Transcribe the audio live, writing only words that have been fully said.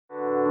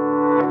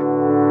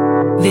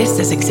This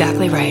is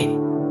exactly right.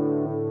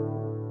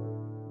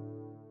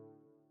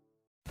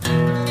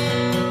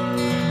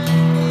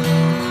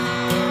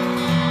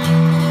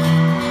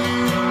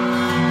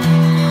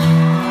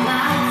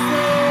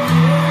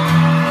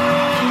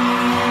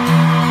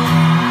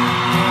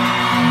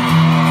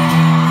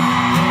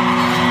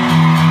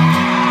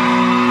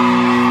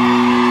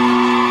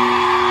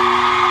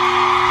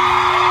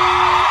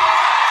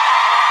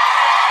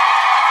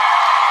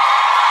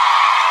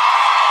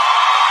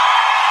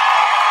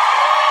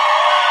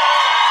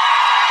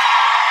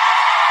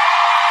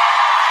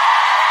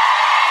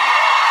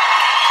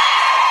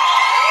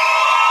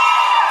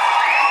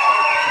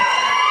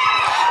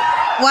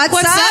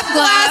 What's up,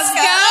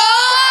 Glasgow?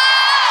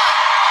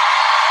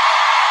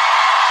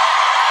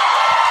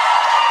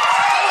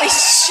 Holy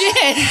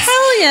shit.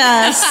 Hell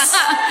yes.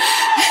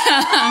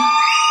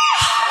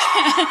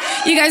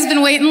 You guys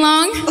been waiting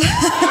long?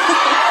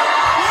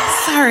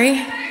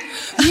 Sorry.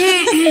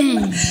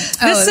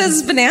 This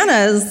is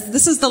bananas.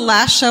 This is the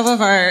last show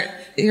of our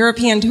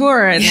European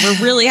tour, and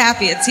we're really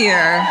happy it's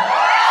here.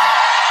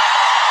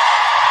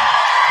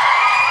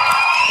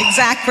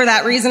 For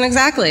that reason,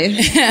 exactly.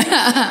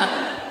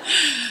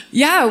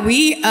 Yeah,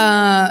 we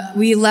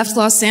left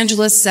Los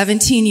Angeles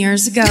 17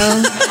 years ago.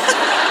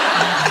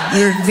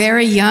 We were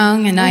very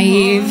young and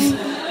naive.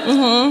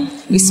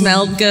 We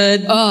smelled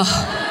good.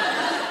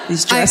 Oh,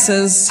 these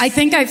dresses. I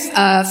think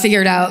I've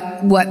figured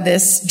out what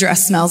this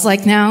dress smells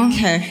like now.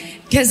 Okay.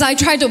 Because I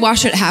tried to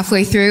wash it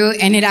halfway through,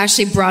 and it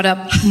actually brought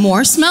up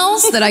more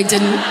smells that I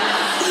didn't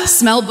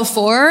smell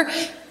before.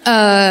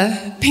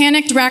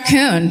 Panicked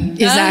raccoon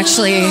is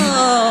actually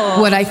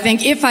what I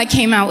think. If I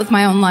came out with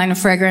my own line of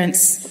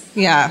fragrance.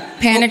 Yeah.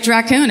 Panicked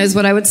raccoon is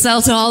what I would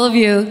sell to all of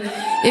you.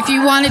 If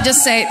you wanted to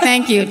say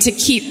thank you to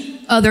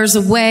keep others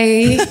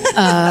away,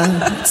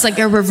 it's like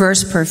a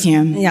reverse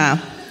perfume. Yeah.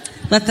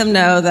 Let them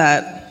know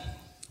that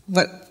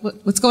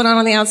what's going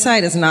on the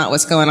outside is not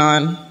what's going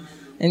on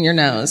in your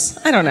nose.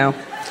 I don't know.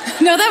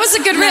 No, that was a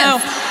good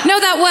riff. No,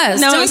 that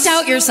was. No, Don't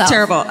doubt yourself.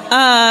 Terrible.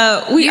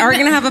 We are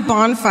going to have a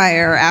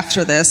bonfire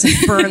after this and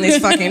burn these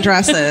fucking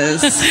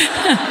dresses.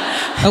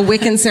 A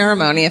Wiccan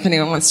ceremony if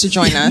anyone wants to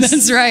join us.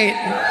 That's right.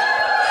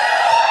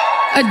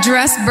 A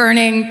dress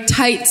burning,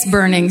 tights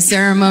burning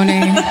ceremony.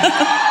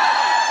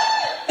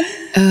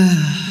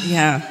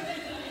 Yeah.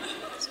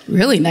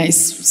 Really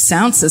nice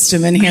sound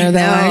system in here,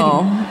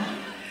 though.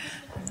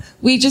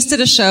 We just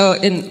did a show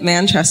in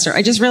Manchester.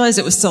 I just realized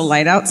it was still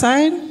light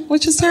outside,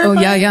 which is terrifying.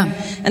 Oh, yeah.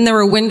 And there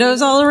were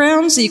windows all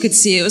around, so you could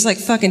see it was like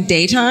fucking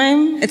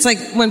daytime. It's like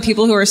when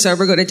people who are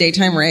sober go to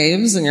daytime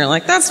raves, and you're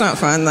like, that's not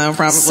fun, though,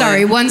 probably.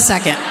 Sorry, 1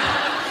 second.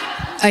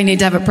 I need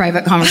to have a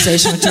private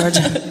conversation with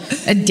Georgia.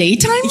 A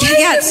daytime rave?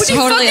 Yeah, it's what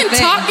totally are you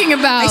fucking talking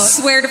about? I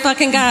swear to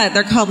fucking God,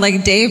 they're called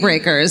like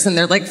daybreakers, and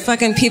they're like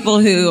fucking people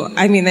who,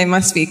 I mean, they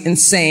must be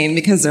insane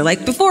because they're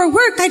like, before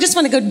work, I just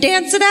want to go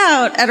dance it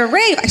out at a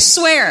rave. I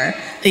swear.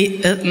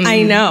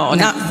 I know.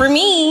 Not for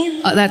me.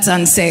 That's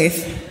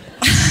unsafe.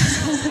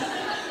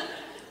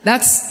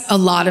 That's a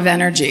lot of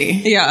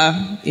energy.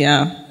 Yeah.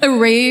 A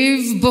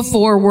rave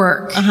before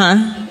work.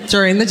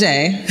 During the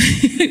day.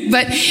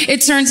 But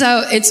it turns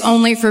out it's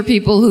only for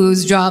people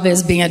whose job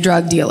is being a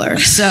drug dealer.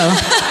 So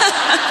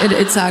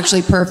it's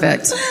actually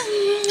perfect.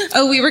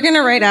 Oh, we were going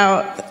to write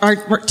out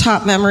our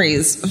top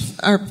memories,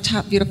 our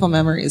top beautiful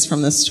memories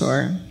from this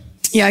tour.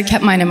 Yeah, I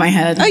kept mine in my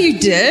head. Oh, you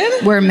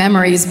did? Where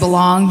memories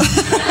belong.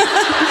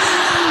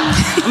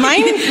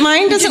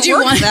 Mine doesn't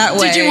work that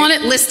way. Did you want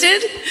it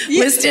listed?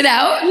 Yeah. Listed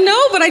out? No,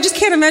 but I just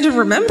can't imagine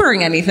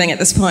remembering anything at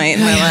this point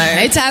in my life.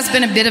 It has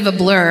been a bit of a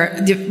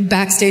blur.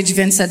 Backstage,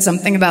 Vince said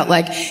something about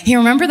like, hey,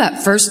 remember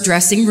that first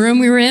dressing room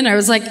we were in? I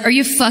was like, are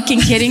you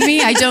fucking kidding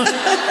me?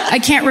 I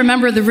can't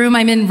remember the room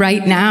I'm in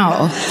right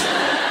now.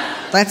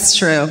 That's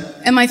true.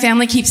 And my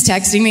family keeps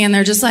texting me and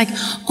they're just like,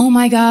 oh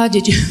my God,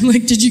 did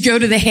you go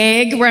to The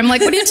Hague? Where I'm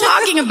like, what are you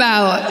talking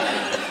about?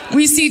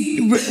 We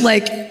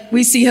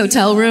see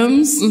hotel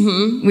rooms.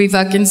 Mm-hmm. We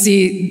fucking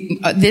see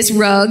this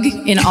rug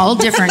in all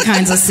different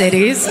kinds of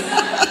cities. And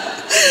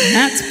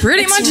that's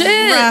pretty much it.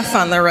 It's rough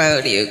on the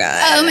road, you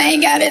guys. Oh my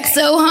God, it's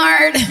so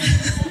hard.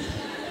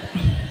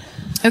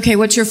 Okay,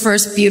 what's your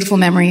first beautiful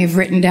memory you've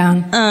written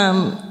down?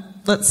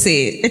 Let's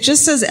see. It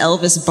just says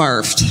Elvis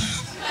barfed.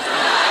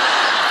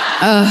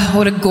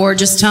 What a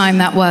gorgeous time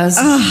that was.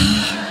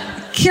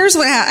 Here's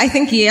what I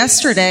think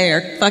yesterday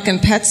our fucking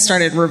pets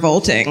started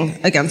revolting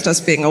against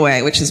us being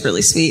away, which is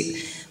really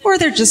sweet. Or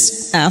they're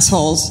just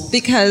assholes.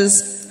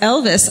 Because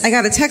Elvis, I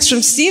got a text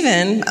from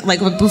Steven, like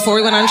before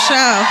we went on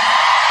show.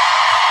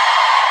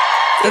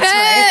 That's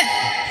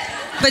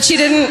right. But she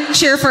didn't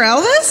cheer for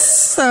Elvis,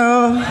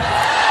 so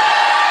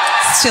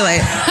it's too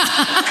late.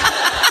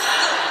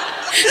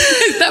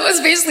 That was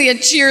basically a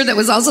cheer that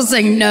was also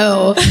saying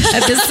no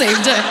at the same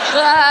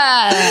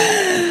time.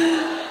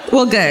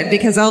 Well, good,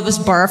 because Elvis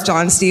barfed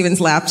on Steven's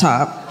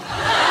laptop.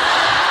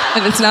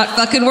 And it's not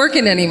fucking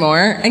working anymore.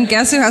 And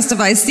guess who has to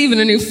buy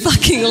Steven a new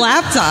fucking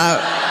laptop?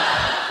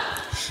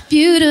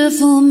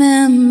 Beautiful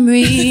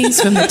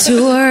memories from the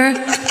tour.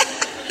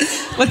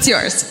 What's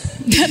yours?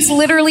 That's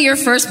literally your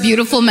first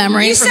beautiful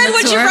memory. You from said the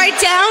what tour? you write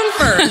down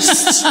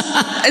first.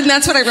 And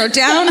that's what I wrote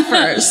down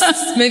first.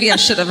 Maybe I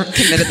should have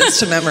committed this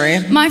to memory.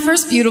 My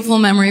first beautiful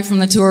memory from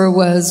the tour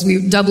was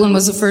Dublin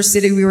was the first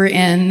city we were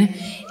in,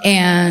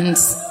 and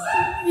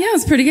yeah, it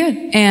was pretty good.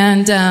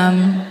 And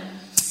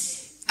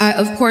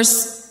of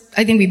course,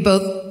 I think we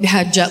both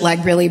had jet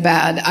lag really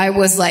bad. I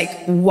was like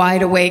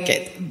wide awake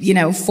at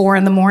 4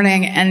 a.m,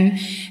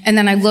 and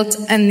then I looked,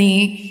 and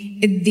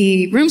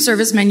the room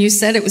service menu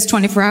said it was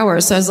 24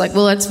 hours. So I was like,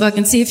 well, let's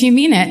fucking see if you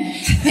mean it.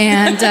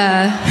 And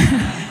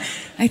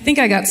I think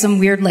I got some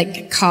weird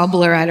like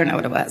cobbler, I don't know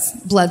what it was,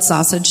 blood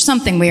sausage,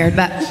 something weird.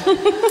 But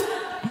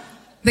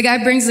the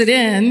guy brings it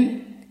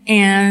in,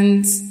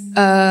 and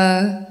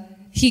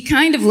he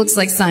kind of looks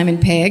like Simon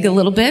Pegg a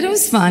little bit. It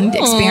was fun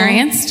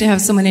experience to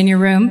have someone in your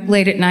room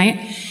late at night.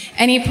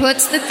 And he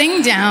puts the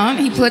thing down.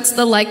 He puts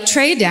the like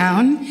tray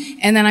down.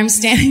 And then I'm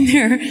standing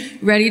there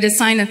ready to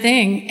sign a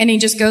thing. And he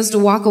just goes to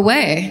walk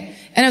away.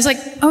 And I was like,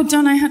 oh,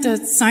 don't I have to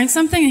sign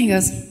something? And he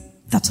goes,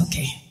 that's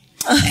okay.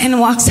 And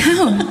walks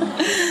out.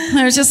 And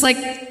I was just like,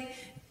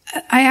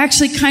 I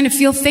actually kind of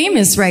feel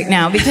famous right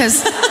now,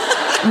 because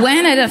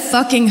when at a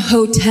fucking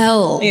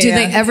hotel do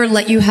they ever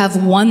let you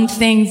have one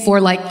thing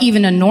for like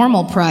even a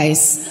normal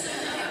price,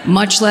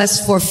 much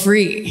less for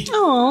free?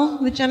 Oh,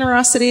 the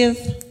generosity of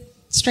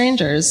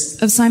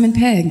strangers. Of Simon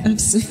Pegg.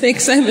 Of fake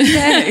Simon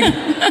Pegg.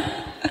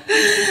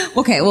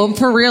 Okay, well,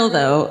 for real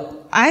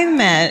though, I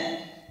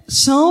met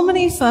so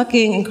many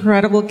fucking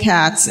incredible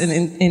cats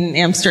in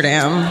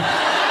Amsterdam.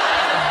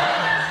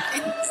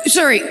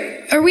 Sorry,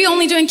 are we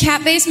only doing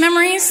cat-based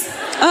memories?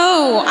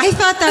 Oh, I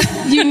thought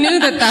that you knew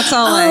that that's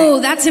all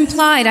that's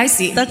implied. I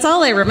see. That's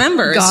all I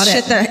remember. Got it.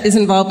 Shit that is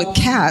involved with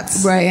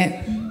cats.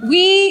 Right.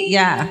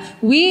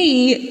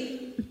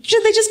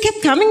 They just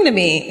kept coming to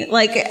me.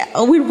 Like,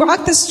 we'd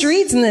walk the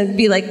streets and they'd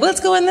be like,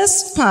 let's go in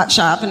this pot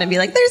shop. And I'd be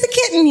like, there's a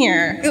kitten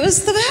here. It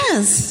was the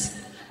best.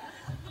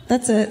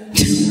 That's it.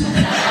 You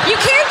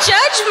can't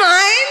judge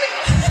mine.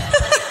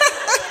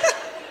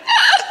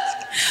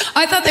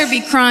 I thought there'd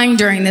be crying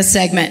during this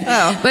segment.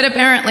 Oh. But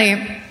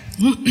apparently...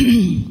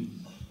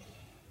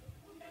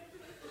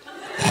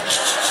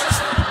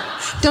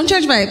 Don't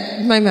judge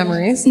my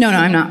memories. No,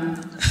 I'm not.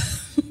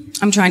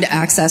 I'm trying to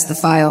access the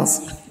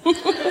files.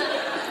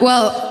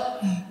 Well,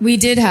 we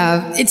did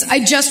have,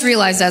 I just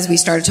realized as we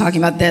started talking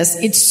about this,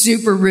 it's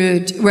super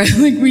rude, right?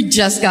 Like we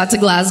just got to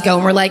Glasgow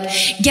and we're like,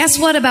 guess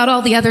what about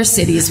all the other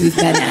cities we've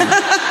been in?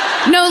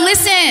 No,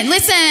 listen.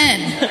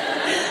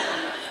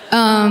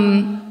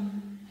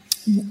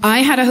 I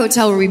had a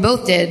hotel where we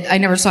both did. I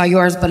never saw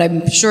yours, but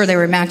I'm sure they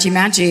were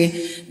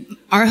matchy-matchy.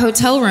 Our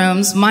hotel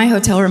rooms, my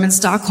hotel room in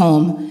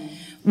Stockholm,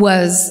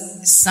 was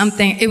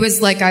something, it was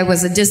like I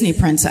was a Disney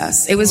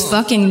princess. It was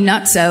fucking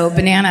nutso,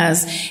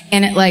 bananas.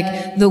 And it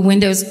like, the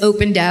windows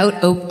opened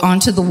out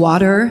onto the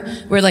water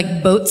where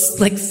like boats,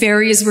 like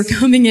ferries were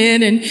coming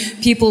in and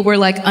people were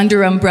like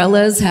under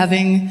umbrellas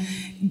having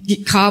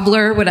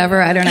cobbler,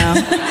 whatever, I don't know.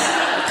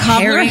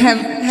 Cobbler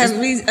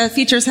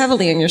features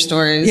heavily in your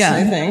stories, yeah.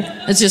 I think.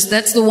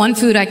 That's the one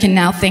food I can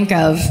now think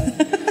of.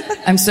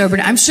 I'm sober.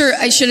 I'm sure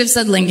I should have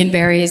said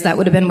lingonberries. That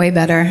would have been way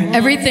better. Mm.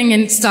 Everything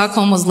in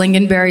Stockholm was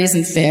lingonberries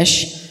and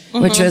fish,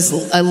 which was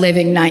a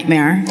living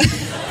nightmare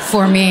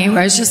for me. Where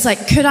I was just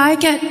like, could I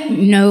get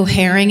no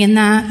herring in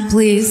that,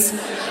 please?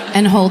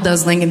 And hold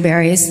those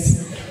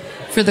lingonberries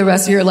for the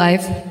rest of your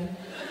life.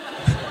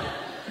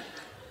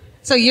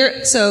 So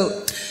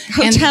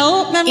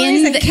hotel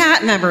memories and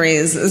cat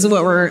memories is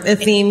what we're a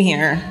theme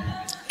here.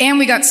 And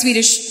we got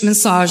Swedish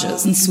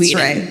massages in Sweden,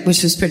 right.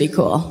 Which was pretty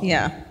cool.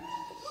 Yeah.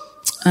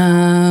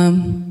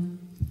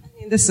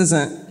 This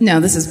isn't. No,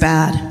 this is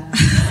bad.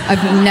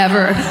 I've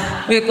never.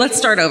 Wait, let's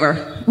start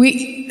over.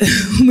 We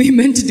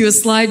meant to do a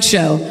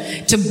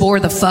slideshow to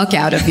bore the fuck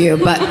out of you,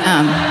 but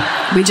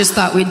we just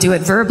thought we'd do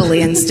it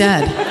verbally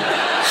instead.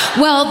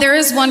 Well, there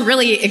is one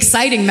really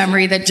exciting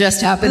memory that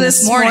just happened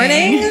this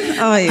morning.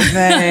 Oh, you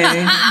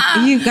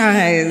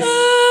guys,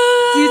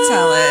 you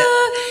tell it.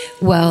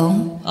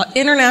 Well,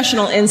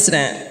 international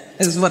incident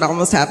is what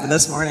almost happened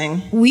this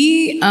morning.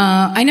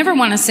 I never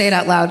want to say it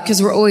out loud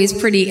because we're always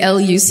pretty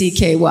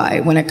LUCKY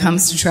when it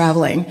comes to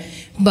traveling.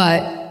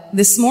 But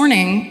this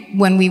morning,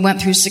 when we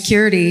went through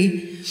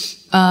security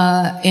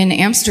in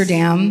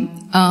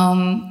Amsterdam,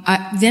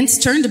 Vince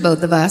turned to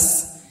both of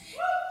us.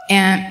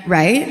 And,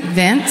 right?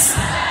 Vince?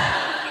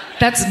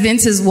 That's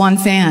Vince's one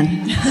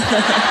fan.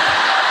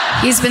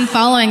 He's been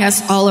following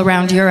us all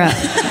around Europe.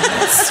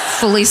 It's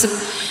fully...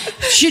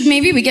 Should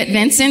maybe we get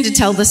Vince in to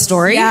tell the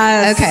story?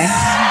 Yes. Okay.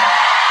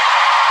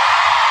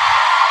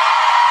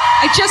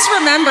 I just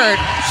remembered,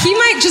 he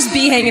might just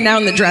be hanging out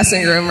in the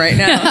dressing room right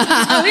now.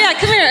 Oh yeah,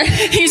 come here.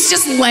 He's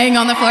just laying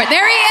on the floor.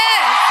 There he is!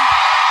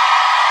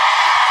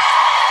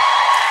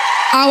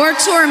 Our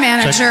tour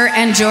manager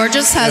and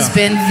George's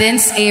husband,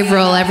 Vince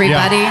Averill,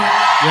 everybody.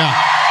 Yeah.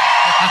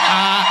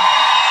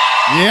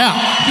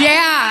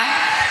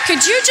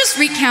 Could you just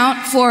recount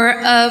for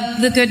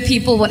the good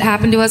people what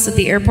happened to us at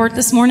the airport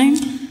this morning?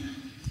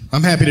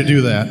 I'm happy to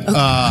do that.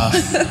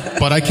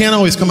 But I can't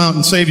always come out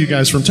and save you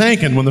guys from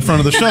tanking when the front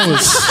of the show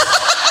is...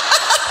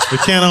 It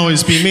can't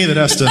always be me that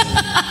has to...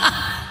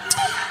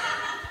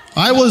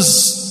 I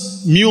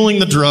was muling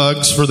the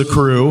drugs for the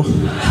crew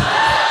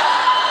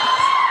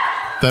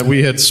that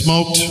we had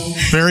smoked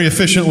very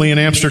efficiently in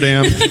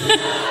Amsterdam.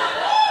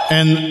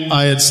 And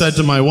I had said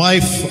to my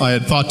wife, I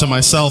had thought to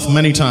myself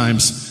many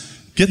times,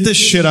 get this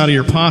shit out of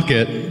your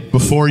pocket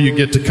before you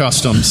get to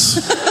customs.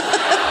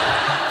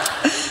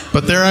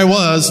 But there I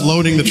was,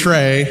 loading the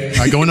tray.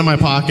 I go into my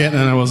pocket, and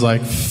I was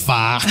like,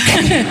 fuck.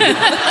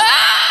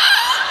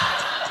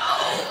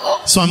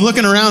 So I'm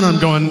looking around, and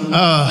I'm going,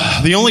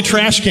 the only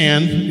trash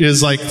can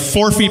is like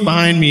 4 feet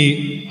behind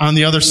me on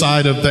the other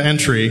side of the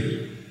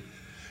entry.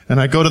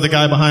 And I go to the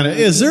guy behind it,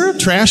 is there a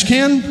trash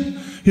can?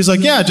 He's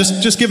like, yeah,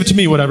 just give it to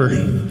me, whatever.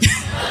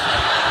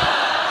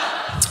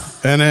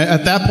 And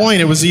at that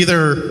point, it was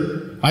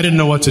either, I didn't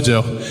know what to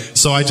do.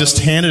 So I just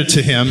handed it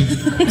to him.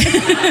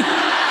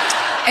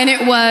 And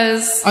it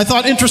was... I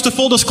thought interest of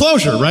full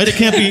disclosure, right? It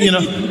can't be,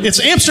 it's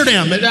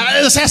Amsterdam.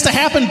 This has to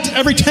happen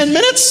every 10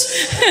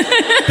 minutes?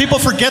 People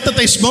forget that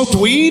they smoked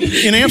weed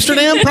in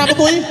Amsterdam,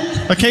 probably,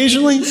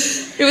 occasionally.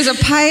 It was a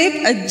pipe,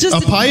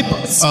 a pipe,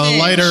 a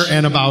lighter,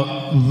 and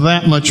about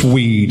that much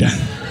weed.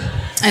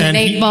 And an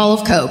 8-ball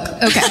of Coke.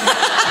 Okay.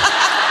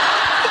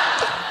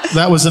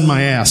 That was in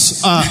my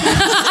ass.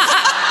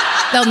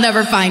 They'll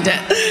never find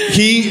it.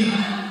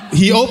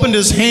 He opened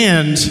his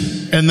hand,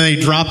 and they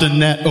dropped a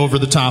net over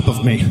the top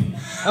of me.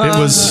 It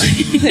was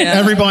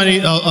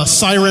everybody. A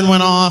siren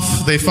went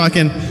off. They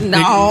fucking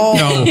no.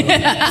 No.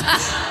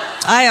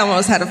 I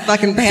almost had a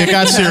fucking panic. It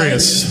got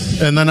serious,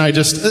 and then I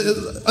just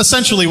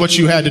essentially what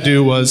you had to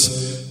do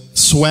was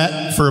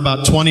sweat for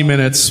about 20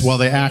 minutes while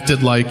they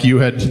acted like you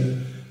had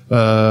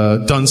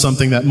done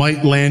something that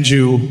might land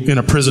you in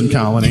a prison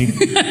colony.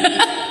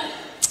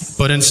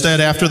 But instead,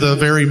 after the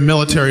very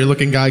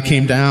military-looking guy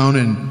came down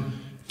and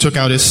took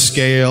out his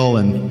scale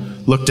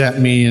and looked at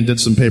me and did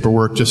some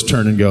paperwork, just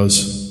turned and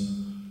goes,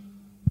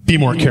 be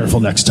more careful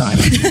next time.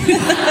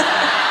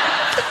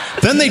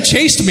 Then they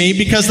chased me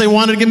because they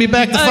wanted to give me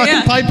back the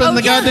fucking pipe and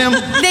the goddamn...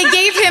 They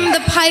gave him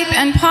the pipe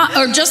and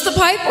or just the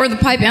pipe, or the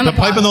pipe and the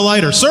pipe and the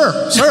lighter.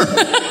 Sir.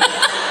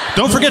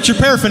 Don't forget your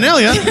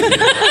paraphernalia.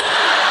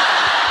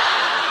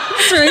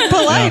 It's very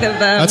polite of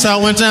them. That's how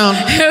it went down.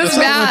 It was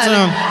bad.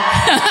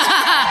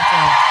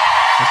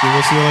 Okay,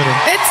 we'll see you later.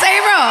 It's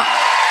April.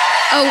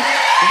 Oh.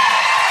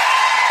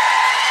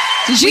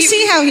 Did you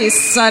see how he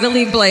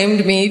subtly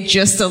blamed me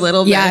just a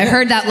little bit? Yeah, I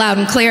heard that loud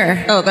and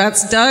clear. Oh,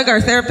 that's Doug,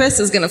 our therapist,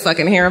 is going to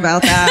fucking hear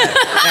about that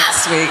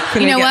next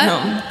week. You know what?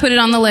 Home. Put it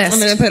on the list. I'm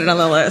going to put it on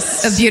the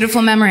list. Of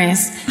beautiful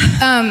memories.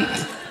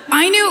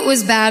 I knew it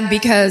was bad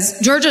because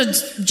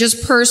Georgia's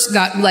just purse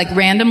got like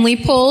randomly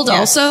pulled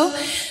also.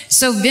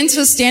 So Vince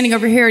was standing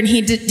over here and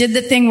he did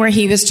the thing where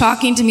he was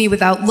talking to me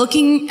without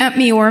looking at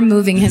me or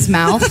moving his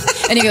mouth.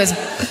 And he goes,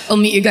 I'll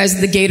meet you guys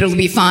at the gate, it'll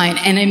be fine.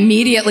 And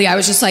immediately I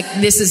was just like,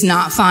 this is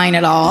not fine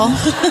at all.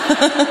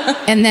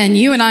 And then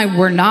you and I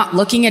were not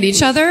looking at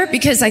each other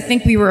because I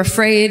think we were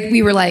afraid.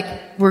 We were like,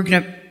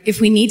 if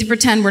we need to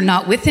pretend we're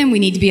not with him, we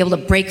need to be able to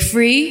break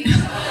free.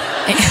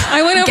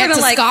 I went over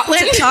to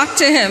Scotland to talk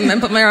to him and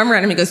put my arm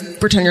around him. He goes,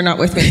 pretend you're not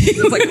with me.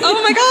 I was like,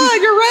 oh my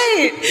God, you're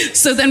right.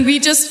 So then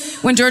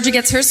when Georgia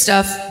gets her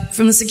stuff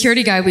from the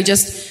security guy, we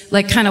just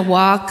like kind of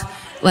walk.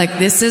 Like,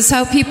 this is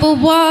how people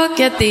walk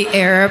at the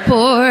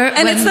airport.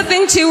 And it's the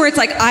thing, too, where it's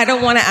like, I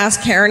don't want to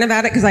ask Karen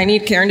about it because I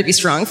need Karen to be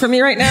strong for me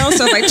right now.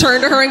 So if I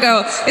turn to her and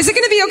go, is it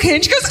going to be okay?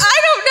 And she goes,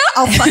 I don't know.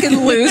 I'll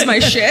fucking lose my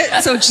shit.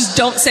 So just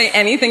don't say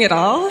anything at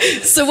all.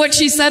 So what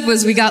she said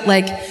was we got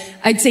like,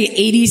 I'd say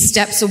 80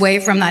 steps away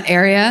from that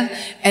area.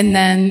 And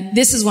then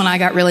this is when I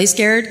got really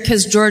scared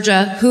because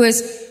Georgia, who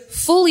is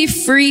fully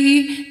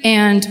free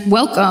and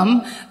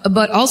welcome,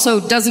 but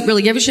also doesn't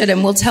really give a shit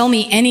and will tell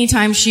me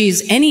anytime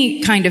she's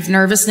any kind of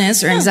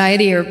nervousness or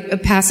anxiety or a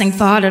passing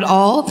thought at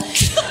all.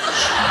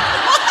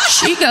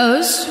 She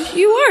goes,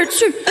 you are, it's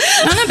true.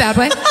 Not in a bad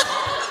way.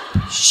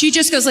 She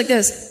just goes like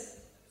this.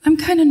 I'm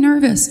kind of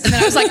nervous. And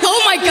then I was like,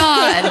 oh my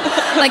God.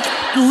 Like,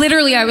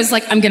 literally, I was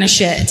like, I'm gonna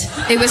shit.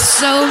 It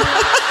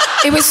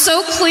was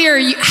so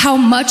clear how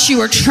much you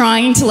were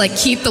trying to like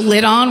keep the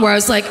lid on, where I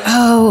was like,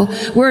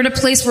 oh, we're at a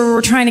place where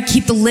we're trying to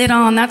keep the lid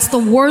on. That's the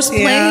worst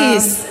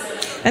place.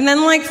 And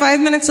then like 5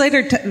 minutes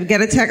later, get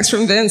a text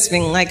from Vince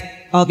being like,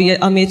 I'll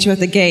meet you at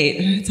the gate.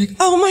 It's like,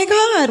 oh my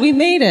God, we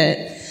made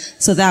it.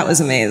 So that was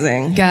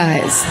amazing.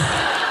 Guys,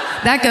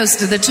 that goes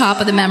to the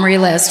top of the memory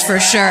list for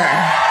sure.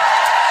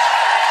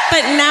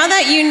 But now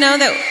that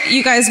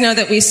you guys know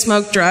that we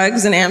smoked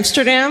drugs in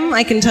Amsterdam,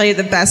 I can tell you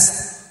the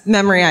best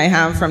memory I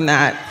have from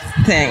that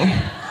thing.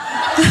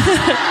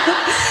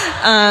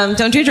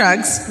 Don't do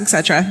drugs,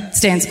 etc.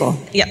 Stay in school.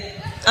 Yep.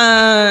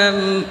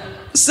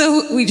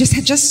 So we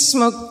just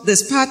smoked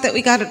this pot that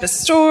we got at the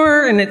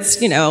store, and it's,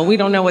 we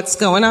don't know what's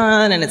going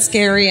on, and it's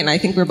scary, and I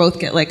think we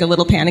both get like a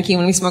little panicky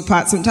when we smoke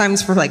pot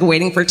sometimes for like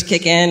waiting for it to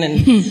kick in, and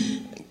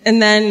And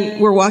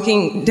then we're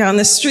walking down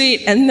the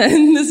street, and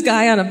then this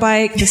guy on a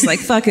bike,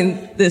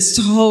 this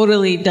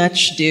totally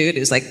Dutch dude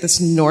who's like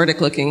this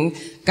Nordic-looking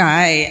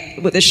guy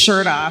with his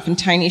shirt off and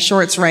tiny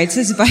shorts, rides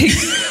his bike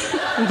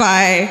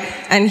by.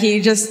 And he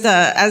just,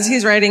 as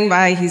he's riding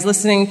by, he's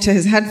listening to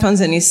his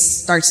headphones, and he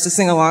starts to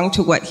sing along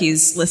to what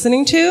he's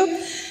listening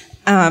to.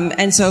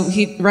 And so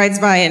he rides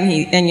by, and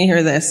you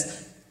hear this.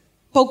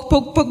 Poke,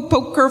 poke, poke,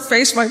 poker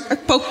face, my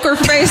poker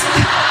face.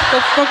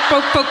 Poke, poke,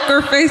 poke,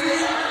 poker face.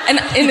 And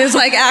in his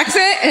like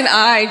accent, and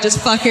I just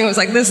fucking was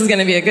like, this is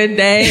gonna be a good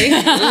day.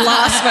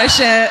 Lost my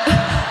shit.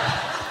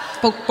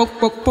 Poke, poke,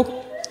 poke,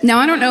 poke. Now,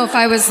 I don't know if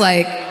I was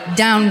like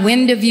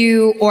downwind of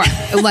you or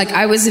like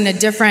I was in a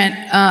different,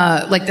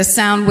 like the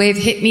sound wave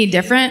hit me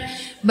different,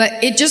 but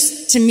it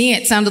just, to me,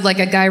 it sounded like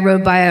a guy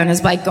rode by on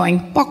his bike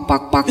going, bok,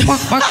 bok, bok,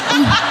 bok, bok.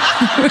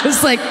 It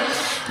was like,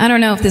 I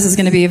don't know if this is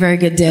gonna be a very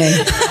good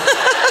day.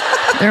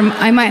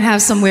 I might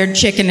have some weird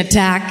chicken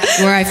attack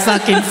where I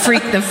fucking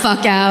freak the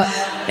fuck out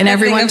and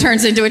everyone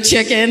turns into a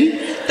chicken.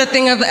 The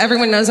thing of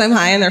everyone knows I'm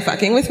high and they're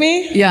fucking with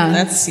me? Yeah.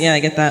 I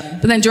get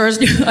that. But then George,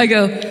 I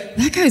go,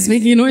 that guy's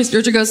making a noise.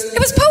 Georgia goes, it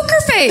was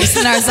poker face.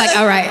 And I was like,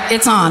 all right,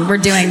 it's on. We're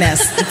doing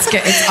this. It's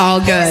good. It's all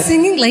good.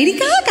 Singing Lady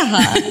Gaga.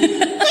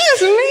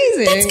 That's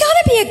amazing. That's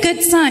gotta be a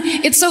good sign.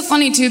 It's so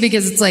funny too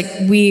because it's like,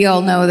 we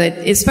all know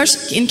that,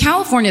 especially in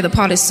California, the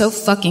pot is so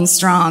fucking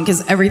strong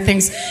because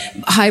everything's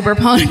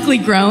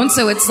hydroponically grown.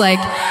 So it's like,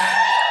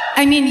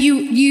 I mean,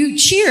 you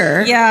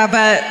cheer. Yeah,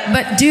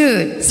 but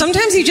dude.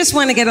 Sometimes you just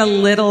want to get a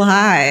little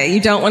high.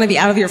 You don't want to be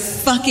out of your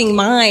fucking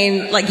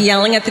mind, like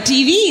yelling at the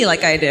TV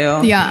like I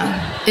do.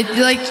 Yeah.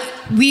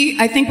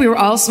 I think we were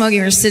all smoking.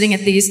 We were sitting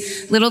at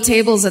these little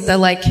tables at the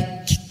like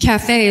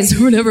cafes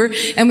or whatever,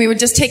 and we would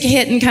just take a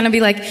hit and kind of be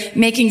like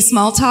making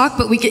small talk,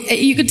 but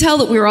you could tell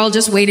that we were all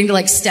just waiting to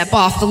like step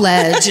off the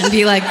ledge and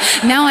be like,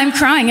 now I'm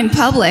crying in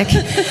public.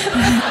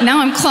 Now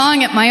I'm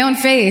clawing at my own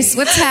face.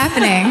 What's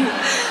happening?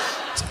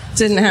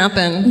 Didn't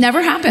happen.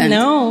 Never happened.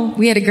 No.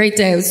 We had a great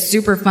day. It was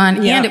super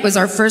fun. Yeah. And it was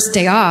our first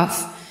day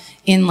off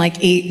in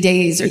like 8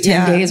 days or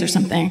 10 days or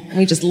something.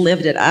 We just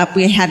lived it up.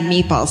 We had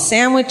meatball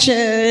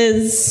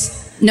sandwiches.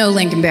 No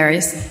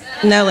Lincolnberries.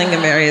 No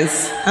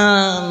Lincolnberries.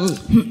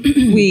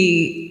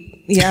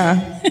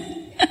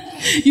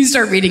 You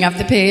start reading up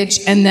the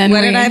page, and then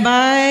what did I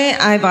buy?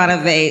 I bought a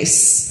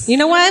vase. You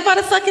know why I bought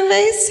a fucking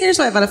vase? Here's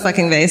why I bought a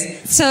fucking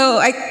vase. So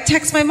I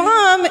text my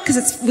mom because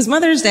it was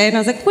Mother's Day, and I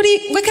was like, "What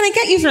can I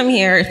get you from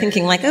here?"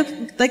 Thinking like a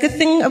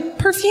thing of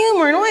perfume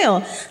or an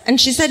oil, and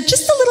she said,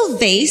 "Just a little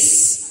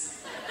vase."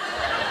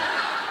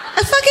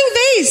 A fucking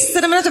vase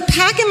that I'm gonna have to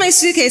pack in my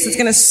suitcase. It's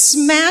gonna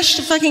smash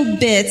to fucking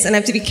bits, and I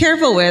have to be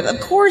careful with. Of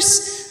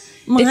course.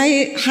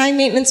 My high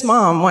maintenance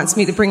mom wants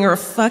me to bring her a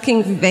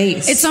fucking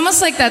vase. It's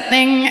almost like that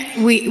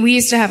thing we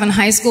used to have in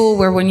high school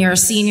where when you're a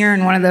senior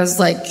in one of those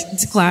like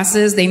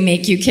classes, they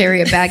make you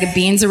carry a bag of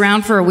beans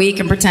around for a week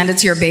and pretend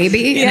it's your baby.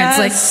 Yes. And it's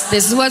like,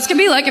 this is what it's gonna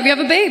be like if you have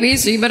a baby,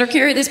 so you better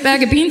carry this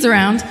bag of beans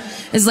around.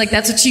 It's like,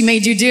 that's what she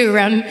made you do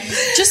around.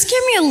 Just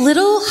give me a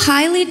little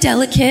highly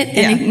delicate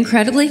and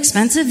incredibly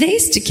expensive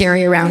vase to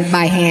carry around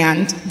by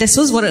hand. This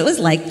was what it was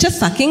like to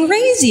fucking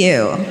raise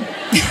you.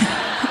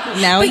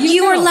 Now but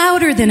you were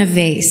louder than a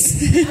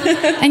vase.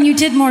 And you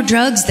did more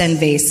drugs than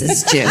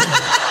vases do.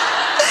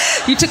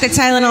 You took a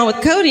Tylenol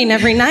with codeine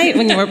every night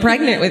when you were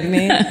pregnant with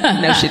me.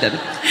 No, she didn't.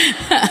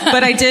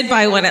 But I did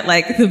buy one at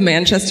like the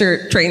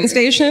Manchester train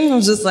station. I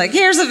was just like,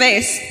 here's a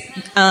vase.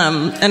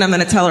 And I'm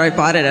going to tell her I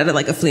bought it at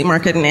like a flea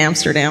market in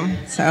Amsterdam.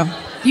 So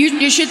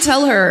you should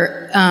tell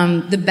her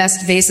the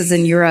best vases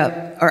in Europe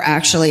are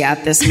actually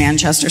at this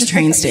Manchester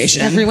train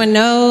station. Everyone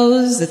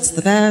knows it's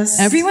the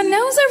best. Everyone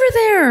knows over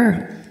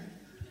there.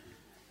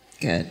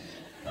 Good.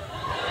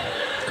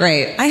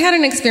 Great. I had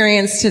an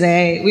experience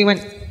today. We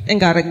went and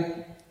got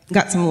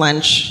some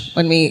lunch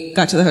when we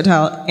got to the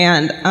hotel.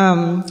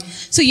 And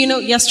so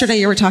yesterday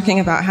you were talking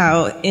about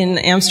how in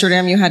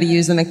Amsterdam you had to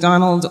use the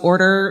McDonald's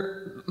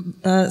order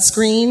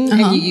screen,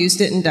 and you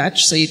used it in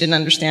Dutch, so you didn't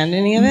understand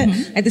any of it.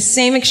 I had the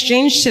same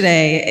exchange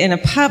today in a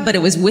pub, but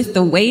it was with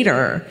the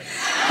waiter.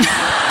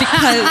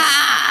 Because,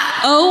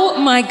 oh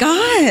my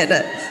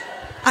God.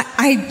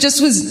 I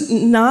just was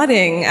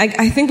nodding.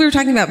 I think we were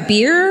talking about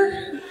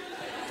beer,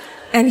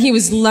 and he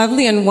was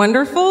lovely and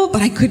wonderful,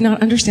 but I could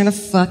not understand a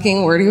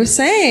fucking word he was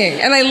saying.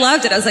 And I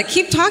loved it. I was like,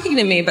 keep talking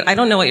to me, but I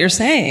don't know what you're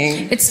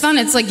saying. It's fun.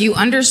 It's like you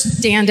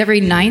understand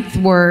every ninth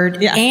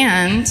word,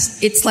 and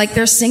it's like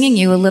they're singing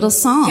you a little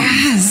song.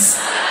 Yes.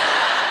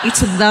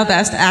 It's the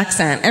best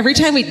accent. Every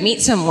time we'd meet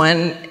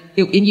someone,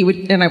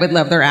 and I would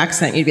love their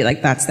accent. You'd be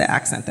like, that's the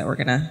accent that we're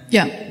gonna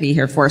be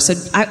here for. So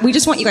we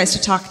just want you guys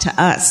to talk to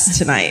us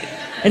tonight.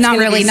 Not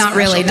really. No.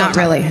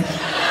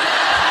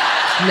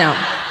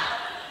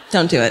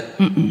 Don't do it.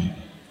 Mm-mm.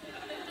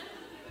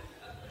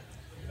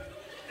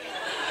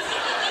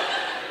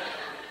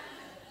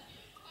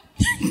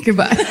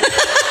 Goodbye.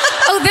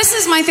 Oh, this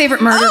is my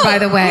favorite murder, by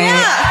the way.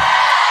 Yeah.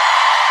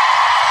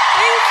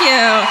 Thank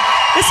you.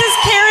 This is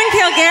Karen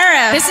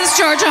Kilgariff. This is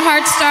Georgia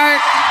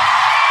Hardstark.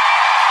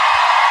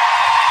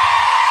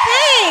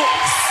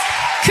 Thanks.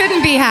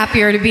 couldn't be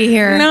happier to be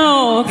here.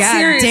 No, God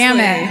seriously. damn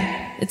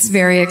it. It's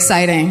very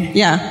exciting.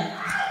 Yeah.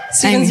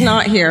 Steven's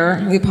not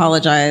here. We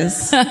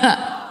apologize.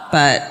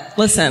 But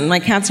listen, my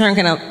cats aren't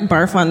going to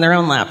barf on their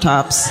own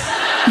laptops.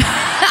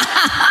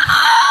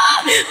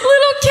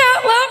 Little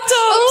cat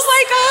laptops. Oh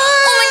my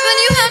God. Oh my God,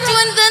 you have to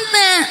invent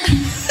that.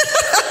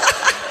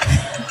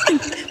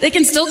 They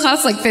can still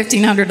cost like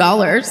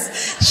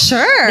 $1,500.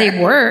 Sure. They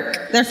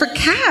work. They're for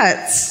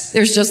cats.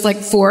 There's just like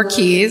 4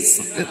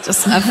 keys.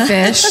 Just a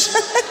fish,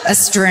 a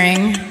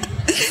string,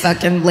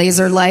 fucking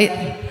laser light.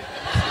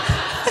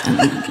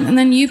 And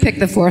then you pick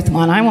the 4th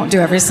one. I won't do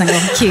every single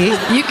key.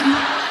 You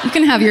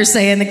can have your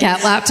say in the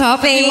cat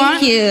laptop if you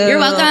want. Thank you. You're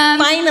welcome.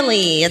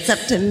 Finally, it's up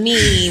to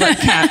me what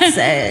cats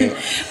say.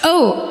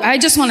 Oh, I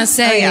just want to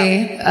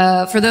say,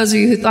 for those of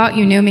you who thought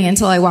you knew me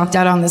until I walked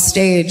out on the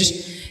stage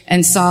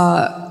and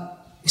saw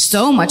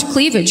so much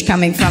cleavage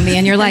coming from me,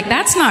 and you're like,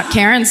 that's not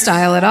Karen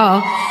style at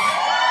all.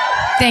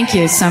 Thank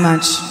you so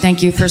much.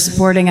 Thank you for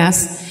supporting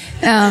us.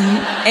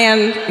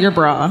 And your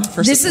bra.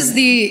 This is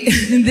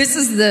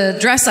the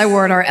dress I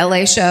wore at our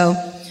LA show,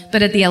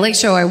 but at the LA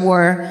show I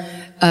wore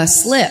a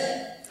slip.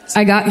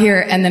 I got here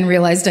and then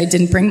realized I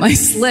didn't bring my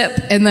slip,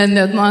 and then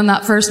on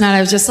that first night I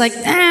was just like,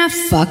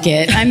 fuck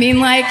it. I mean,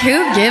 like,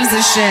 who gives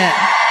a shit?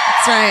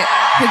 That's right.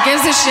 Who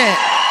gives a shit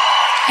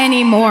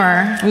anymore?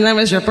 And that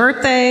was your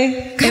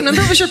birthday. I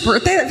remember it was your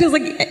birthday? That feels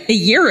like a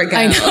year ago.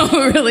 I know,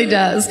 it really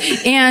does.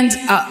 And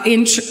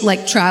in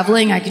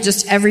traveling, I could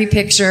just every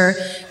picture.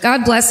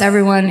 God bless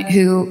everyone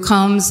who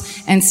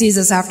comes and sees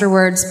us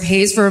afterwards,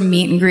 pays for a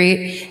meet and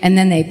greet, and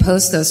then they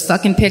post those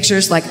fucking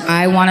pictures like,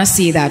 I want to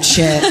see that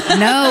shit.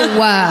 No.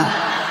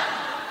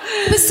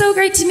 It was so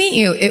great to meet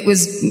you. It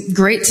was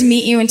great to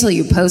meet you until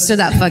you posted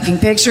that fucking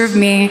picture of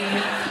me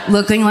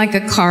looking like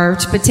a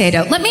carved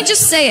potato. Let me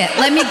just say it.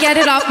 Let me get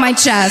it off my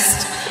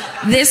chest.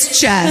 This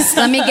chest.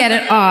 Let me get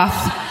it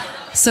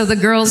off so the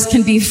girls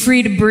can be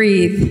free to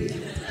breathe.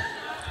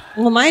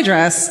 Well, my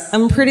dress,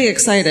 I'm pretty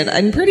excited.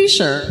 I'm pretty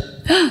sure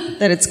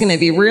that it's going to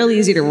be real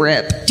easy to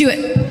rip. Do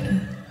it.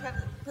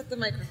 Put the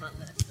microphone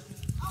there.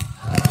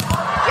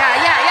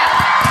 Yeah.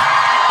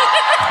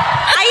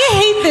 I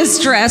hate this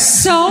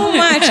dress so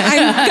much.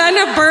 I'm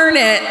gonna burn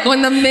it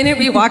when the minute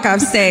we walk off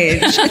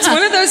stage. It's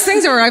one of those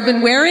things where I've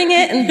been wearing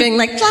it and being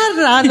like, da da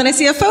da, and then I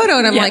see a photo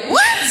and I'm like,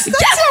 what? That's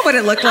not what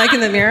it looked like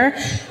in the mirror.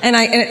 And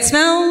it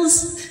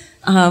smells,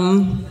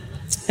 and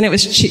it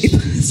was cheap.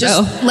 So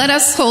Just let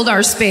us hold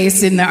our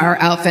space in our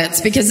outfits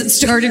because it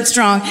started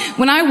strong.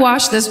 When I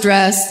washed this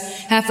dress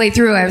halfway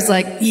through, I was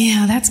like,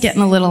 yeah, that's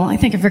getting a little, I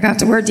think I forgot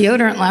to wear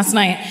deodorant last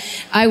night.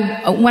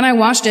 When I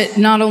washed it,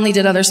 not only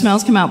did other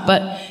smells come out,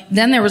 but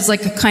then there was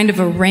like a kind of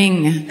a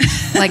ring,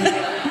 like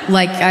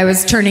I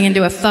was turning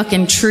into a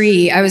fucking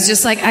tree. I was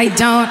just like, I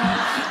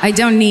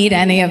don't need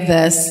any of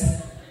this.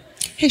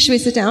 hey, should we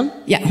sit down?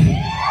 Yeah.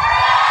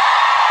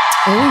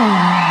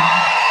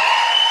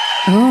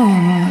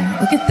 Oh,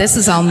 look at this.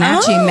 Is all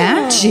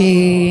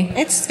matchy-matchy.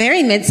 It's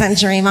very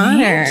mid-century modern.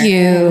 Thank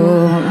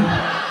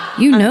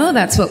you. You know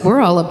that's what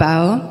we're all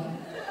about.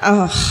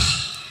 Oh,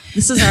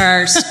 this is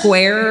our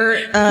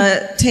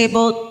square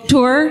table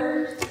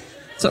tour.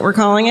 That's what we're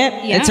calling it.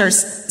 Yeah. It's our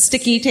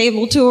sticky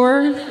table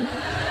tour.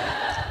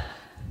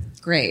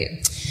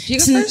 Great. Do you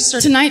go first?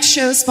 Or? Tonight's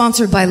show is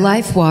sponsored by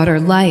Life Water.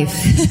 Life.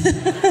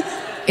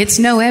 It's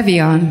no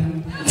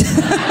Evian.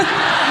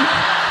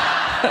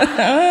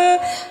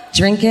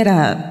 Drink it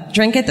up.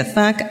 Drink it the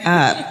fuck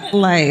up.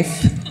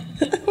 Life.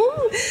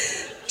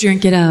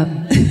 Drink it up.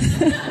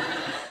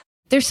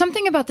 There's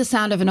something about the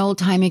sound of an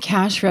old-timey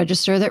cash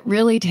register that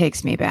really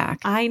takes me back.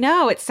 I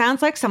know. It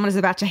sounds like someone is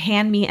about to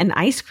hand me an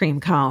ice cream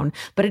cone,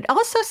 but it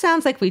also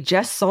sounds like we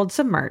just sold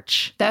some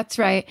merch. That's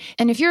right.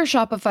 And if you're a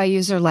Shopify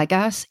user like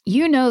us,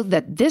 you know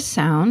that this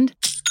sound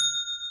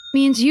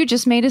means you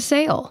just made a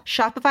sale.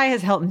 Shopify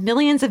has helped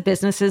millions of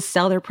businesses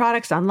sell their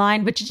products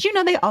online, but did you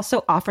know they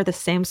also offer the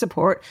same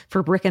support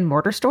for brick and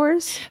mortar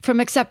stores? From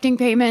accepting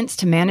payments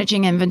to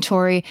managing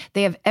inventory,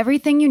 they have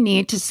everything you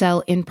need to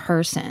sell in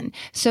person.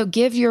 So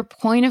give your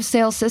point of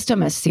sale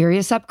system a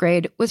serious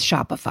upgrade with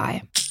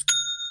Shopify.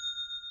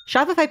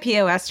 Shopify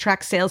POS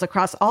tracks sales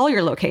across all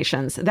your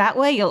locations. That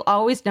way, you'll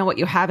always know what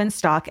you have in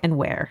stock and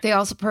where. They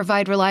also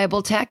provide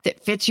reliable tech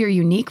that fits your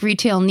unique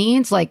retail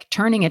needs, like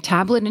turning a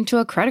tablet into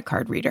a credit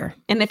card reader.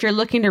 And if you're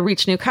looking to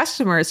reach new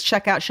customers,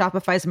 check out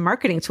Shopify's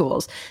marketing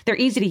tools. They're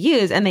easy to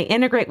use, and they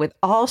integrate with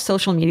all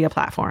social media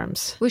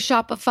platforms. With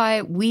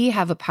Shopify, we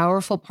have a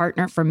powerful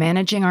partner for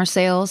managing our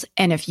sales.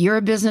 And if you're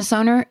a business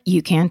owner,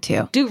 you can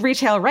too. Do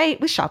retail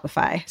right with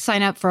Shopify.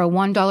 Sign up for a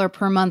 $1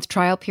 per month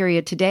trial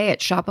period today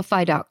at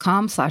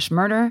shopify.com/murder.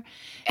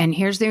 And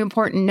here's the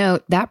important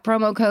note, that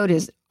promo code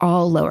is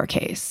all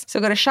lowercase.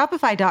 So go to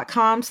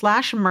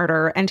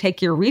shopify.com/murder and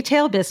take your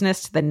retail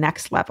business to the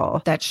next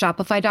level. That's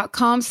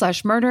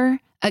shopify.com/murder.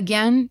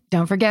 Again,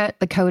 don't forget,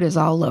 the code is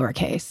all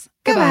lowercase.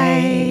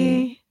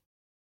 Goodbye.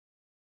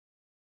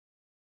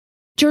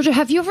 Georgia,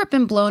 have you ever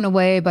been blown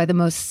away by the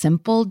most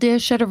simple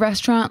dish at a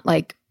restaurant,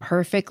 like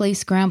perfectly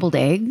scrambled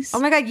eggs? Oh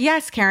my God,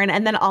 yes, Karen.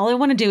 And then all I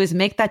want to do is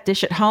make that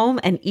dish at home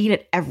and eat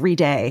it every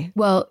day.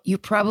 Well, you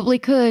probably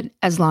could,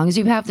 as long as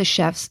you have the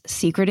chef's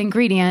secret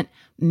ingredient,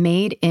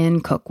 Made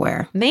in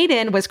Cookware. Made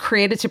in was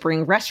created to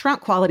bring restaurant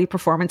quality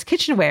performance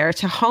kitchenware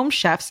to home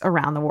chefs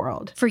around the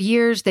world. For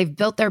years, they've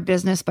built their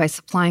business by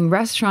supplying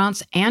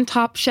restaurants and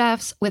top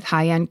chefs with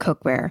high-end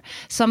cookware.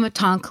 Some of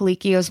Tom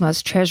Colicchio's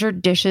most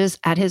treasured dishes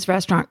at his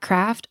restaurant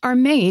Craft are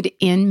made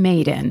in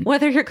Made in.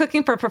 Whether you're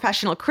cooking for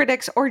professional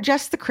critics or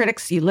just the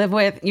critics you live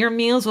with, your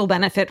meals will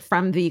benefit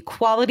from the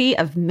quality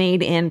of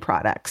Made in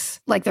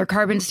products. Like their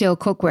carbon steel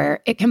cookware,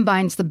 it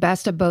combines the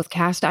best of both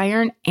cast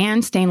iron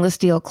and stainless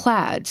steel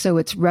clad, so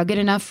it's rugged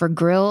enough for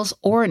grills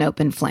or an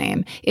open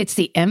flame. It's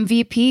the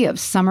MVP of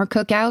summer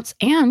cookouts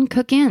and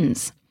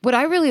cook-ins. What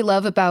I really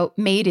love about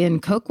Made in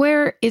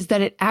Cookware is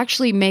that it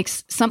actually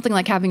makes something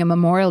like having a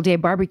Memorial Day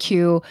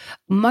barbecue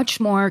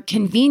much more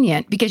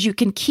convenient because you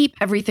can keep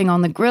everything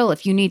on the grill.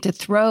 If you need to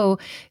throw,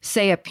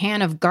 say, a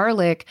pan of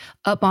garlic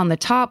up on the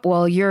top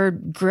while you're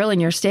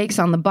grilling your steaks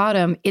on the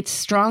bottom, it's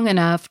strong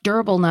enough,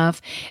 durable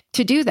enough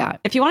to do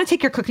that. If you want to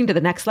take your cooking to the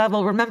next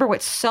level, remember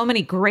what so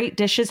many great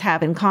dishes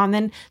have in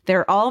common.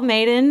 They're all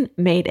made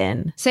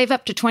in. Save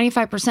up to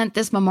 25%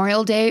 this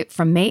Memorial Day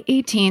from May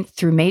 18th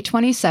through May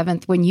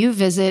 27th when you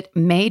visit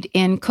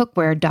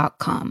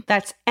madeincookware.com.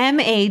 That's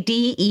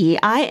MADEIN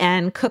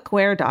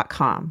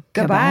cookware.com.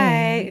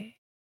 Goodbye.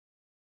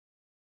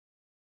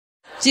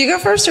 Do you go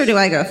first or do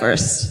I go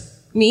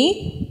first?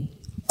 Me?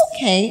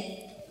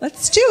 Okay,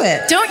 let's do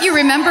it. Don't you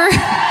remember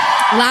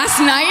last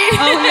night?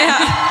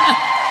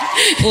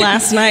 Oh, yeah.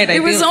 Last night.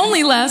 It was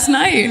only last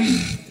night.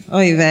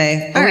 Oy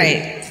vey. All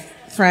right,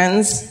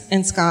 friends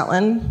in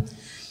Scotland,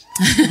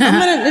 I'm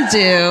going to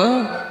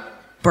do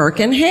Burke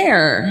and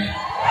Hare.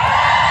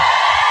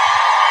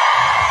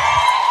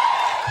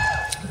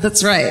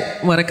 That's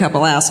right. What a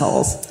couple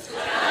assholes.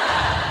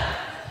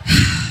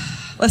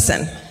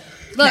 Listen.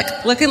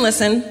 Look and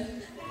listen.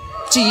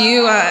 Do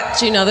you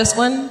know this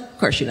one? Of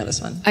course you know this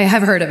one. I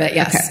have heard of it,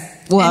 yes. Okay.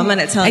 Well, I'm going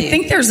to tell you. I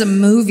think there's a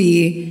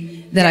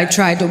movie that I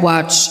tried to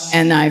watch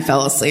and I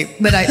fell asleep.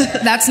 But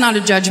that's not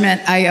a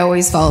judgment. I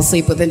always fall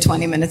asleep within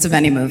 20 minutes of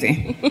any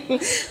movie.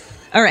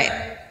 All right.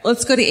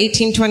 Let's go to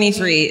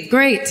 1823.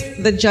 Great.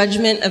 The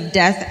Judgment of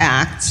Death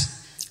Act.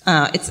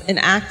 It's an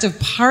act of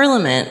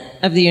Parliament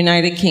of the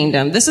United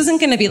Kingdom. This isn't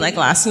going to be like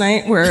last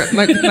night where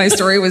my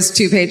story was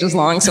 2 pages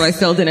long, so I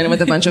filled it in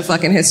with a bunch of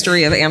fucking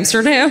history of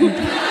Amsterdam.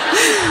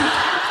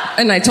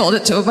 And I told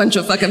it to a bunch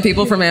of fucking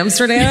people from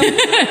Amsterdam.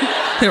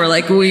 They were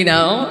like, we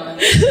know.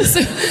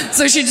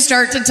 So she'd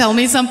start to tell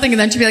me something and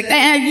then she'd be like,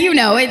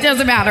 it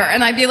doesn't matter.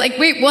 And I'd be like,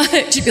 wait,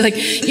 what? She'd be like,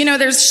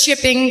 there's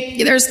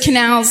shipping, there's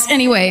canals.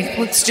 Anyway,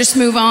 let's just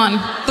move on.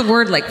 The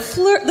word like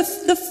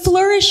the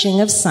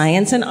flourishing of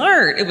science and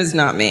art. It was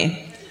not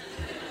me.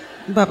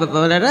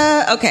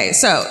 Okay,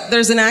 so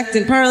there's an act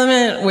in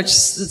Parliament which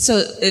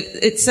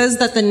it says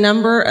that the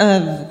number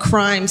of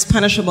crimes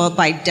punishable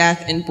by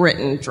death in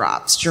Britain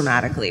drops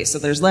dramatically. So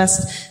there's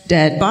less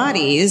dead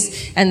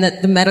bodies, and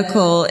that the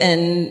medical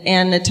and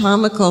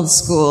anatomical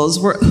schools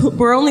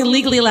were only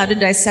legally allowed to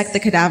dissect the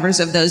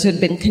cadavers of those who had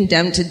been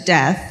condemned to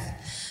death.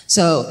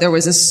 So there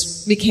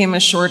became a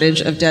shortage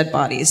of dead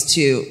bodies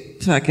to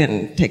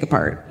fucking take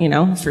apart,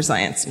 for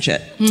science and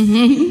shit.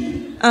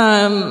 Mm-hmm.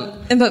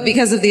 But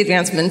because of the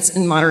advancements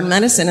in modern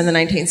medicine in the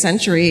 19th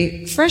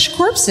century, fresh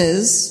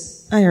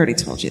corpses, I already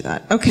told you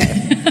that.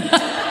 Okay.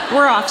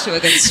 We're off to a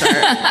good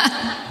start.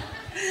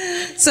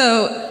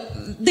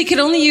 So they could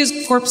only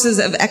use corpses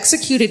of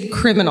executed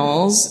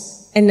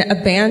criminals and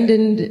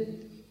abandoned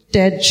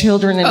dead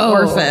children and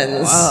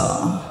orphans.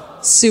 Wow.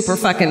 Super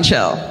fucking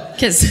chill.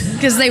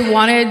 Because they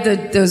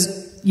wanted those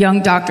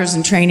young doctors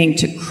in training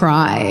to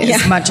cry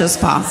as much as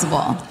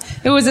possible.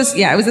 It was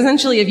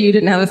essentially if you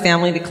didn't have a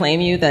family to claim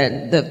you,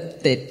 that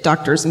the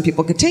doctors and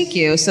people could take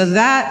you. So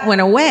that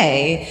went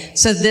away.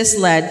 So this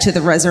led to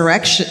the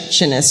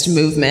resurrectionist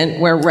movement,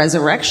 where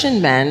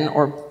resurrection men,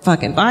 or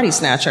fucking body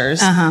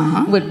snatchers,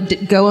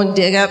 would go and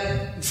dig up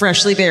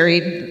freshly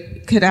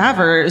buried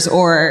cadavers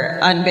or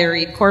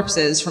unburied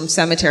corpses from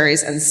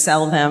cemeteries and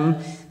sell them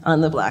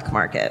on the black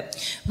market.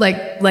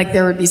 Like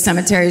there would be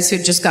cemeteries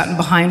who'd just gotten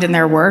behind in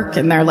their work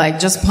and they're like,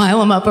 just pile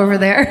them up over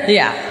there.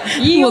 Yeah.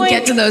 We'll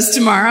get to those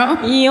tomorrow.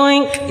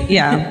 Yoink.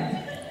 Yeah.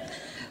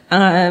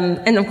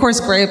 And of course,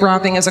 grave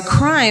robbing is a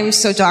crime,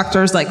 so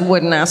doctors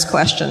wouldn't ask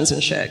questions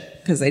and shit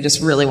because they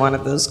just really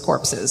wanted those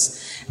corpses.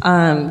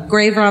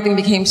 Grave robbing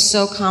became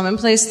so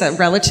commonplace that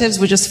relatives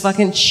would just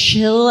fucking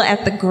chill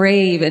at the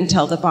grave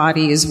until the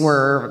bodies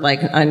were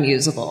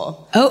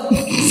unusable. Oh.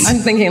 I'm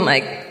thinking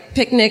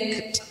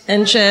picnic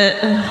and shit.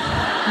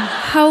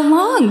 How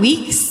long?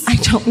 Weeks? I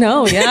don't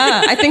know.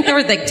 Yeah. I think they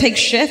would take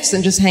shifts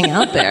and just hang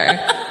out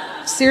there.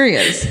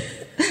 Serious.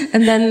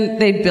 And then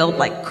they'd build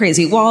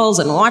crazy walls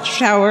and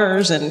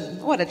watchtowers,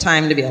 and what a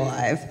time to be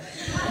alive.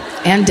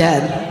 And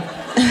dead.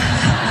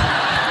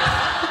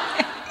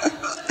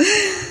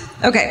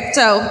 Okay,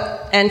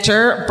 so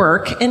enter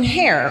Burke and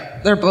Hare.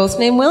 They're both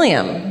named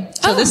William.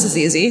 So this is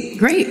easy.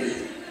 Great.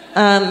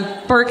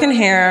 Burke and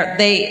Hare,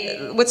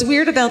 what's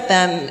weird about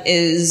them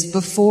is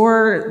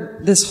before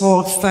this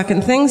whole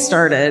fucking thing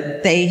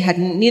started,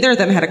 neither of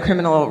them had a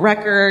criminal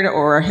record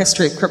or a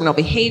history of criminal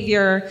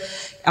behavior.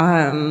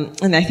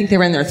 And I think they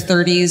were in their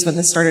 30s when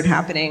this started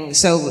happening.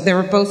 So they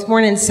were both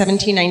born in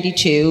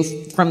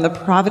 1792 from the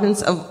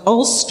province of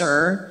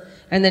Ulster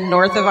and the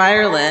north of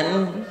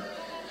Ireland.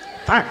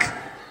 Fuck.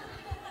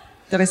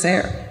 Did I say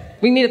it?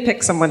 We need to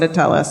pick someone to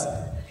tell us.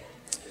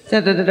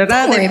 Don't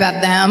worry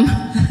about them.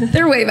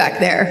 They're way back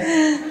there.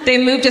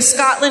 They moved to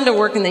Scotland to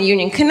work in the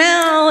Union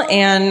Canal,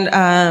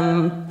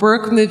 and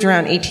Burke moved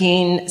around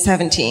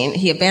 1817.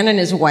 He abandoned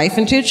his wife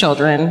and 2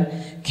 children,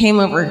 came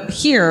over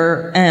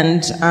here,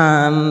 and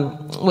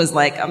was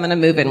like, I'm going to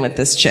move in with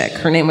this chick.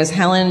 Her name was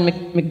Helen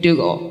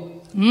McDougall.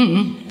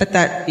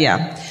 But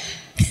yeah.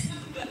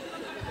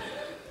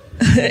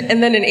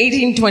 And then in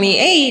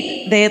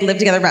 1828, they had lived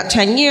together about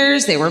 10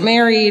 years. They were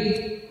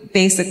married,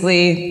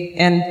 basically,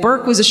 and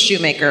Burke was a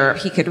shoemaker.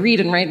 He could read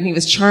and write, and he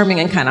was charming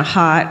and kind of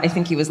hot. I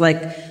think he was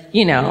like,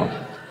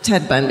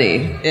 Ted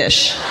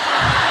Bundy-ish.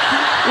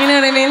 You know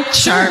what I mean?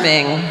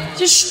 Charming.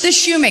 Just the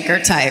shoemaker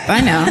type.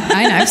 I know.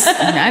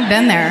 I've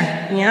been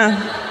there.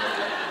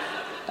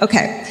 Yeah.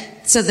 Okay.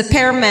 So the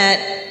pair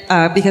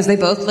met because they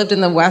both lived in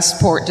the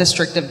Westport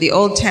district of the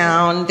Old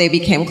Town. They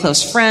became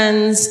close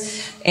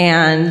friends.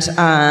 And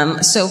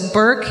so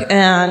Burke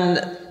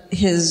and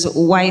his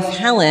wife,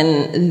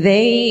 Helen,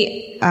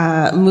 they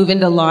move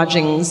into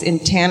lodgings in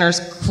Tanner's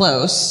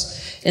Close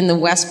in the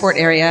Westport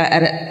area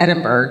at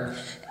Edinburgh.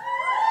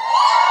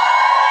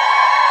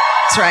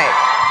 That's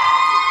right.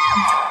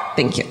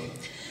 Thank you.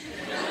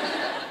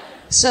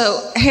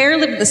 So Hare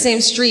lived in the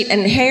same street,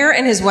 and Hare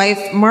and his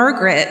wife,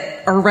 Margaret,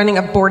 are running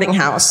a boarding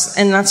house.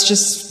 And that's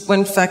just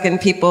when fucking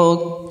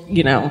people,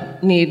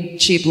 need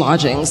cheap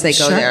lodgings. They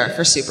go there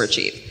for super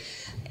cheap.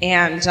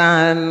 And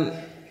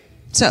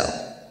so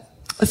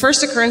the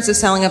first occurrence of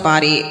selling a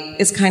body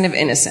is kind of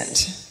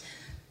innocent.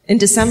 In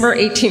December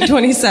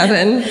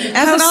 1827,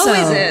 as it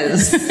always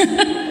is.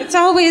 It's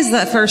always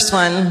the first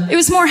one. It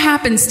was more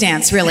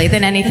happenstance, really,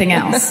 than anything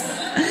else.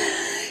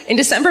 In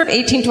December of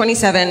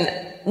 1827,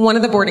 one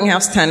of the boarding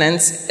house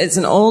tenants is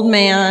an old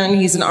man.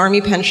 He's an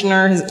army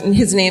pensioner.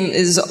 His name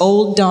is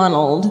Old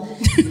Donald.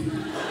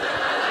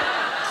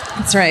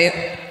 That's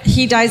right.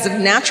 He dies of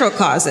natural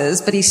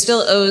causes, but he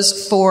still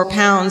owes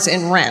 £4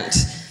 in rent.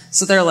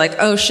 So they're like,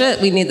 oh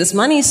shit, we need this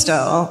money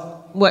still.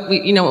 What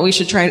we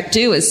should try to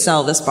do is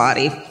sell this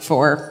body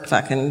for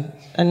fucking...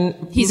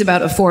 He's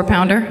about a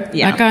 4-pounder?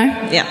 Yeah. That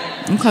guy? Yeah.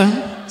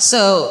 Okay.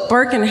 So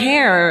Burke and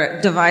Hare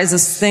devise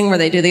this thing where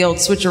they do the old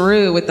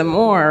switcheroo with the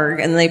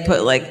morgue, and they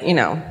put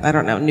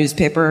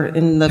newspaper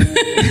in the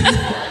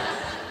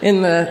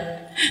in the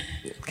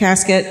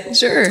casket.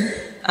 Sure.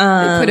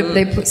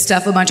 They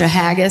stuff a bunch of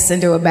haggis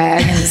into a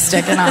bag and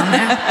stick it on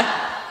there.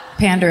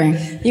 Pandering.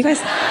 You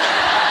guys.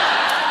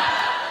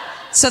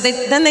 So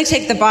they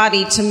take the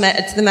body to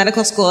the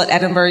medical school at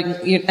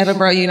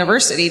Edinburgh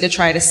University to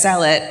try to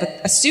sell it.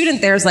 But a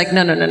student there is like,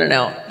 no.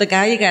 The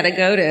guy you got to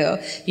go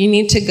to, you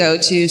need to go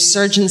to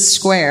Surgeon's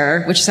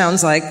Square, which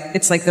sounds like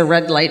it's like the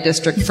red light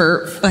district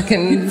for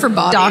fucking for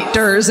bodies.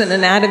 Doctors and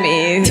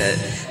anatomy.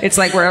 It's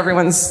like where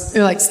everyone's...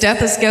 You're like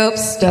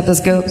stethoscopes.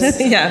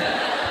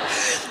 Yeah.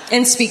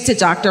 And speak to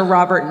Dr.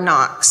 Robert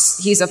Knox.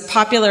 He's a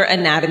popular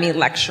anatomy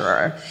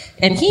lecturer.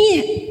 And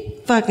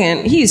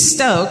he's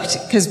stoked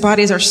because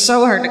bodies are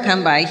so hard to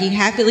come by. He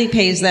happily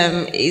pays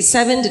them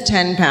 £7 to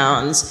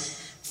 £10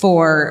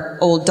 for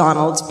Old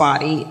Donald's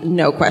body.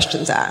 No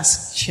questions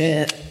asked.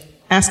 Shit.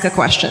 Ask a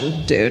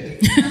question, dude.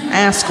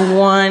 Ask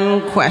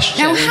one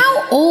question. Now,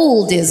 how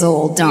old is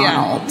Old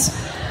Donald? Yeah.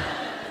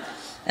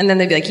 And then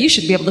they'd be like, you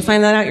should be able to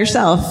find that out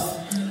yourself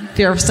if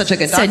you're such a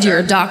good doctor. Said you're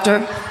a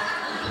doctor.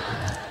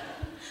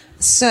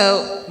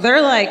 So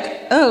they're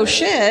like, oh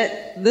shit,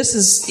 this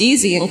is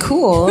easy and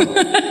cool.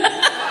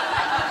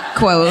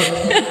 Quote.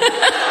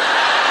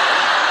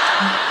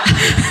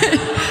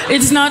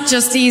 It's not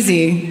just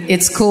easy,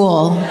 it's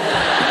cool.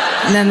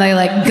 And then they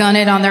gun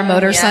it on their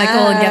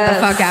motorcycle and get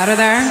the fuck out of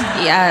there.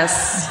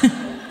 Yes.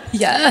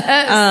 Yes.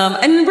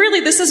 And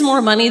really, this is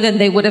more money than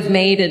they would have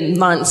made in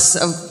months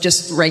of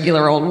just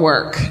regular old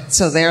work.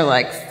 So they're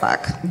like,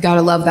 fuck.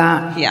 Gotta love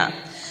that. Yeah.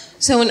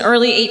 So in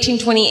early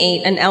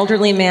 1828, an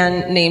elderly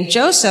man named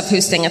Joseph,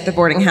 who's staying at the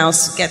boarding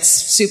house, gets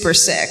super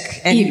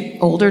sick.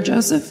 And older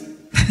Joseph?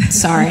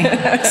 Sorry,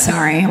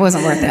 it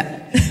wasn't worth it.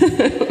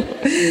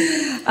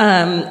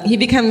 He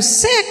becomes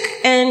sick,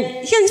 and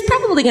he's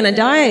probably going to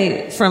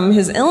die from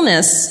his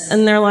illness.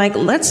 And they're like,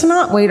 let's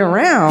not wait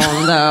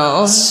around,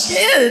 though.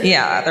 Shit.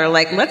 Yeah, they're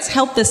like, let's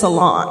help this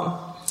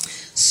along.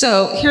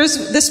 So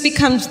this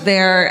becomes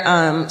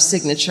their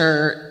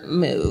signature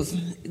move.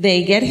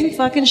 They get him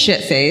fucking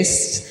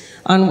shit-faced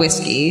on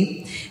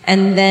whiskey,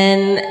 and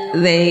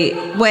then they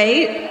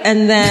wait,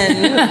 and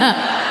then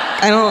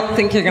I don't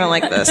think you're going to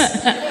like this.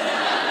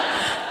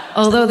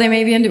 Although they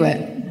may be into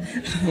it.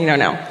 You don't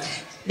know.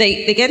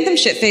 They get them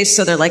shit-faced,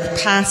 so they're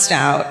passed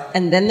out,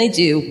 and then they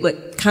do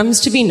what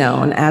comes to be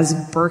known as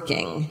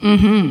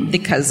burking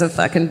because of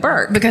fucking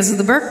Burke. Because of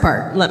the Burke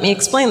part. Let me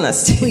explain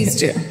this to you. Please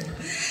do.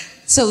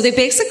 So they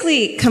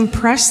basically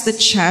compress the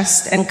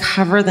chest and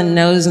cover the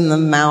nose and the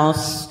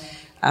mouth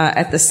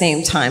at the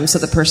same time, so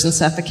the person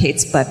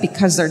suffocates. But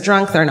because they're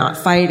drunk, they're not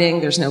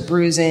fighting. There's no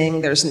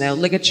bruising. There's no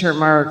ligature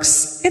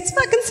marks. It's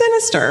fucking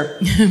sinister.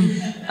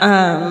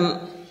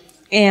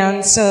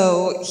 And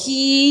so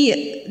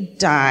he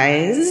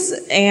dies,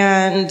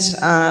 and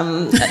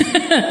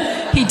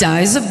he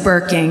dies of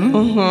burking.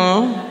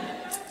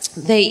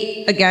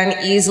 They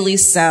again easily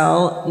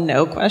sell,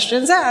 no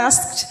questions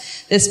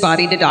asked, this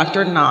body to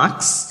Dr.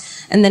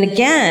 Knox. And then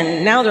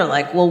again, now they're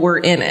like, well, we're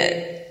in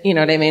it. You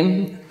know what I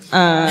mean?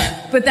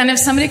 But then if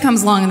somebody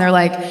comes along and they're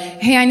like,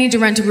 hey, I need to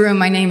rent a room.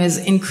 My name is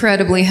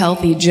Incredibly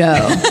Healthy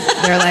Joe.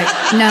 They're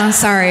like, no,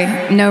 sorry.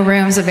 No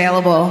rooms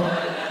available.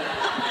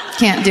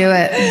 Can't do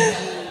it.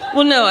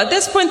 Well, no, at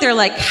this point they're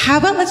like, how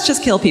about let's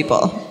just kill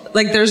people?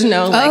 Like there's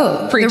no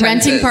like the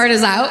renting part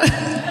is out?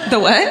 The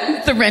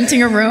what? The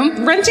renting a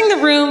room? Renting the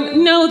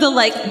room, no, the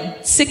like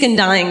sick and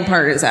dying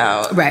part is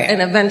out. Right.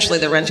 And eventually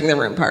the renting the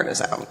room part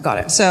is out. Got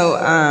it.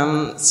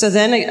 So, so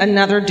then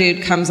another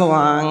dude comes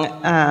along,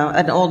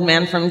 an old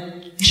man from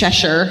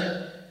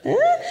Cheshire.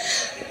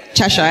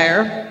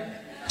 Cheshire.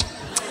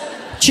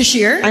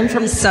 I'm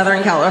from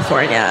Southern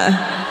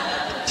California.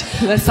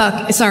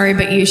 Fuck, sorry,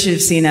 but you should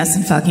have seen us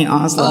in fucking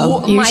Oslo.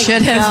 Oh, you my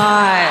should God.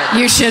 have.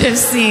 You should have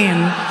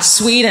seen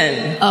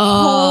Sweden.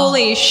 Oh.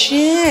 Holy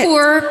shit.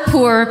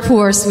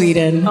 Poor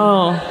Sweden.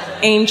 Oh,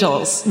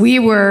 angels. We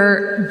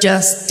were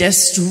just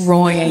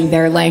destroying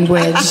their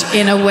language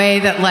in a way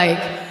that, like,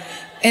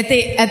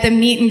 at the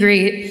meet and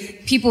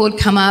greet, people would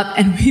come up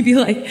and we'd be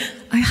like,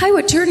 hi,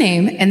 what's your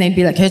name? And they'd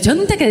be like, and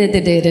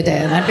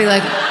I'd be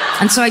like,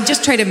 and so I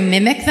just try to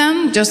mimic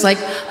them, just like,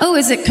 oh,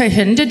 is it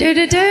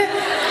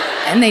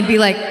and they'd be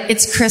like,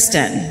 it's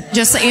Kristen.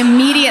 Just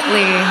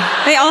immediately.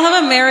 They all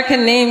have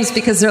American names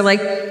because they're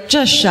like,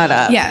 just shut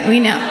up. Yeah, we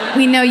know.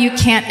 We know you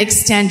can't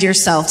extend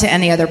yourself to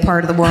any other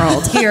part of the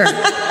world.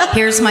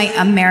 Here's my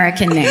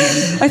American name.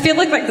 I feel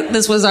like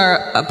this was our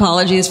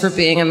apologies for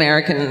being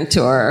American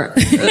tour.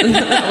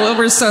 Well,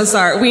 we're so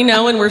sorry. We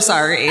know and we're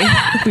sorry.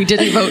 We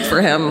didn't vote for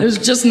him. There's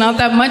just not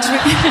that much.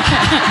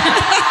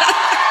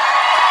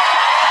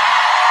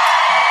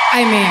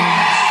 I mean,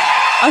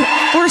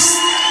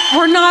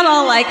 we're not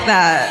all like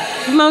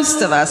that.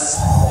 Most of us.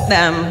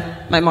 Them.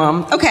 My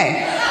mom.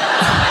 Okay.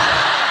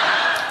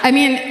 I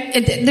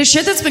mean, the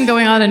shit that's been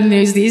going on in the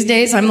news these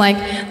days, I'm like,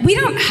 we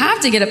don't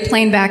have to get a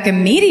plane back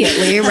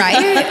immediately,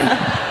 right?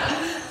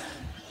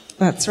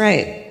 That's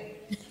right.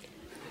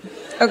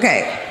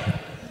 Okay.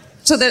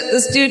 So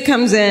this dude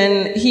comes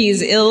in,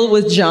 he's ill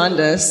with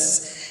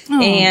jaundice,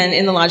 and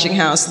in the lodging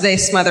house, they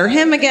smother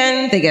him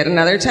again, they get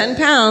another 10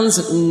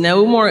 pounds,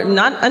 no more,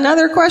 not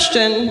another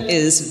question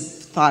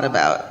is thought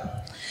about.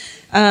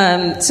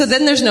 So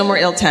then there's no more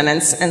ill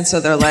tenants, and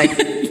so they're like...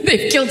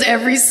 They've killed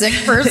every sick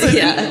person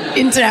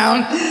in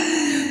town.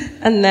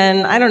 And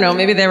then, I don't know,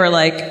 maybe they were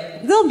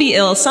like, they'll be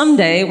ill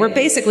someday. We're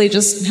basically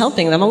just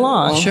helping them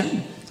along. Sure.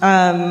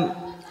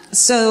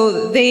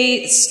 So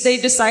they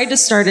decide to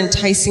start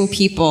enticing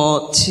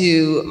people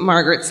to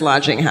Margaret's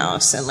lodging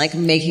house and like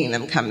making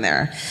them come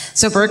there.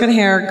 So Burke and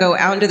Hare go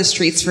out into the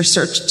streets to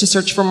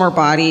search for more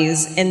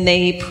bodies, and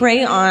they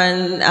prey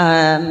on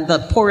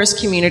the poorest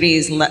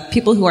communities,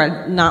 people who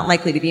are not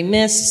likely to be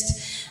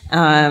missed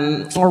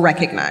or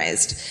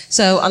recognized.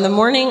 So on the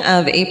morning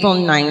of April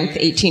 9th,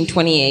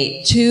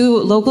 1828, two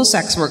local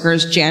sex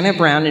workers, Janet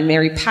Brown and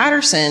Mary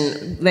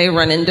Patterson, they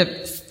run into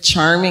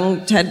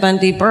charming Ted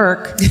Bundy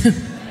Burke.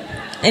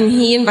 And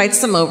he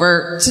invites them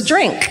over to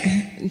drink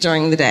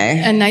during the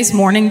day. A nice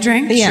morning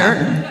drink? Yeah.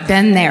 Sure.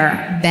 Been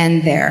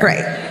there.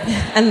 Right.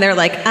 And they're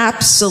like,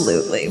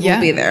 absolutely, we'll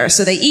be there.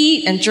 So they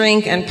eat and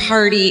drink and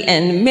party,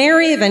 and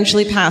Mary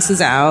eventually passes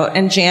out,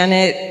 and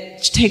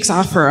Janet takes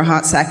off for a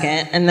hot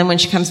second. And then when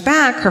she comes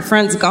back, her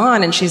friend's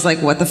gone, and she's like,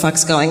 what the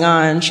fuck's going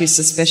on? She's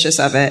suspicious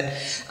of it.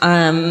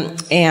 And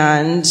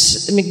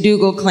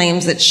McDougal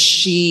claims that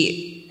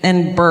she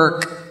and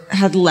Burke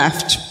had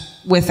left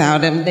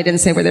without him. They didn't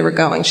say where they were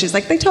going. She's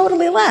like, they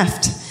totally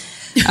left.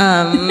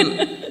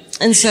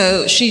 And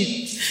so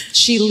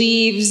she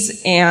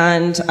leaves,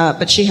 and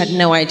but she had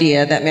no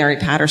idea that Mary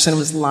Patterson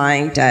was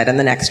lying dead in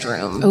the next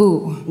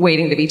room,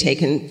 waiting to be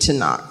taken to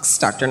Knox,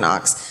 Dr.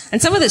 Knox.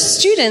 And some of the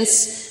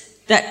students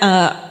that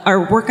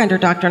work under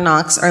Dr.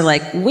 Knox are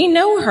like, we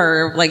know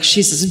her, like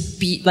she's this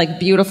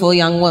beautiful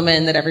young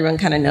woman that everyone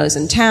kind of knows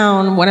in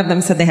town. One of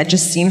them said they had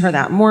just seen her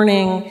that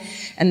morning,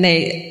 and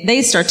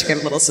they start to get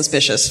a little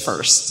suspicious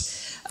first.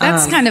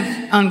 That's kind of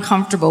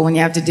uncomfortable when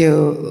you have to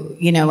do,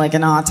 like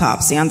an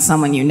autopsy on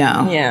someone you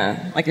know.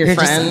 Yeah, like your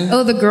friend.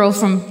 Just, the girl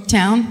from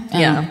town?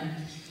 Yeah.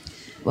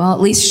 Well, at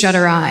least shut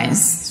her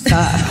eyes.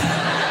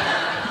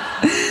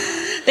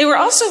 They They were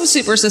also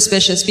super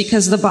suspicious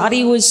because the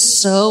body was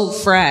so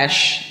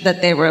fresh that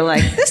they were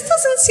like, this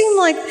doesn't seem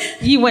like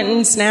you went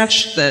and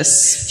snatched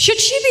this. Should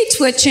she be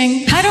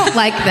twitching? I don't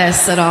like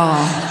this at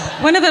all.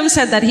 One of them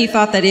said that he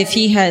thought that if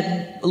he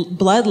had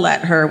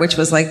bloodlet her, which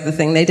was like the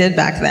thing they did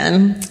back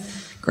then,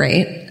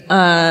 great,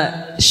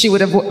 she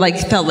would have like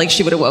felt like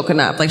she would have woken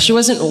up. Like she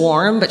wasn't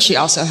warm, but she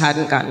also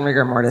hadn't gotten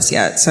rigor mortis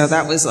yet. So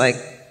that was like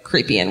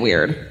creepy and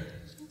weird.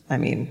 I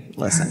mean,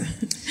 listen.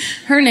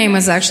 Her name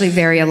was actually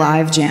Very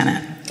Alive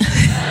Janet.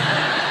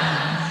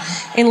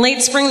 In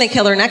late spring, they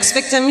kill her next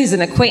victim. He's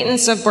an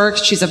acquaintance of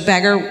Burke's. She's a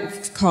beggar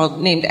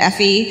named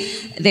Effie.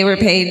 They were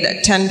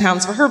paid 10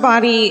 pounds for her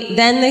body.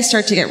 Then they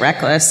start to get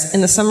reckless.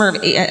 In the summer of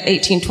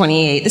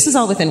 1828, this is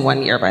all within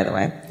 1 year, by the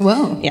way.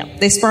 Whoa. Yeah.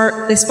 They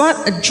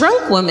spot a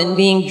drunk woman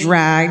being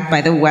dragged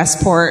by the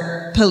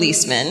Westport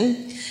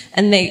policeman.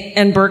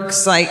 And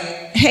Burke's like,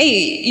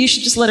 hey, you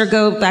should just let her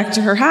go back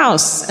to her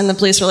house. And the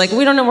police are like,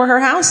 we don't know where her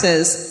house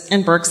is.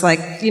 And Burke's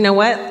like, you know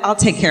what? I'll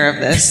take care of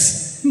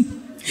this.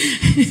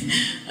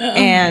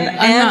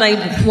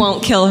 I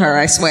won't kill her,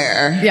 I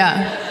swear.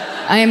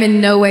 Yeah. I am in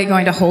no way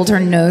going to hold her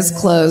nose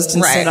closed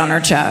and sit on her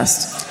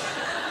chest.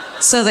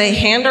 So they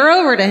hand her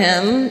over to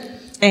him,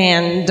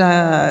 and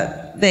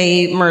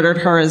they murdered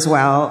her as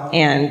well.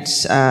 And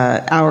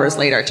hours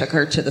later, took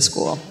her to the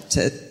school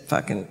to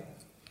fucking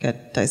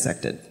get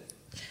dissected.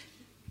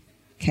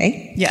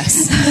 Okay?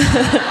 Yes.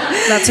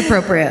 That's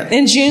appropriate.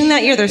 In June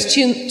that year, there's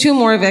two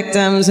more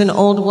victims, an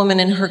old woman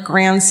and her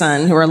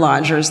grandson who are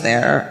lodgers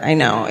there. I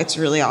know, it's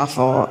really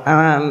awful.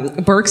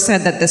 Burke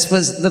said that this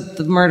was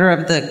the murder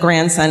of the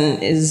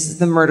grandson is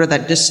the murder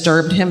that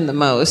disturbed him the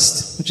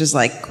most, which is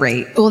like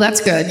great. Well, that's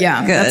good.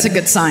 Yeah, good. That's a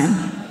good sign.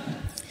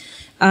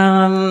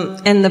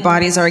 And the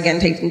bodies are again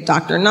taken to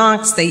Dr.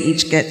 Knox. They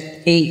each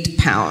get 8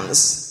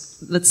 pounds.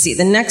 Let's see.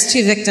 The next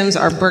 2 victims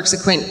are Burke's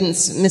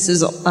acquaintance,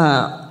 Mrs.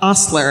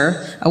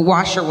 Ostler, a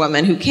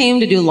washerwoman who came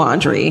to do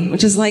laundry,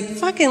 which is like,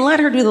 fucking let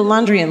her do the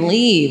laundry and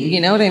leave.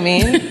 You know what I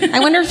mean? I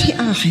wonder if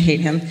I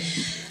hate him.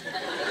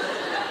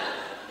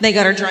 They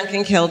got her drunk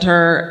and killed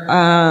her.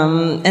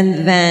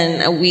 And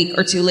then a week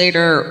or 2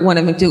 later, one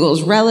of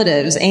McDougal's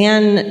relatives,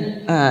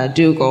 Anne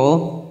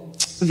Dougal,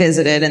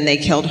 visited and they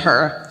killed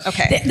her.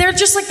 Okay. They're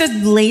just like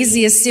the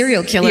laziest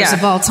serial killers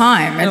of all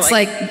time. It's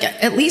like,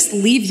 at least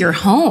leave your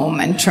home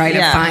and try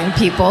to find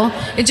people.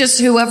 It's just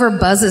whoever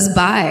buzzes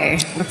by.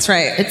 That's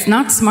right. It's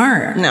not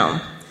smart.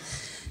 No.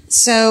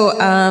 So,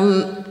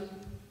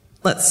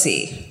 let's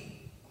see.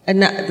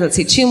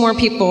 2 more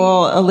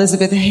people,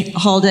 Elizabeth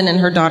Halden and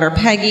her daughter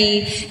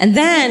Peggy. And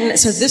then,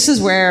 so this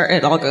is where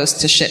it all goes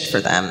to shit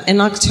for them.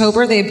 In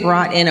October, they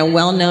brought in a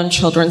well-known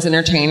children's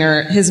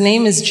entertainer. His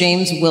name is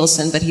James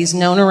Wilson, but he's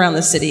known around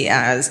the city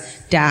as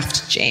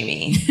Daft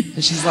Jamie.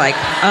 And she's like,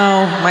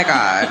 oh my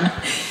God.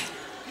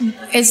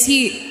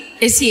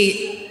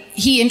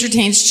 He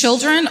entertains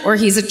children, or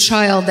he's a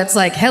child that's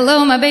like,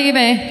 hello, my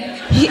baby?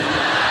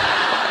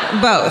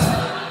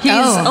 Both.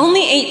 He's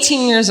only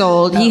 18 years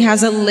old. He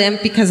has a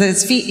limp because of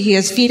his feet. He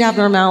has feet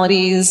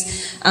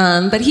abnormalities.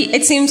 But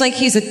it seems like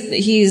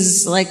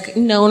he's like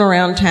known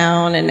around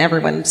town and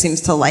everyone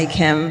seems to like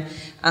him.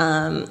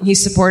 He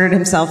supported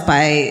himself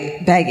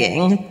by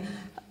begging.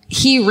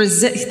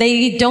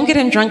 They don't get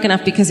him drunk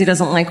enough because he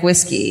doesn't like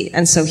whiskey.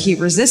 And so he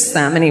resists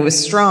them and he was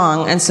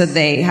strong. And so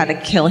they had to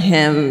kill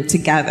him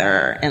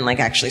together and like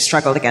actually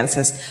struggled against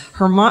this.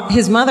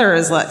 His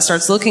mother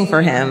starts looking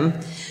for him.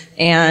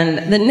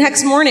 And the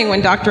next morning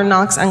when Dr.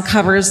 Knox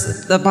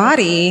uncovers the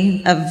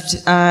body of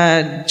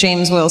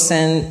James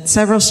Wilson,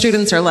 several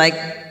students are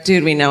like,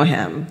 dude, we know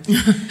him.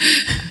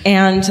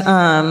 And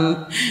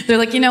they're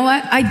like, you know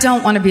what? I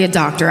don't want to be a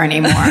doctor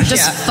anymore.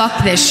 Just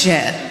fuck this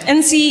shit.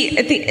 And see,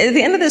 at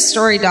the end of this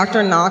story,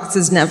 Dr. Knox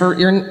is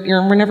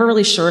we're never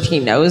really sure if he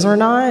knows or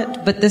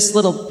not, but this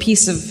little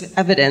piece of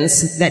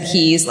evidence that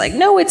he's like,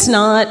 no, it's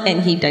not,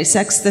 and he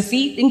dissects the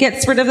feet and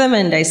gets rid of them,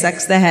 and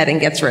dissects the head and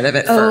gets rid of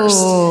it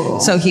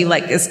first. So he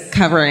is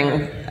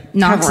covering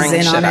Knox is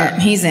in on it.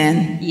 He's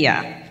in.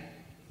 Yeah.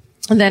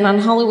 And then on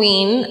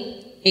Halloween,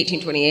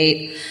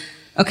 1828,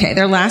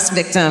 their last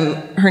victim,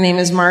 her name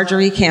is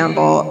Marjorie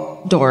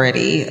Campbell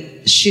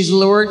Doherty. She's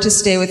lured to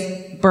stay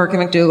with Burke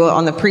and McDougal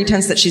on the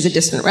pretense that she's a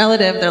distant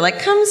relative. They're like,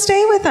 come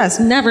stay with us.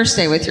 Never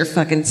stay with your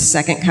fucking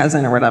second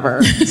cousin or whatever.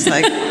 It's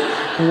like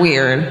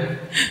weird.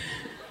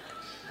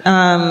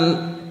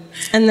 And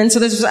then so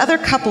there's this other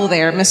couple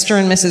there, Mr.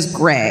 and Mrs.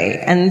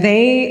 Gray, and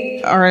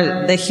they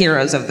are the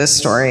heroes of this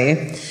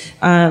story.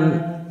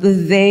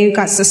 They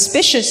got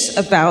suspicious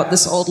about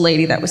this old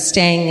lady that was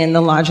staying in the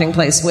lodging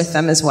place with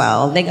them as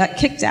well. They got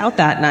kicked out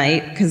that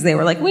night because they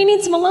were like, we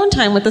need some alone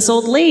time with this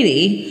old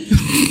lady.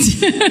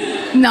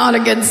 Not a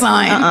good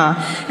sign.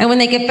 And when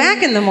they get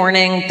back in the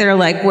morning, they're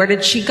like, where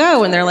did she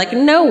go? And they're like,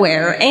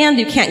 nowhere. And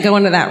you can't go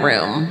into that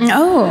room.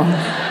 Oh.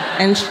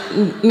 And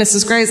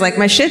Mrs. Gray's like,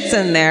 my shit's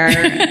in there.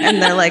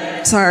 And they're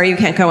like, sorry, you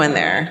can't go in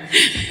there.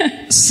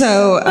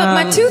 So, but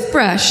my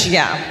toothbrush.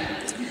 Yeah.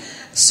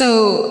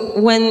 So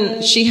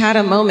when she had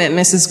a moment,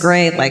 Mrs.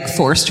 Gray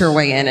forced her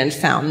way in and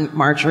found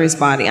Marjorie's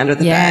body under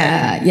the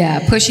bed. Yeah,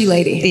 pushy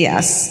lady.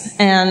 Yes,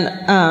 and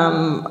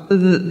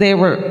they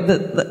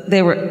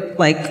were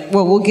like,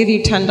 "Well, we'll give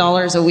you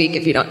 $10 a week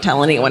if you don't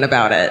tell anyone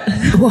about it."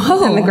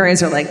 Whoa! And the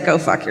Grays are like, "Go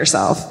fuck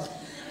yourself."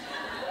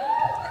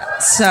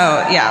 So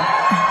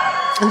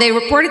yeah, they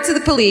reported to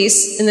the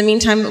police. In the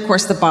meantime, of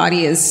course, the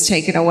body is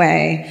taken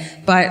away,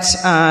 but.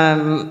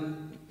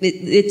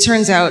 It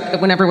turns out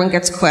that when everyone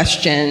gets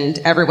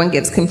questioned, everyone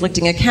gives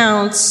conflicting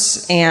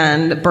accounts,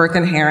 and Burke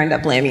and Hare end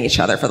up blaming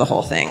each other for the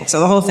whole thing. So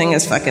the whole thing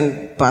is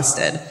fucking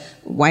busted,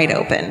 wide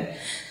open.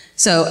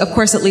 So, of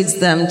course, it leads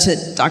them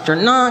to Dr.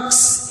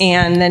 Knox,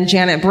 and then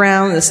Janet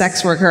Brown, the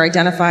sex worker,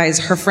 identifies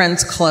her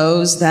friend's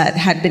clothes that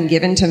had been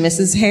given to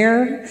Mrs.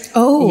 Hare.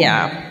 Oh.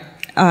 Yeah.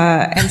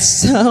 And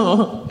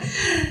so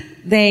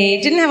they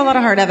didn't have a lot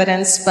of hard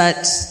evidence,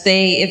 but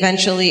they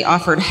eventually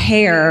offered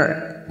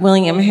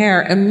William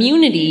Hare,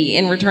 immunity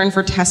in return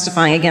for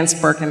testifying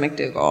against Burke and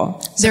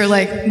McDougal. They're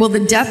like, well, the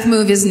death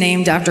move is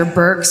named after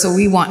Burke, so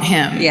we want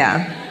him.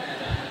 Yeah.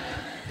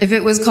 If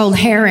it was called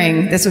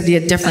Herring, this would be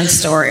a different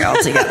story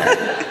altogether.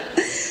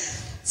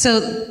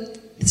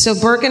 So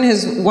Burke and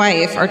his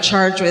wife are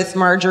charged with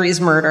Marjorie's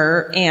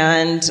murder,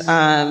 and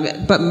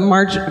but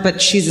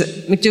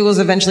McDougal's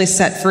eventually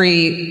set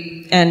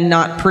free and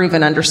not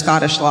proven under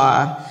Scottish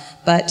law.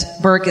 But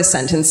Burke is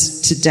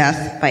sentenced to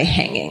death by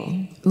hanging.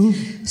 Ooh.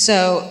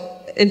 So,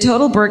 in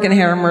total, Burke and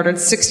Hare murdered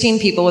 16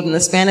 people within the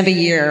span of a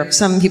year.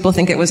 Some people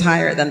think it was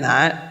higher than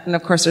that. And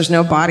of course, there's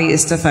no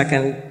bodies to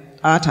fucking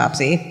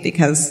autopsy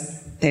because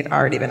they'd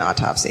already been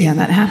autopsied. Yeah,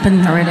 that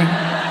happened already.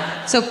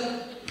 So,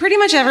 pretty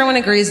much everyone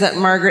agrees that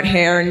Margaret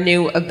Hare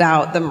knew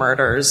about the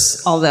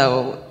murders,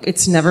 although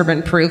it's never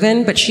been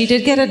proven. But she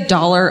did get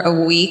 $1 a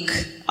week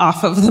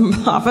off of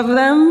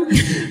them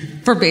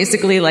for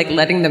basically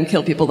letting them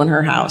kill people in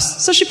her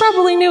house. So she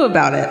probably knew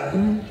about it.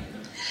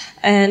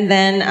 And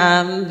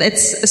then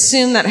it's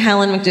assumed that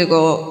Helen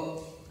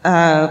McDougal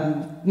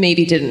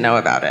maybe didn't know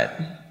about it,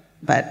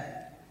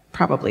 but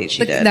probably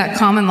she did. That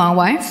common law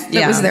wife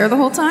that was there the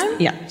whole time?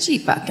 Yeah. She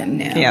fucking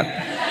knew. Yep.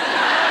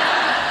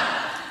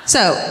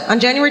 So, on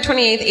January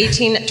 28th,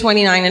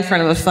 1829, in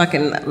front of a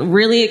fucking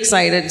really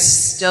excited,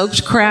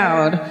 stoked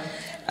crowd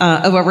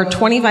of over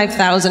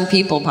 25,000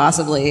 people,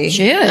 possibly.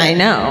 Shit. I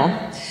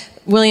know.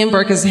 William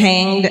Burke is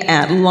hanged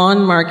at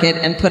Lawn Market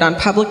and put on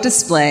public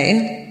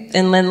display.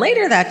 And then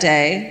later that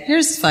day,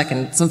 here's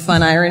fucking some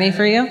fun irony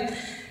for you.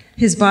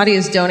 His body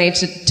is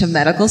donated to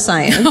medical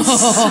science.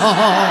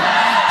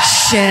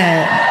 Oh,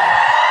 shit.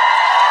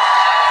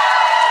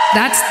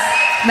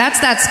 That's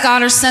that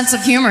Scottish sense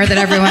of humor that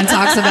everyone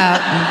talks about.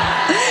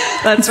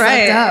 That's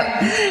right.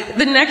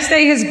 The next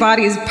day, his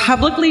body is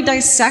publicly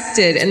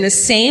dissected in the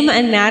same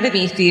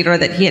anatomy theater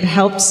that he had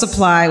helped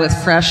supply with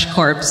fresh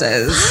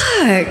corpses.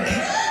 Fuck.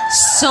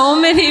 So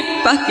many,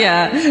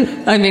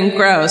 I mean,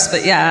 gross,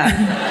 but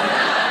yeah.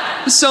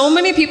 So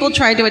many people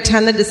tried to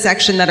attend the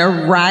dissection that a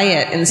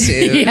riot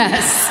ensued.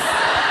 Yes.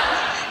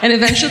 And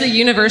eventually the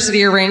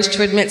university arranged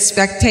to admit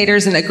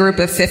spectators in a group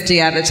of 50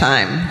 at a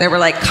time. They were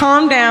like,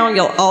 calm down,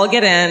 you'll all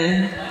get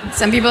in.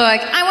 Some people are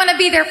like, I want to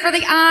be there for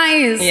the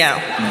eyes. Yeah.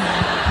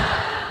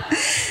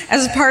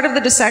 As part of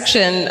the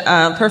dissection,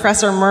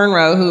 Professor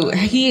Munro, who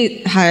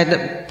he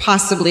had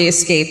possibly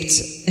escaped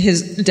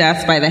his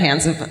death by the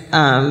hands of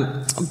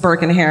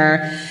Burke and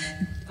Hare.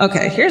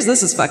 Okay,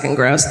 this is fucking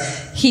gross.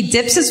 He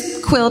dips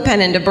his quill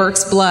pen into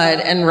Burke's blood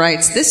and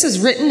writes, "This is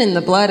written in the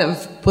blood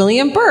of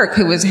William Burke,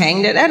 who was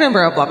hanged at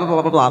Edinburgh," blah, blah,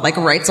 blah, blah,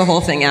 blah. Writes a whole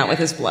thing out with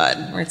his blood.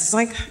 Where it's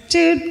like,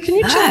 dude, can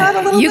you chill out a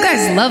little bit? You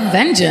guys love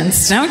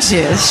vengeance, don't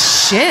you?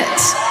 Shit.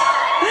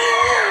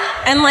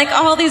 And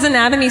all these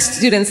anatomy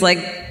students,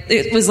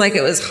 it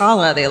was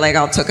Hala. They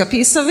all took a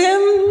piece of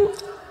him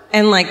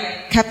and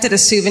kept it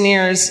as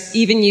souvenirs,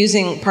 even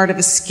using part of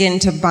his skin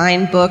to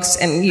bind books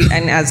and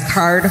as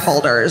card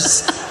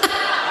holders.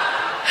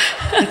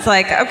 It's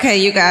okay,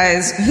 you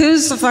guys,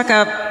 who's the fuck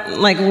up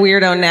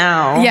weirdo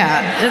now?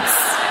 Yeah,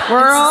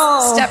 we're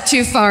all step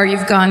too far.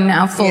 You've gone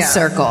now full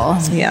circle.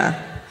 Yeah.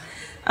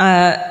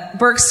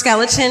 Burke's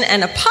skeleton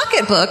and a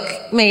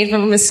pocketbook made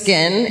from his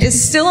skin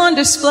is still on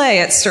display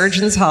at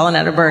Surgeons Hall in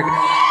Edinburgh.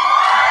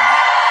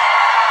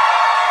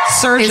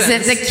 Surgeons. Is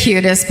it the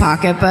cutest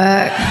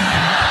pocketbook?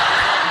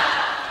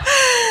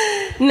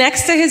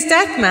 Next to his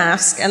death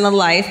mask and the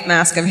life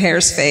mask of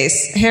Hare's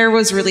face. Hare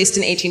was released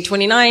in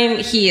 1829.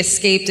 He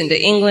escaped into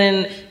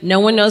England. No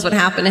one knows what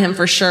happened to him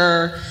for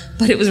sure,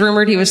 but it was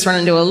rumored he was thrown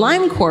into a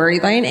lime quarry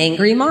by an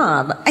angry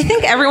mob. I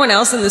think everyone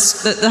else in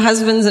this, the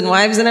husbands and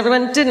wives and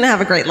everyone, didn't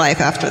have a great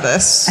life after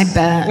this. I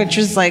bet. Which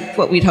is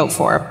what we'd hope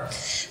for.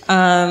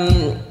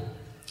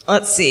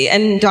 Let's see.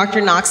 And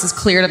Dr. Knox is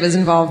cleared of his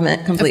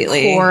involvement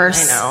completely. Of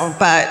course. I know,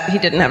 but he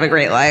didn't have a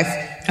great life.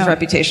 His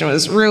reputation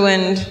was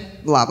ruined.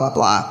 Blah, blah,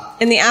 blah.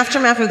 In the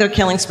aftermath of their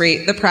killing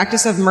spree, the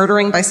practice of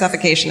murdering by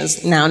suffocation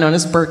is now known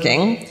as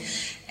burking.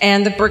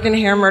 And the Burke and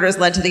Hare murders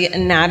led to the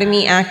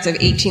Anatomy Act of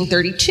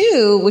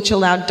 1832, which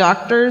allowed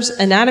doctors,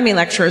 anatomy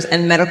lecturers,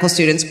 and medical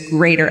students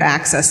greater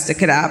access to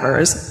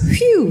cadavers.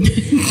 Phew.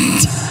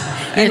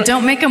 And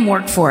don't make them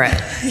work for it,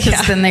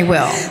 because then they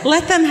will.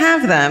 Let them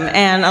have them,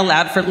 and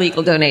allowed for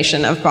legal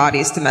donation of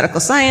bodies to medical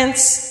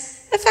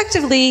science,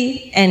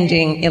 effectively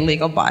ending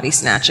illegal body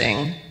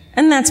snatching.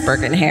 And that's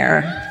Burke and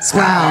Hare.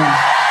 Wow.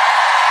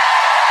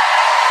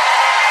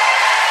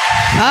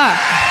 Fuck.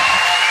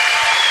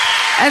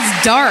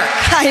 That's dark.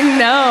 I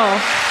know.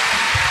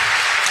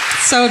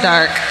 So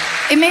dark.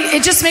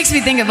 It just makes me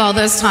think of all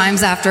those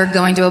times after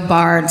going to a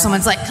bar and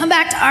someone's like, come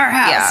back to our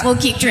house, Yeah. we'll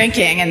keep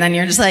drinking. And then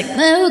you're just like,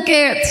 oh,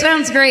 okay, it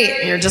sounds great.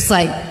 And you're just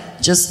like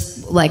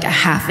a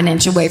half an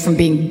inch away from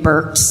being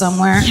burped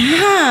somewhere.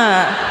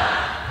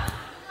 Yeah.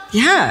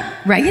 Yeah.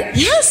 Right?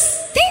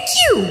 Yes. Thank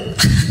you.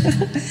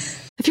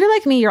 If you're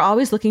like me, you're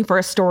always looking for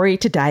a story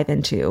to dive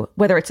into.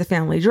 Whether it's a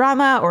family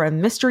drama or a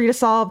mystery to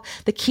solve,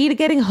 the key to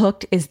getting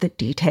hooked is the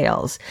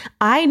details.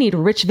 I need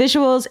rich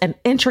visuals and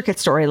intricate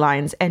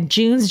storylines, and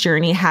June's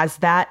Journey has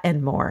that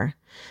and more.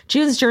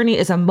 June's Journey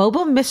is a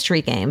mobile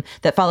mystery game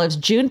that follows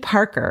June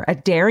Parker, a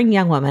daring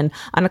young woman,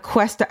 on a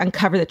quest to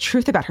uncover the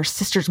truth about her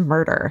sister's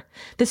murder.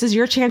 This is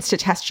your chance to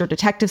test your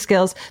detective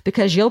skills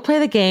because you'll play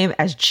the game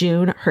as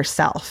June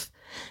herself.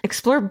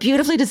 Explore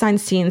beautifully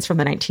designed scenes from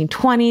the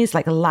 1920s,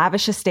 like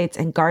lavish estates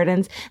and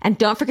gardens, and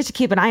don't forget to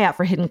keep an eye out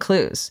for hidden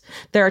clues.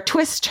 There are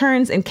twists,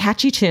 turns, and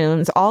catchy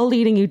tunes, all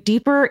leading you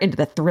deeper into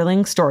the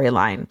thrilling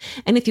storyline.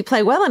 And if you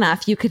play well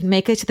enough, you could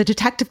make it to the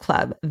Detective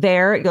Club.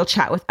 There, you'll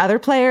chat with other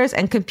players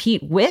and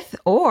compete with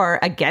or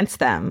against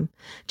them.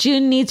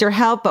 June needs your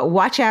help, but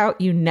watch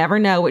out, you never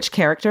know which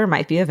character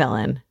might be a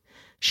villain.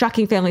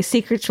 Shocking family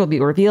secrets will be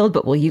revealed,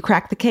 but will you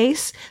crack the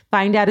case?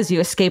 Find out as you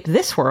escape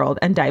this world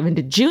and dive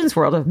into June's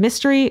world of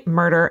mystery,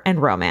 murder,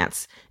 and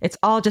romance. It's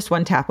all just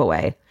one tap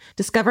away.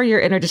 Discover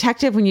your inner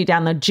detective when you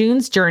download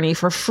June's Journey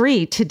for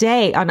free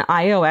today on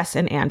iOS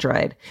and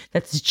Android.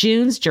 That's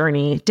June's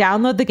Journey.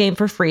 Download the game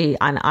for free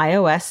on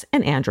iOS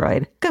and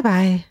Android.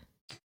 Goodbye.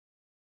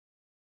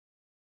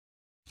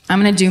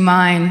 I'm going to do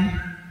mine,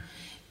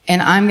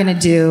 and I'm going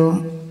to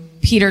do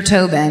Peter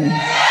Tobin.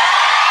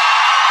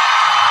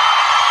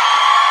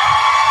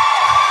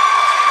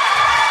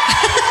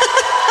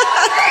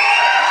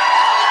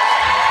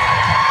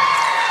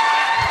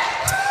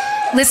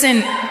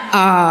 Listen,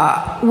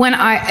 when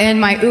in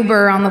my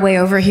Uber on the way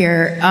over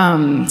here,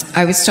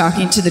 I was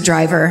talking to the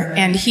driver,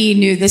 and he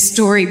knew this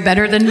story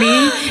better than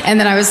me. And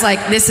then I was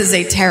like, this is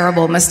a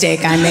terrible mistake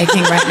I'm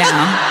making right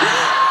now.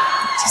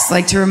 Just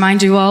like to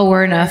remind you all,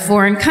 we're in a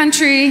foreign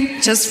country,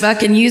 just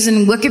fucking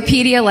using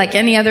Wikipedia like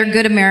any other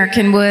good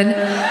American would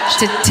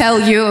to tell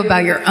you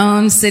about your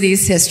own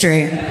city's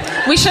history.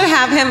 We should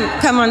have him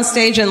come on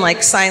stage in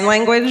like sign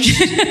language,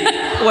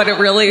 what it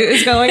really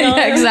is going on.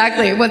 Yeah,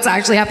 exactly, what's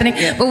actually happening.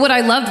 Yeah. But what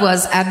I loved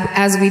was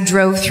as we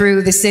drove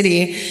through the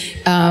city,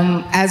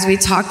 as we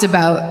talked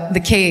about the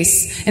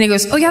case, and he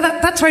goes, oh yeah,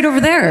 that's right over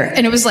there.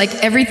 And it was like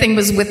everything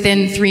was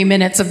within 3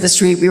 minutes of the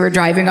street we were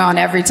driving on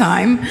every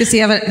time. Does he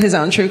have his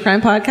own true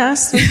crime podcast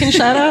we can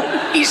shout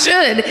out? He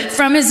should,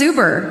 from his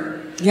Uber.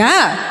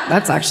 Yeah.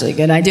 That's actually a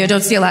good idea.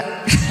 Don't steal that.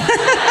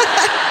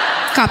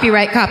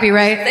 Copyright.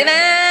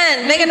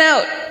 Steven, make a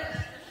note.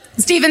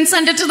 Steven,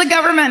 send it to the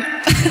government.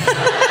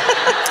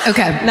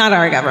 Okay. Not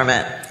our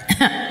government.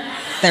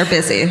 They're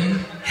busy.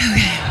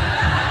 Okay.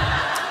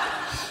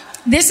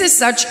 This is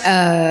such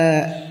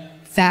a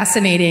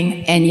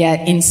fascinating and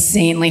yet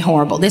insanely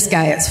horrible. This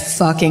guy is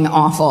fucking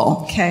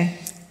awful. Okay.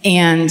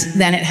 And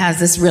then it has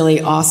this really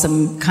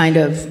awesome kind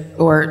of,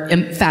 or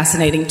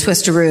fascinating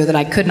twisteroo that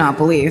I could not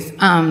believe.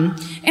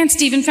 And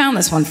Steven found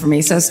this one for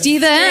me. So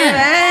Steven!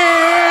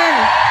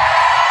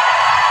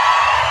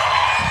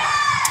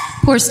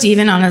 Poor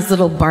Steven on his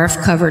little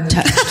barf-covered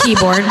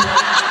keyboard,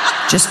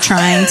 just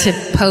trying to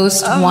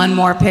post one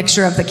more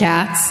picture of the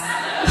cats.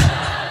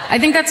 I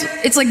think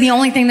it's like the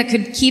only thing that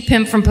could keep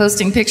him from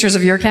posting pictures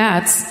of your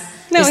cats.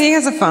 No, he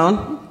has a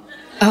phone.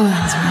 Oh,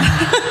 that's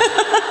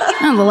right.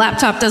 No, the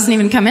laptop doesn't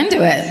even come into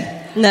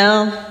it.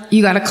 No.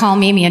 You got to call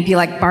Mimi and be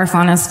like, barf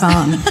on his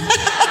phone.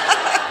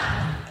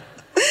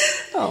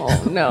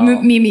 Oh, no.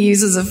 Mimi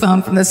uses a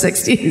phone from the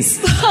 60s.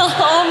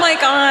 Oh, my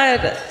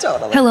God.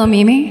 Totally. Hello,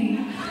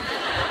 Mimi.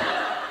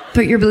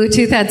 Put your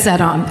Bluetooth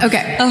headset on.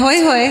 Okay.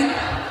 Ahoy, hoy.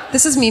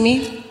 This is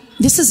Mimi.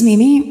 This is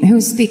Mimi.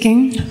 Who's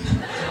speaking?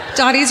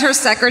 Dottie's her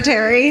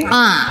secretary.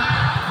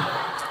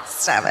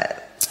 Stop it.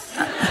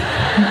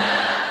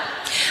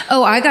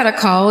 Oh, I got a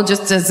call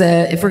just as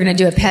if we're going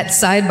to do a pet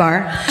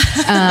sidebar.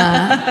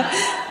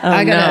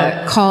 I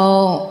got a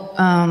call.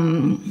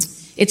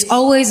 It's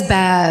always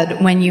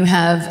bad when you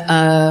have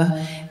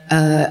a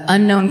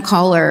unknown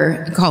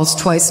caller who calls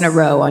twice in a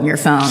row on your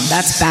phone.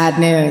 That's bad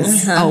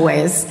news,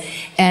 always.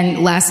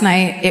 And last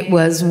night, it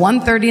was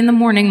 1:30 in the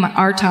morning,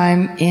 our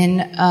time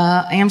in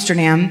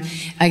Amsterdam.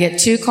 I get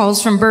 2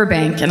 calls from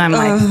Burbank, and I'm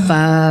like,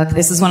 fuck,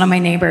 this is one of my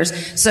neighbors.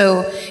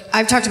 So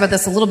I've talked about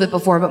this a little bit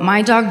before, but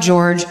my dog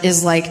George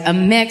is like a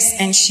mix,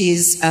 and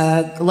she's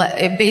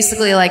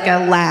basically like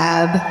a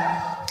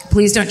lab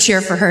Please don't cheer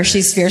for her.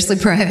 She's fiercely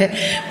private.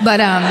 But,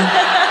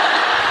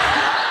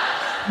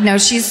 no,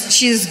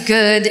 she's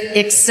good,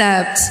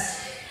 except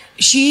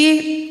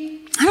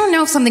I don't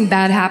know if something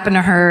bad happened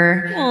to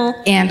her.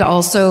 And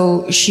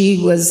also when she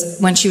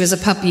was a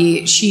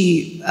puppy,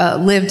 she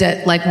lived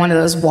at like one of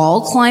those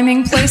wall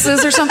climbing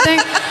places or something.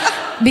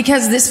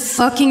 Because this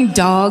fucking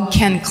dog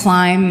can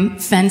climb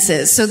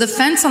fences. So the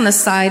fence on the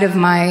side of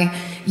my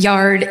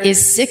yard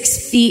is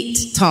 6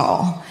 feet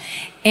tall.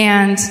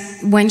 And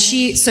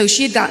she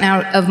had gotten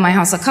out of my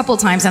house a couple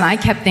times, and I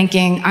kept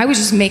thinking, I was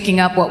just making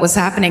up what was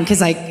happening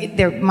because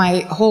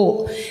my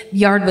whole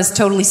yard was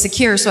totally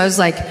secure. So I was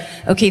like,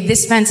 okay,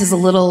 this fence is a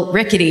little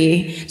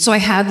rickety. So I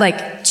had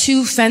like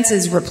 2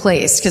 fences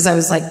replaced because I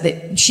was like,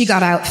 she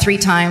got out 3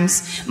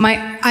 times.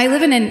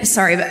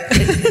 Sorry, but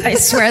I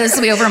swear this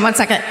will be over in 1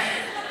 second.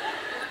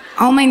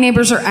 All my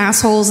neighbors are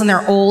assholes, and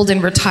they're old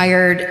and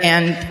retired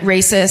and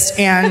racist,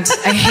 and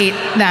I hate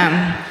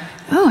them.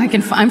 Oh,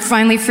 I'm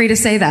finally free to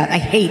say that. I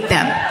hate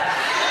them.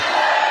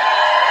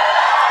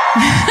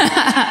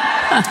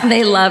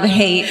 They love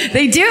hate.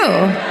 They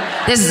do.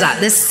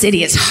 This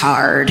city is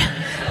hard.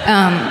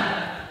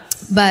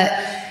 But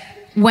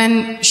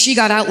when she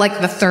got out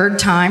like the 3rd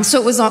time,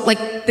 so it was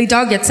like the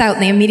dog gets out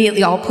and they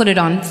immediately all put it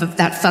on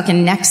that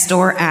fucking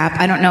Nextdoor app.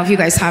 I don't know if you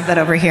guys have that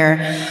over here,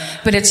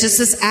 but it's just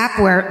this app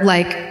where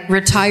like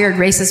retired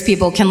racist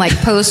people can like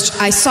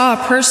post, I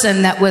saw a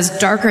person that was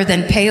darker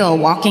than pale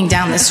walking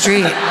down the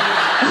street.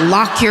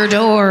 Lock your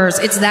doors.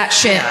 It's that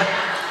shit.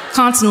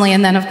 Constantly.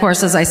 And then, of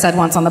course, as I said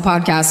once on the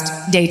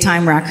podcast,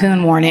 daytime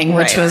raccoon warning,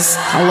 which was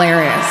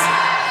hilarious.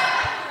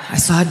 I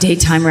saw a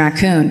daytime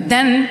raccoon.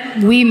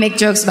 Then we make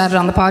jokes about it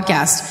on the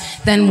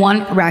podcast. Then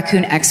one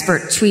raccoon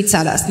expert tweets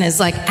at us and is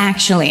like,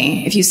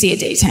 actually, if you see a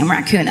daytime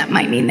raccoon, that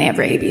might mean they have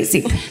rabies.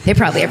 They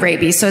probably have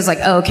rabies. So I was like,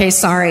 oh, okay,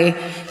 sorry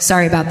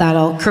about that.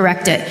 I'll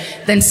correct it.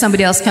 Then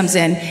somebody else comes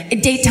in.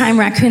 Daytime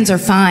raccoons are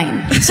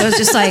fine. So it's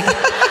just like,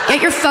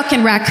 get your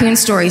fucking raccoon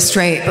story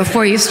straight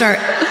before you start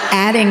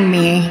adding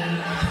me,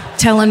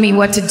 telling me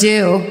what to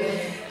do.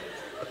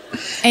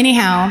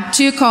 Anyhow,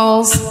 2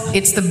 calls.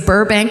 It's the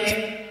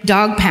Burbank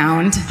dog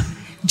pound.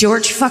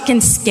 George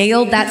fucking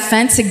scaled that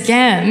fence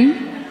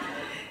again.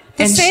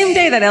 The same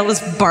day that Elvis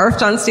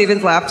barfed on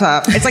Steven's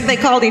laptop. It's like they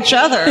called each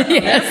other.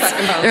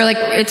 Yes. They're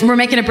like, we're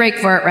making a break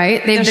for it,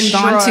 right? They've been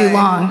gone too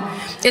long.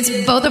 It's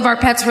both of our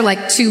pets were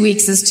like 2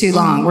 weeks is too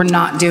long. We're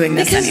not doing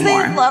this anymore.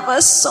 Because they love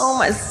us so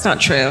much. It's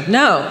not true.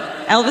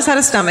 No. Elvis had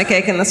a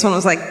stomachache and this one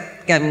was like,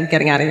 I'm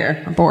getting out of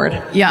here. I'm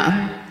bored.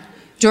 Yeah.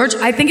 George,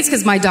 I think it's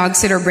because my dog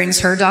sitter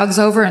brings her dogs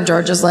over and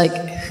George is like,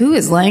 who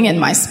is laying in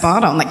my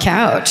spot on the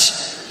couch?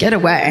 Get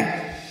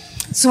away.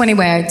 So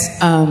anyway,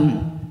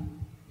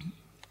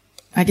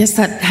 I guess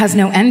that has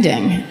no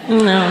ending.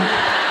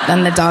 No.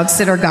 Then the dog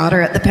sitter got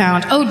her at the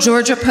pound. Oh,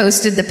 Georgia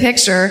posted the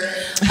picture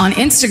on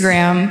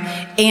Instagram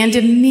and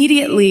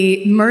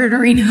immediately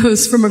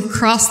murderinos from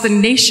across the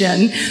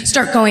nation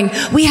start going,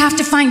 we have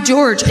to find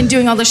George, and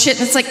doing all this shit.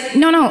 And it's like,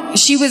 no,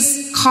 she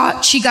was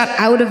caught. She got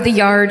out of the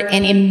yard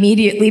and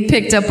immediately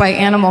picked up by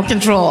animal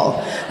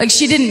control. Like,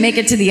 she didn't make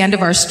it to the end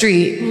of our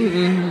street.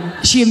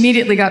 Mm-hmm. She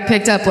immediately got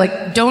picked up.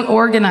 Like, don't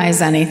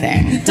organize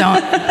anything.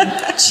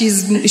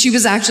 She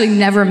was actually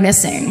never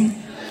missing.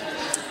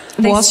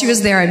 While she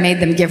was there, I made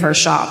them give her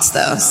shots,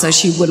 though, so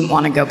she wouldn't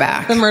want to go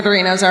back. The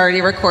Murderinos already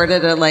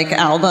recorded a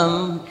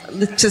album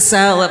to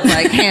sell of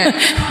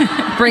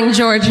bring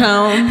George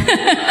home.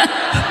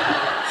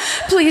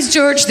 Please,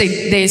 George.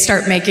 They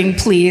start making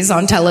pleas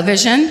on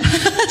television.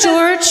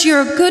 George,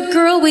 you're a good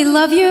girl. We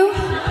love you.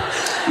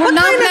 What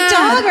kind of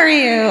dog are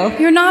you?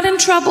 You're not in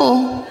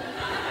trouble.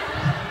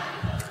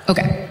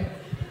 Okay.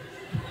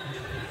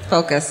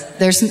 Focus.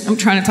 I'm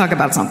trying to talk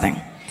about something.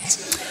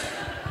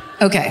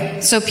 Okay,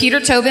 so Peter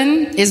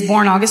Tobin is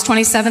born August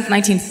 27th,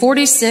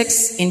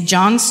 1946 in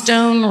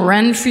Johnstone,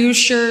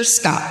 Renfrewshire,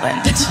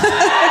 Scotland.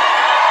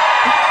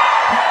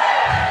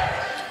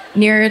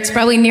 It's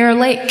probably near a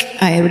lake,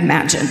 I would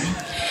imagine.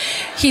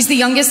 He's the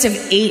youngest of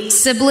 8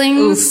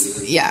 siblings.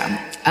 Oof. Yeah.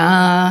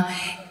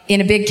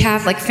 In a big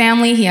Catholic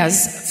family, he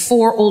has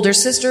 4 older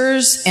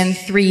sisters and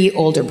 3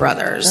 older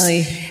brothers.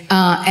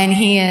 And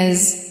he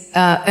is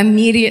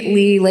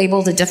immediately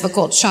labeled a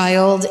difficult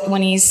child.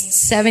 When he's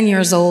 7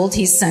 years old,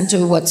 he's sent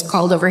to what's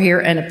called over here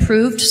an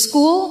approved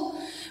school,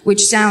 which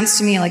sounds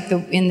to me like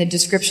in the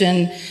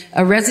description,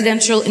 a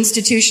residential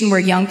institution where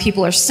young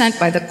people are sent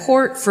by the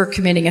court for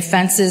committing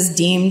offenses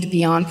deemed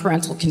beyond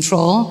parental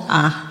control.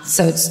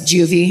 So it's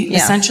juvie,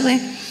 essentially.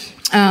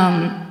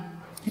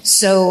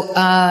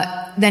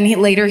 Then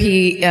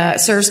he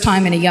serves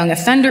time in a young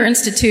offender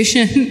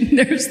institution.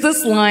 There's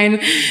this line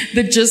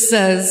that just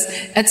says,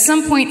 at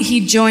some point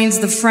he joins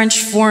the French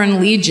Foreign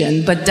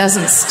Legion, but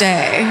doesn't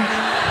stay.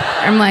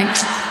 I'm like,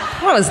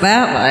 what was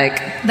that like?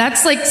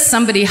 That's like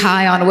somebody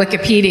high on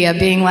Wikipedia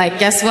being like,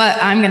 guess what?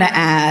 I'm going to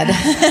add.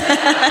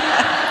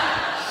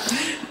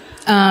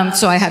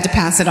 So I had to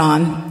pass it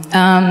on,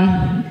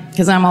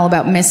 because I'm all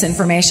about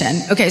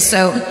misinformation. Okay,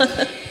 so...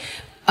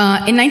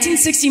 In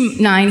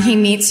 1969, he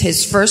meets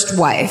his first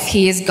wife.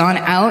 He has gone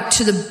out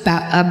to the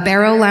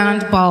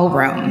Barrowland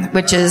Ballroom,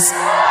 which is...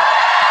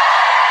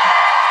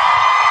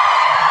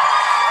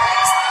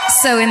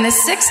 So in the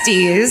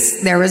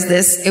 60s, there was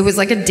this, it was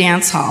like a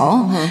dance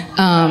hall.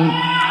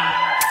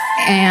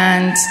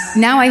 And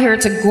now I hear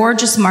it's a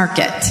gorgeous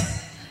market.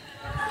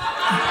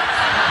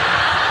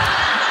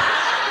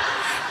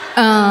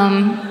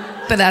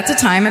 But at the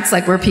time, it's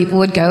like where people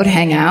would go to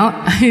hang out.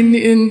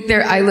 And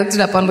there, I looked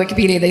it up on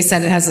Wikipedia. They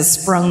said it has a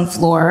sprung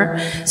floor.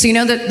 So you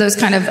know that those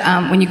kind of,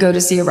 when you go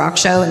to see a rock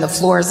show and the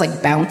floor is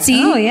like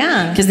bouncy? Oh,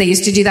 yeah. Because they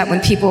used to do that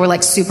when people were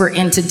like super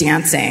into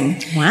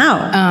dancing.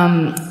 Wow.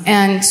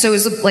 And so it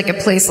was like a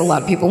place a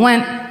lot of people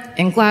went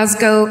in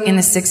Glasgow in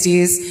the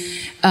 60s.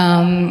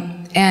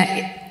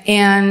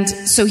 And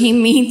so he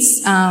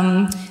meets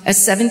a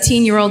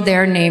 17-year-old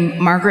there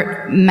named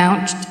Margaret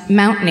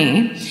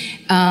Mountney.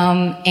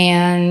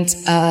 And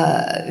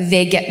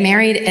they get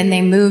married and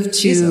they move to...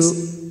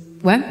 Jesus.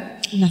 What?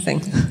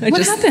 Nothing.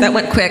 What happened? That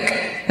went quick,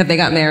 that they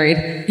got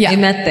married. Yeah. They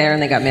met there and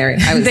they got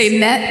married. They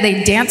met,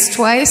 they danced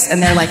twice,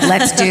 and they're like,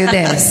 let's do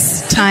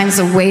this. Time's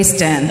a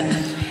wasting.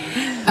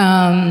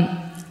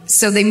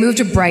 So they moved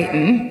to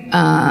Brighton,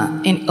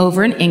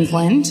 over in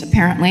England,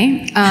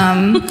 apparently.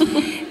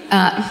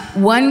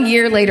 1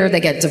 year later,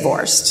 they get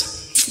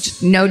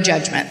divorced. No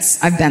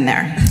judgments. I've been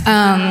there.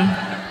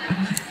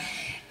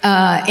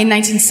 In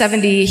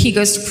 1970, he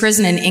goes to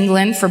prison in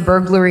England for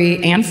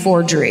burglary and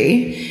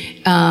forgery.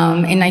 In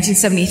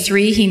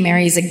 1973, he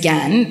marries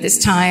again, this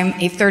time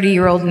a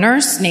 30-year-old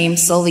nurse named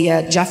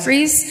Sylvia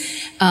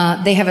Jeffries.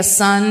 They have a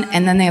son,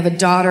 and then they have a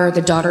daughter.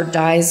 The daughter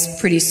dies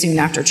pretty soon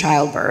after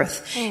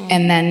childbirth.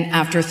 And then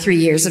after 3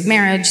 years of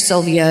marriage,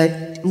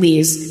 Sylvia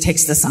leaves,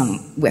 takes the son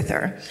with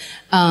her.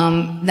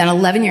 Then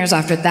 11 years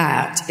after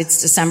that,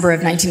 it's December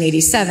of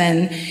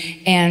 1987,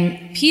 and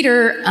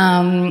Peter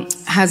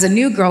has a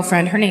new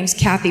girlfriend. Her name's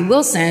Kathy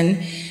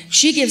Wilson.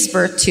 She gives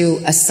birth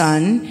to a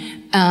son.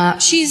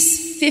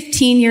 She's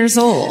 15 years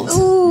old.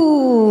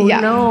 Ooh,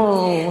 yeah.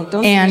 No,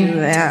 don't do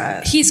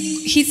that.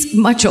 He's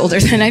much older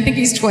than, I think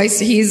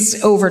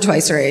he's over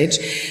twice her age.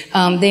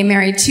 They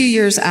married 2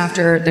 years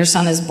after their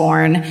son is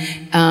born.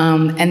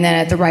 And then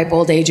at the ripe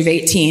old age of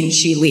 18,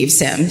 she leaves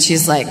him.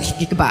 She's like,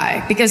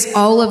 goodbye. Because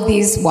all of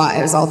these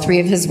wives, all three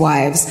of his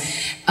wives,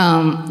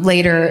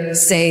 later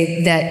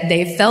say that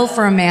they fell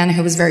for a man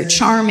who was very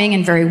charming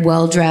and very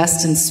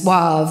well-dressed and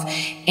suave.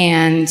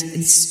 And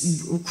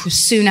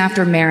soon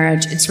after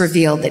marriage, it's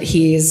revealed that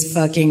he is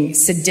fucking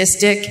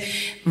sadistic,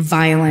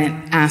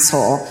 violent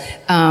asshole.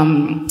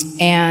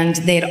 And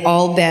they'd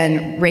all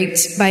been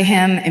raped by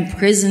him,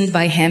 imprisoned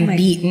by him,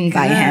 beaten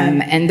by him,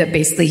 and that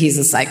basically he's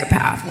a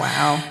psychopath.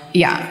 Wow.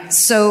 Yeah.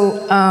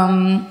 So,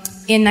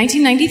 in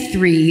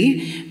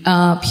 1993,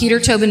 Peter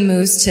Tobin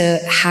moves to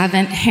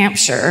Havant,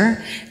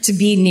 Hampshire, to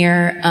be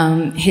near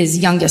his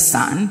youngest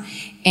son.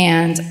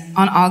 And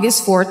on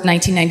August 4th,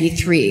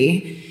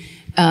 1993,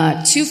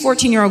 two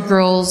 14-year-old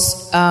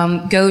girls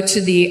go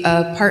to the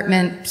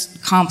apartment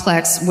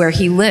complex where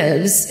he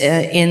lives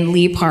in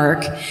Lee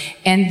Park,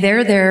 and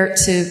they're there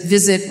to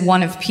visit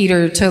one of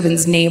Peter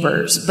Tobin's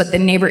neighbors, but the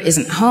neighbor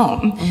isn't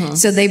home.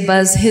 So they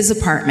buzz his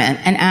apartment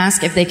and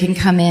ask if they can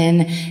come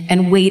in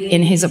and wait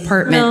in his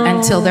apartment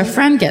until their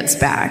friend gets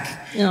back.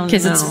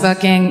 Because it's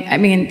fucking, I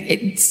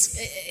mean,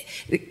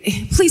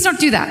 please don't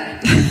do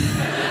that.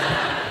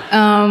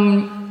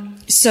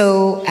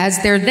 So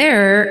as they're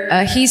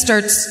there, he's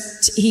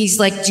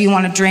like, do you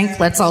want to drink?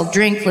 Let's all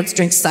drink. Let's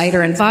drink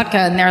cider and vodka.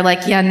 And they're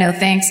like, yeah, no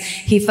thanks.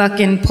 He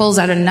fucking pulls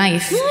out a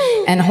knife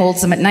and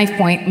holds them at knife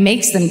point,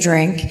 makes them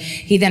drink.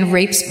 He then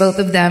rapes both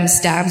of them,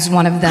 stabs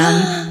one of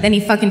them. Then he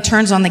fucking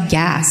turns on the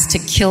gas to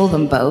kill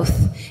them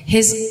both.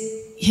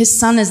 His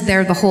son is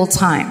there the whole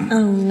time.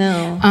 Oh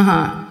no.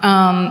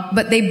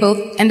 But they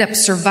both end up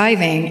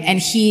surviving,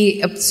 and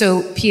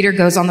so Peter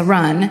goes on the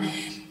run.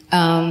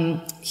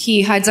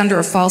 He hides under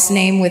a false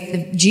name with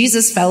the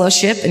Jesus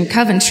Fellowship in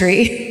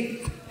Coventry.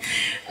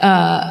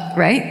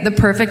 Right? The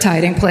perfect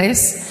hiding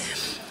place.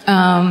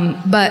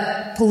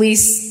 But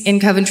police in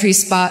Coventry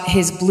spot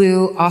his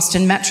blue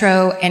Austin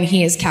Metro, and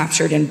he is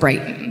captured in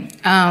Brighton.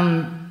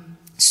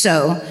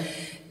 So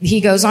he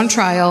goes on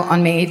trial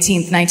on May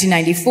 18th,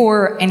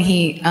 1994, and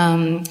he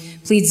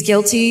pleads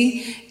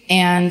guilty,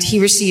 and he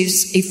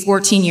receives a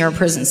 14-year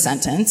prison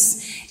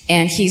sentence.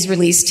 And he's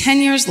released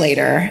 10 years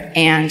later,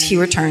 and he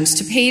returns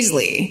to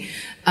Paisley.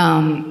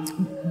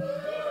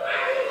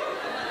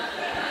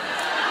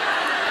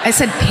 I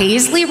said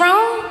Paisley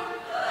wrong?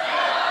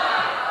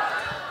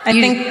 I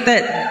think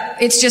that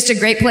it's just a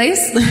great place?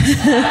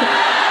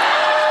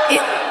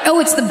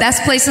 It's the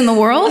best place in the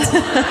world?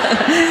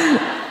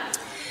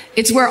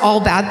 It's where all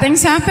bad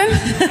things happen?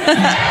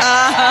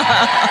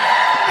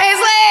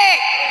 Paisley!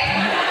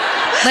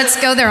 Let's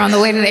go there on the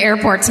way to the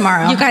airport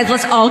tomorrow. you guys,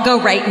 let's all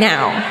go right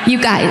now. You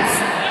guys,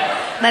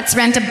 let's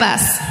rent a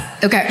bus.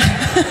 Okay.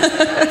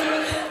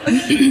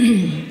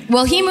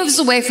 Well, he moves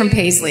away from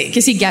Paisley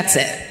because he gets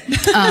it.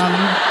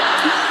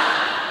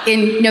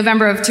 in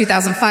November of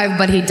 2005,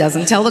 but he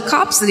doesn't tell the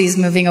cops that he's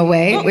moving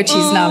away, which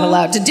he's not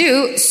allowed to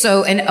do.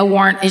 So a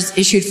warrant is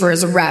issued for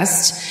his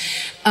arrest.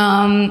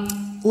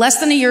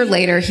 Less than a year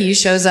later, he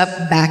shows up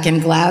back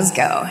in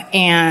Glasgow,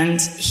 and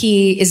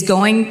he is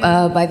going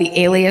by the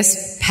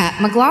alias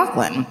Pat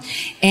McLaughlin.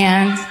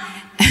 And,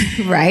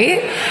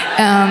 right?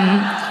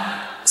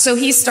 So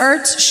he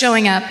starts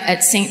showing up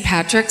at St.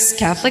 Patrick's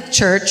Catholic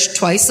Church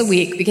twice a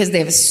week because they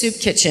have a soup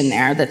kitchen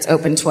there that's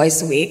open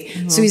twice a week.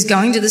 Mm-hmm. So he's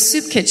going to the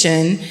soup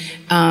kitchen,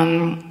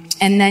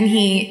 and then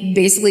he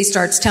basically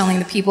starts telling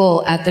the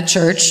people at the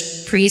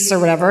church, priests or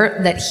whatever,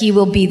 that he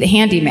will be the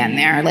handyman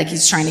there, like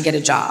he's trying to get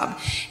a job.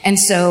 And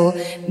so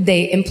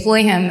they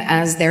employ him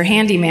as their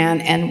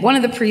handyman, and one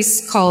of the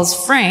priests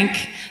calls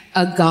Frank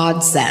a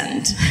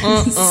godsend.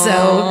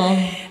 So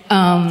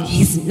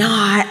he's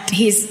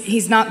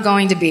not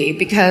going to be,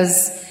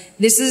 because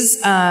this is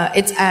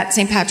it's at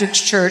St. Patrick's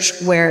Church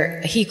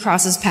where he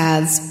crosses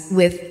paths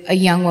with a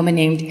young woman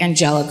named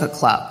Angelica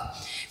Clubb.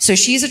 So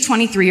she's a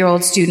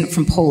 23-year-old student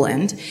from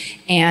Poland,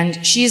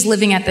 and she's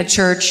living at the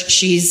church.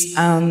 She's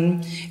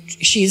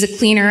a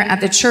cleaner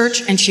at the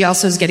church, and she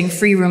also is getting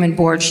free room and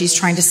board. She's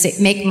trying to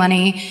make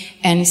money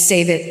and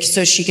save it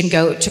so she can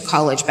go to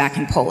college back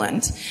in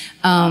Poland.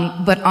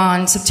 But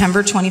on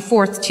September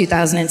 24th,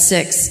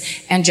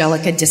 2006,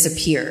 Angelica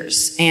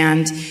disappears,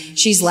 and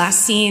she's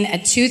last seen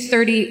at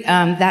 2:30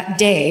 that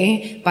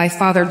day by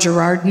Father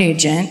Gerard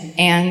Nugent,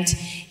 and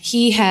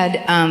he's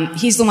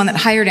the one that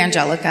hired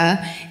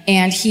Angelica,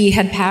 and he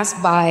had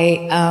passed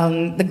by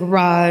the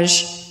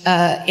garage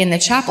in the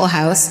chapel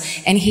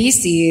house, and he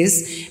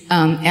sees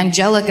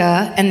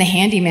Angelica and the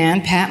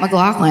handyman, Pat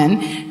McLaughlin,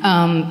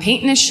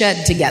 painting a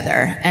shed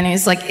together. And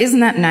he's like,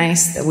 isn't that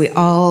nice that we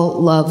all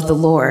love the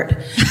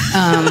Lord?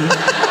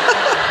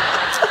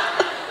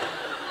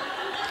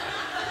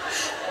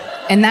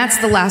 And that's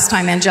the last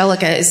time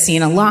Angelica is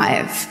seen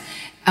alive.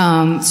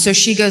 So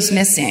she goes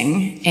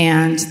missing,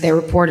 and they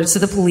report it to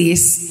the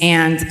police,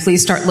 and the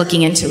police start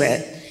looking into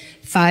it.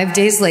 5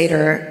 days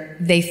later,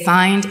 they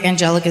find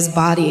Angelica's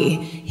body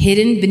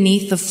hidden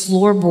beneath the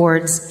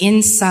floorboards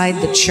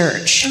inside the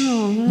church,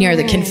 near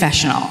the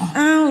confessional.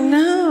 Oh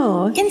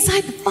no!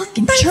 Inside the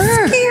fucking That's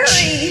church.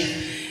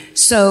 Scary.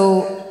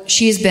 So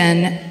she's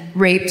been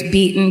raped,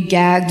 beaten,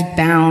 gagged,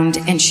 bound,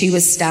 and she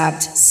was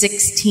stabbed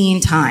 16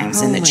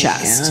 times in the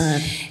chest.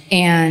 God.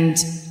 And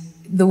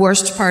the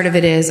worst part of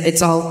it is,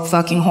 it's all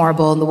fucking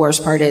horrible, and the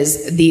worst part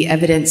is the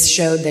evidence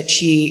showed that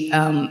she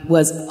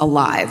was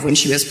alive when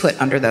she was put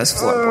under those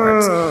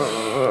floorboards.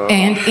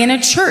 And in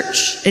a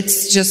church.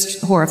 It's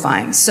just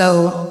horrifying.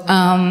 So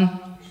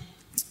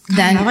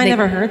then... Have I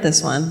never heard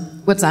this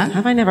one? What's that?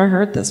 Have I never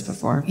heard this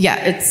before? Yeah,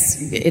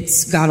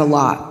 it's got a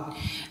lot.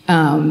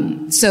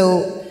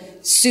 So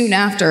soon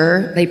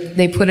after,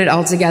 they put it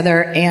all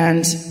together,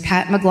 and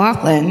Pat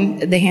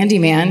McLaughlin, the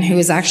handyman, who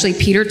is actually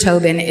Peter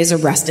Tobin, is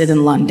arrested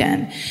in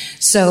London.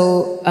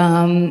 So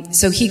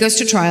he goes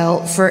to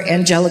trial for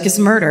Angelica's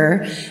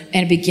murder,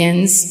 and it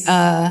begins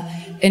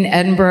in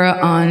Edinburgh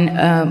on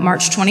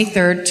March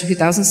 23rd,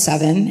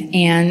 2007.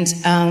 And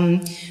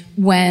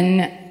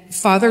when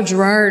Father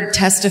Gerard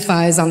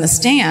testifies on the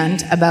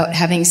stand about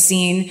having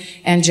seen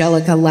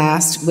Angelica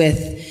last with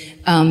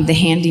the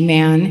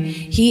handyman,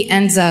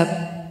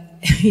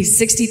 he's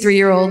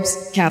 63-year-old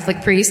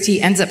Catholic priest. He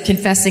ends up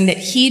confessing that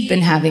he'd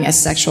been having a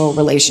sexual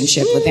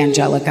relationship with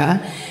Angelica.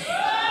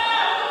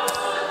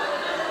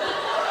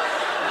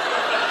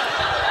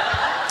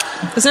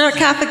 Is there a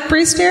Catholic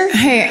priest here?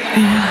 Hey.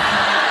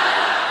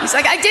 He's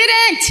like, I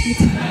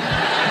didn't!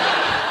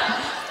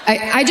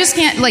 I just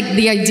can't, like,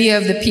 the idea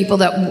of the people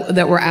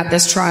that were at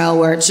this trial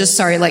where it's just,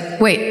 what are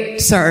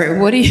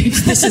you,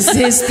 this is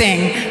his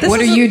thing. What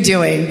are you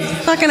doing?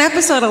 Fucking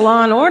episode of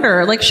Law and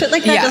Order. Like, shit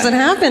like that doesn't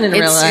happen in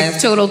real life.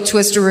 It's total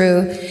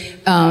twisteroo.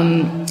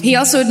 He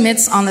also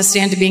admits on the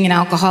stand to being an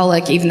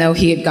alcoholic, even though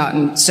he had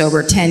gotten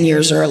sober 10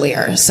 years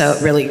earlier. So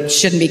it really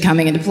shouldn't be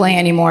coming into play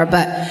anymore.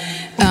 But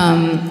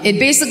it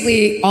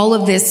basically, all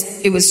of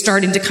this, it was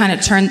starting to kind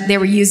of turn, they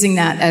were using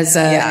that as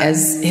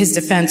his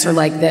defense, or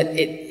like that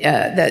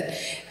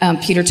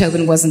Peter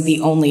Tobin wasn't the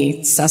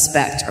only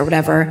suspect or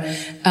whatever.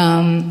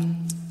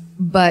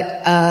 But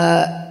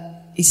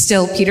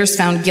Peter's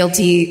found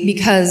guilty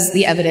because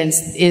the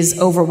evidence is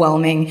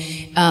overwhelming.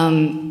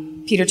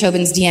 Peter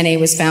Tobin's DNA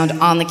was found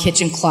on the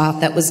kitchen cloth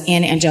that was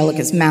in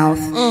Angelica's mouth,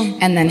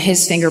 and then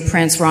his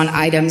fingerprints were on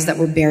items that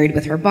were buried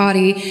with her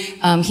body.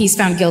 He's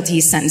found guilty.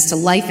 He's sentenced to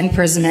life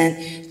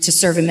imprisonment, to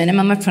serve a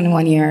minimum of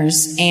 21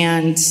 years,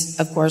 and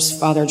of course,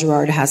 Father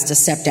Gerard has to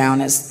step down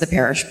as the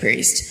parish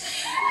priest.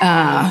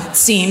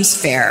 Seems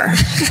fair.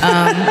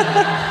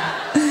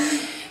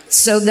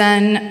 So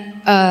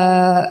then,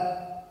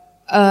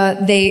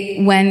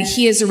 when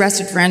he is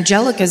arrested for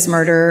Angelica's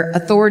murder,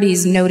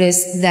 authorities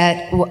notice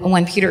that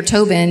when Peter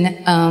Tobin,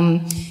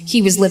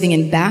 he was living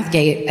in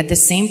Bathgate at the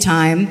same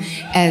time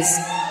as...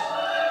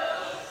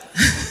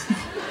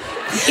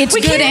 It's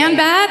good and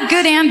bad?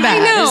 Good and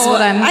bad. I know. Is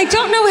what I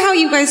don't know how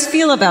you guys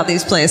feel about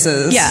these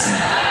places.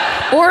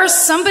 Yeah. Or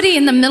somebody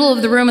in the middle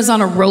of the room is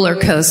on a roller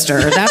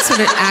coaster. That's what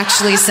it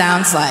actually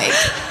sounds like.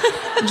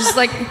 I'm just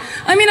like,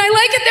 I mean, I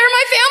like it there.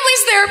 My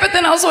family's there, but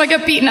then also I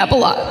get beaten up a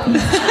lot.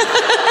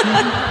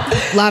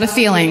 A lot of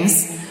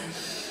feelings.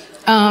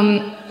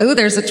 Oh,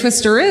 there's a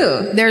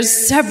twisteroo. There's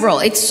several.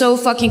 It's so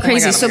fucking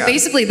crazy. Oh my God.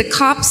 Basically, the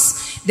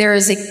cops, there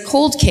is a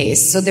cold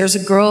case. So there's a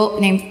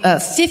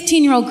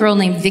 15-year-old girl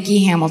named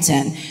Vicky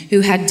Hamilton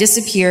who had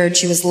disappeared.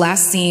 She was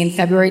last seen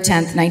February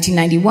 10th,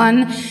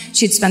 1991.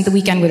 She had spent the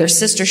weekend with her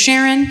sister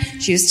Sharon.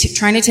 She was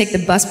trying to take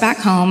the bus back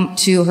home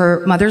to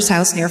her mother's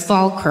house near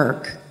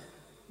Falkirk.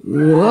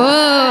 Whoa.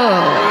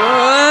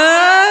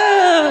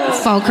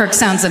 Falkirk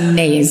sounds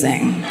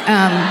amazing.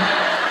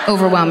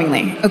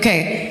 Overwhelmingly.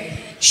 Okay.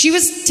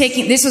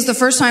 This was the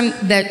first time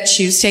that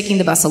she was taking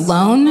the bus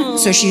alone. Aww.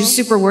 So she was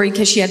super worried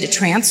because she had to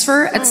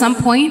transfer at some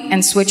point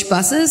and switch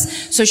buses.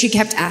 So she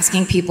kept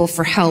asking people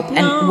for help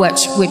and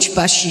which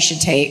bus she should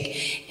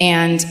take.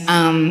 And,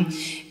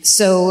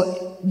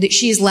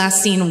 she's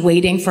last seen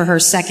waiting for her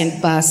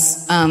second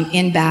bus,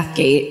 in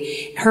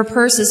Bathgate. Her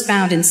purse is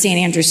found in St.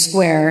 Andrew's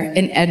Square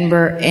in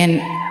Edinburgh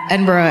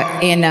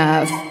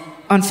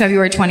on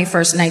February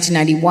 21st,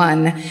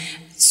 1991.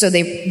 So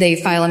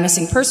they file a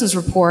missing persons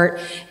report.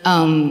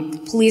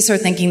 Police are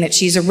thinking that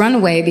she's a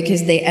runaway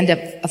because they end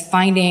up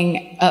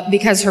finding,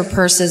 because her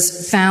purse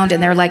is found,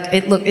 and they're like,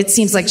 it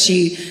seems like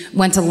she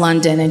went to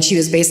London and she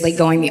was basically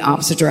going the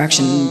opposite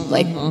direction,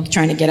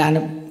 trying to get out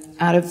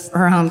of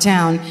her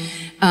hometown.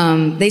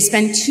 They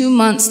spend 2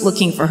 months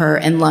looking for her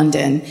in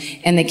London,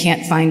 and they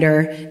can't find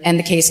her, and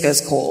the case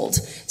goes cold.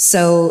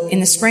 So in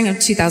the spring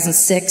of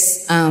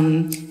 2006,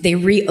 they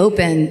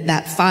reopen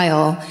that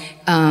file,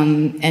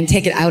 and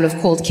take it out of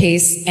cold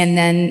case, and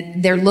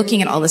then they're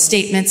looking at all the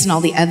statements and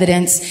all the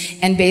evidence,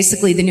 and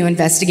basically the new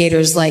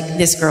investigators like,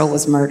 this girl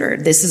was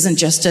murdered. This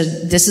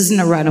isn't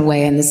a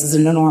runaway, and this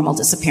isn't a normal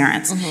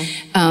disappearance.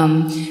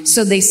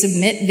 So they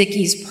submit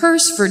Vicky's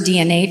purse for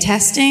DNA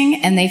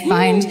testing, and they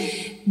find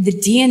the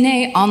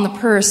DNA on the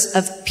purse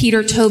of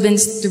Peter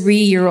Tobin's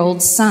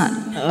 3-year-old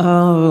son.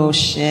 Oh,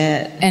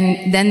 shit.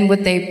 And then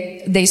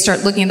they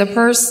start looking at the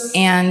purse,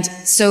 and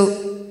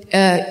so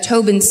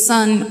Tobin's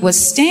son was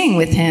staying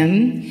with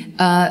him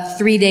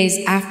 3 days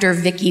after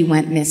Vicky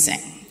went missing.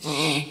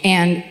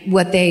 And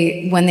when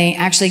they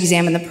actually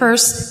examine the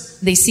purse,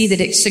 they see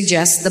that it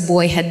suggests the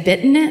boy had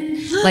bitten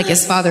it, like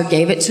his father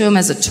gave it to him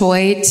as a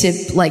toy to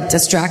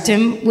distract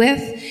him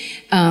with.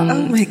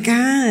 Oh my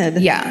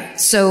God. Yeah.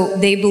 So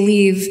they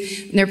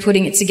believe, they're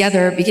putting it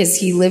together because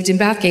he lived in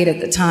Bathgate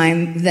at the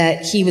time,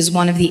 that he was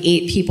one of the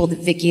 8 people that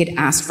Vicky had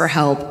asked for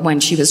help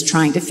when she was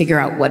trying to figure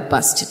out what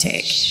bus to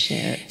take.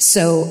 Shit.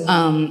 So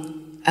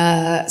on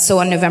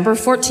November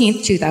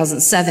 14th,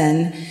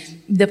 2007,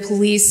 the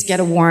police get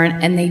a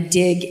warrant and they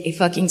dig a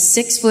fucking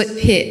 6-foot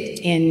pit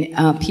in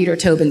Peter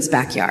Tobin's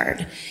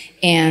backyard.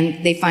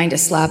 And they find a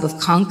slab of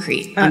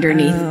concrete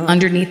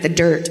underneath the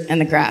dirt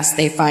and the grass.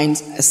 They find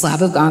a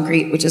slab of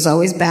concrete, which is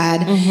always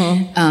bad.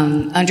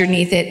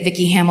 Underneath it,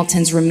 Vicky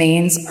Hamilton's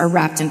remains are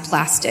wrapped in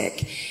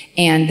plastic.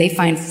 And they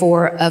find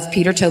 4 of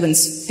Peter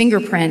Tobin's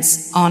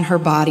fingerprints on her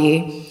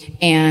body.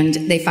 And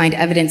they find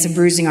evidence of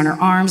bruising on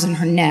her arms and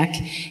her neck,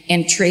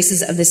 and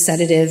traces of the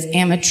sedative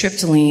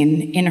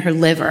amitriptyline in her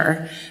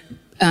liver.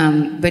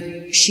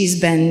 But she's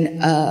been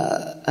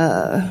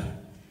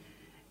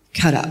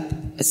cut up,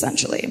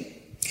 essentially.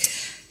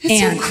 It's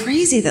so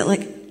crazy that,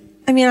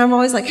 I'm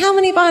always like, how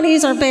many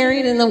bodies are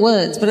buried in the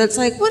woods? But it's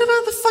like, what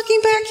about the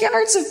fucking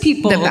backyards of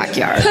people? The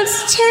backyard.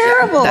 That's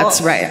terrible. Yeah,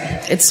 that's right.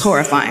 It's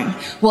horrifying.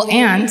 Well,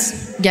 and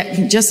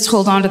just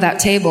hold on to that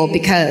table,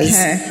 because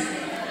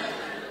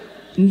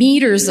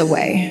meters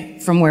away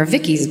from where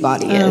Vicky's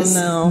body is,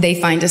 they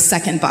find a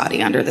second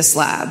body under the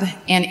slab.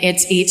 And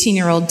it's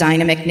 18-year-old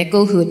Dinah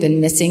McNichol, who had been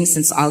missing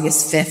since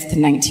August 5th,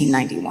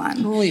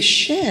 1991. Holy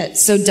shit.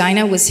 So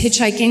Dinah was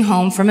hitchhiking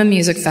home from a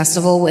music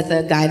festival with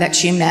a guy that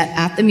she met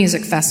at the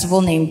music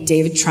festival named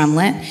David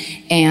Tremlett.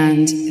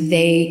 And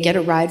they get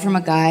a ride from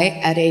a guy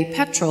at a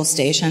petrol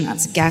station.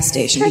 That's a gas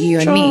station for you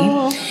and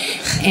me.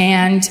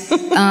 And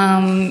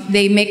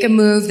they make a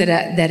move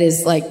that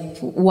is like,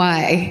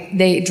 why?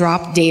 They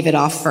drop David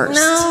off first.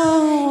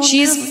 No.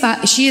 She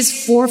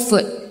is 4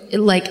 foot,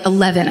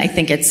 11, I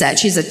think it said.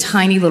 She's a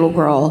tiny little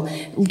girl,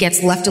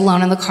 gets left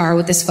alone in the car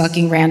with this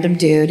fucking random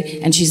dude,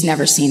 and she's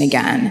never seen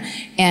again.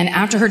 And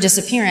after her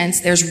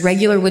disappearance, there's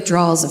regular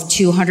withdrawals of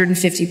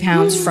 250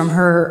 pounds from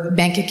her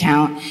bank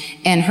account,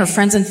 and her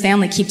friends and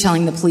family keep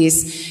telling the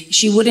police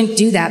she wouldn't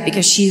do that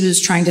because she was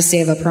trying to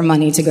save up her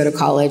money to go to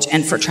college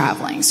and for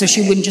traveling. So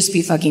she wouldn't just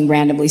be fucking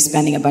randomly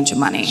spending a bunch of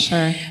money.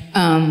 Sure.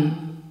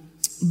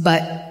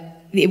 But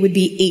it would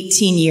be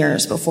 18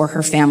 years before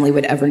her family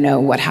would ever know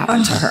what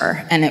happened to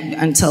her, and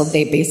until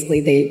they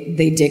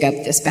dig up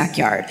this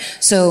backyard.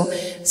 So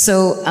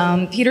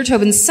Peter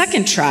Tobin's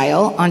second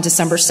trial on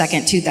December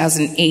 2nd,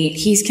 2008,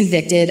 he's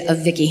convicted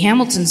of Vicky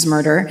Hamilton's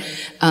murder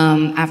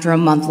after a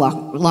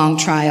month-long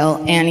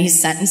trial, and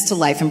he's sentenced to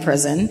life in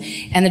prison.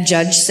 And the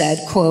judge said,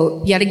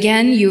 quote, "Yet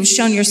again, you've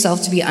shown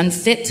yourself to be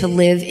unfit to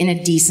live in a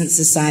decent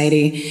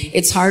society.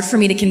 It's hard for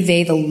me to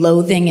convey the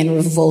loathing and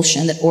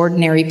revulsion that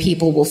ordinary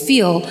people will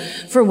feel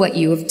for what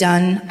you have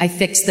done. I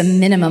fixed the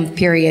minimum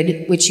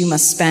period which you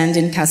must spend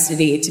in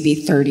custody to be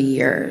 30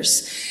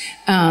 years.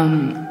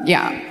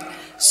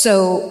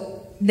 So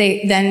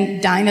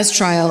Dinah's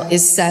trial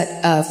is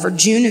set for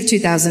June of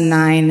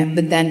 2009,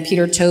 but then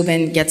Peter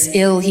Tobin gets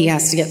ill. He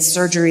has to get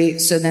surgery.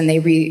 So then they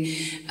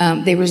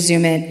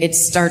resume it. It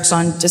starts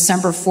on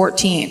December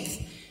 14th.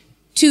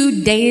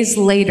 2 days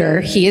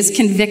later, he is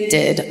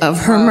convicted of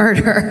her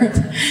murder.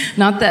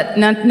 None of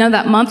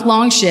that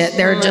month-long shit.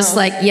 They're just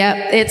like,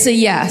 yep, it's a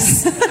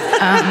yes.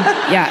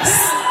 Yes.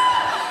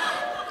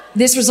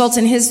 This results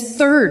in his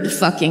third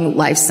fucking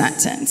life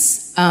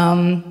sentence.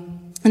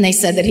 And they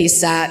said that he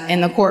sat in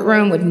the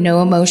courtroom with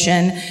no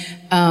emotion,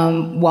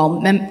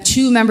 while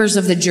two members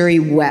of the jury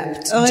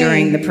wept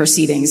during the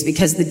proceedings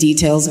because the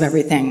details of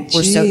everything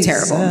were so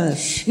terrible.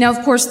 Now,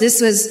 of course, this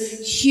was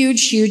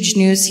huge, huge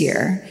news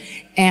here.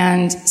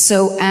 And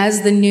so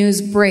as the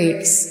news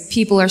breaks,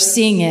 people are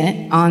seeing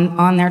it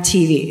on their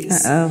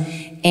TVs.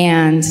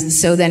 And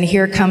so then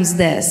here comes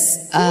this.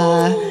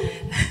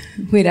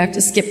 We'd have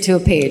to skip to a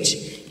page.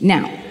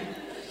 Now,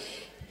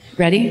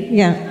 ready?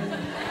 Yeah.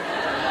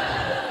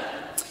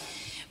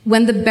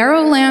 When the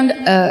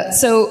Barrowland,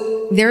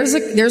 so there's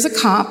a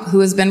cop who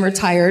has been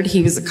retired.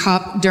 He was a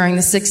cop during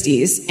the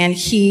 60s, and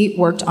he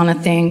worked on a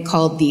thing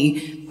called the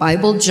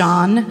Bible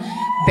John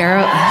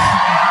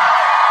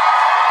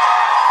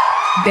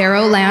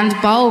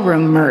Barrowland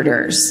Ballroom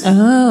Murders.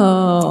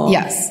 Oh.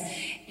 Yes.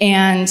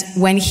 And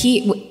when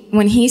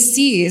he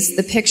sees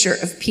the picture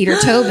of Peter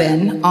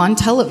Tobin on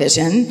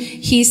television,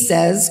 he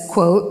says,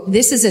 quote,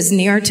 "This is as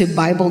near to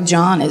Bible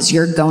John as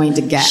you're going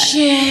to get."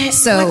 Shit,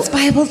 so, what's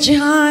Bible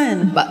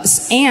John?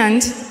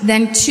 And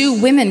then two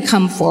women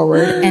come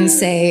forward and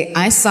say,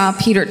 "I saw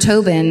Peter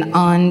Tobin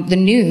on the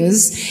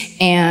news,"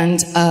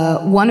 and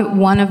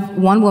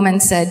one woman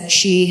said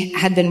she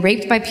had been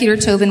raped by Peter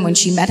Tobin when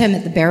she met him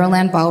at the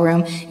Barrowland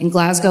Ballroom in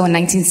Glasgow in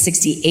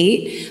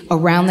 1968,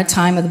 around the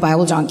time of the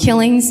Bible John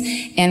killings,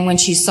 and when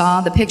she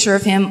saw the picture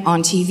of him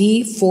on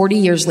TV 40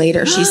 years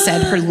later, she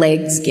said her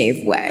legs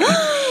gave way.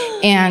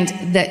 And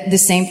the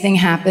same thing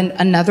happened.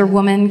 Another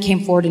woman came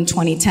forward in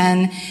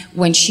 2010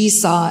 when she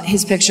saw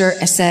his picture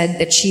and said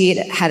that she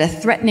had a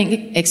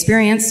threatening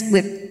experience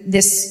with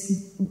this,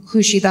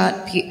 who she thought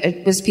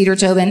was Peter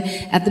Tobin,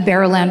 at the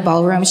Barrowland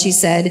Ballroom. She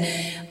said,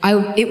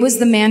 "It was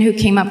the man who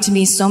came up to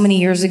me so many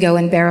years ago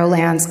in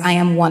Barrowlands. I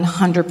am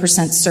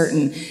 100%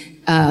 certain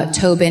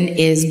Tobin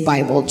is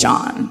Bible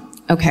John."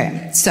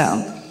 Okay,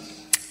 so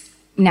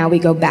now we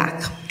go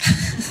back.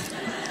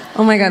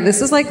 Oh my God,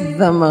 this is like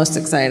the most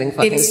exciting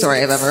fucking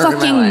story I've ever heard in my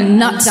life. It's fucking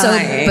nuts,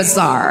 so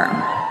bizarre.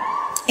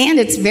 And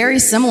it's very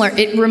similar.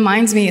 It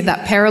reminds me of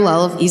that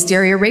parallel of East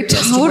Area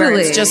Rapist. Totally. Where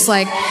it's just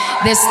like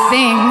this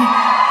thing,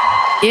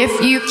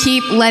 if you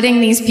keep letting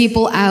these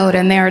people out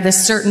and they're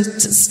this certain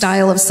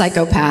style of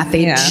psychopath,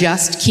 they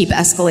just keep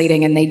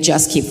escalating and they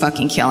just keep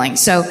fucking killing.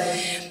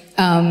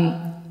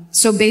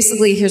 So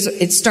basically,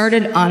 it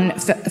started on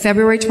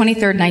February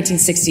 23rd,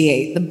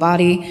 1968.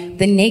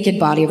 The naked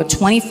body of a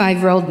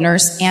 25-year-old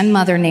nurse and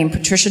mother named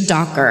Patricia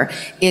Docker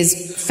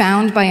is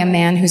found by a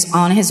man who's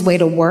on his way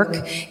to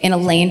work in a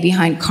lane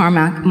behind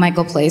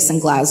Carmichael Place in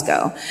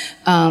Glasgow.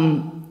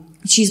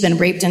 She's been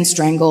raped and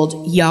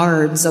strangled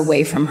yards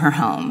away from her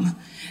home.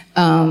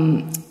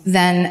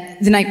 Then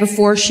the night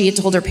before, she had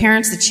told her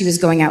parents that she was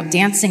going out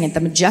dancing at the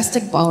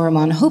Majestic Ballroom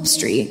on Hope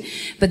Street,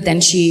 but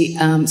then she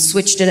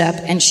switched it up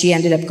and she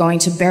ended up going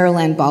to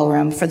Barrowland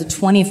Ballroom for the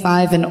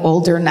 25 and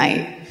older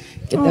night.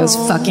 Get those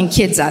fucking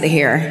kids out of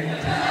here.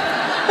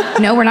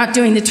 No, we're not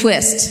doing the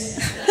twist.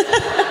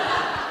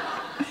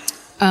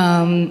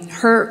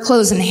 Her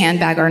clothes and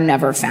handbag are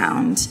never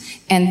found.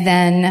 And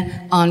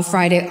then on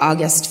Friday,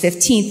 August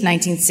 15th,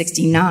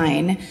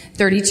 1969,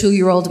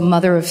 32-year-old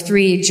mother of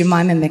three,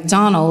 Jemima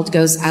McDonald,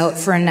 goes out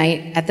for a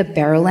night at the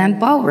Barrowland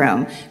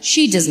Ballroom.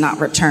 She does not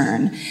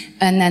return.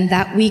 And then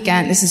that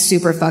weekend, this is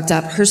super fucked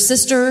up, her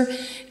sister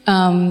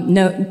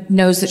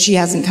knows that she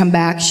hasn't come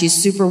back. She's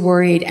super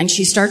worried, and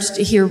she starts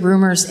to hear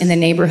rumors in the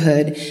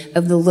neighborhood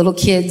of the little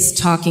kids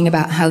talking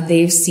about how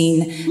they've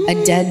seen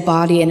a dead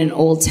body in an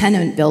old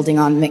tenement building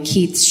on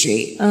McKeith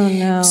Street. Oh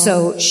no.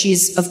 So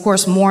she's, of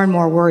course, more and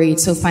more worried.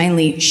 So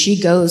finally, she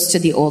goes to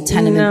the old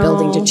tenement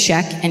building to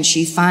check, and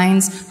she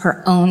finds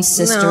her own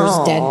sister's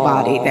dead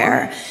body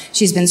there.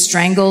 She's been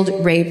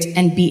strangled, raped,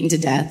 and beaten to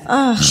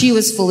death. She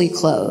was fully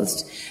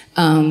clothed.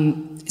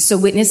 So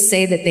witnesses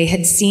say that they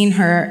had seen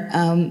her,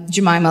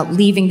 Jemima,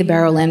 leaving the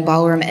Barrowland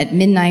Ballroom at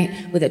midnight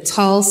with a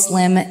tall,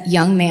 slim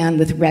young man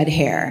with red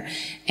hair.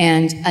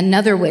 And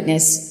another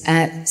witness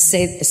said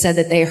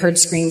that they heard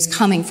screams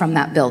coming from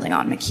that building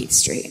on McKeith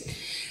Street.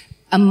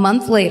 A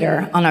month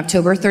later, on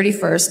October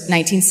 31st,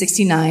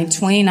 1969,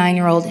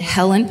 29-year-old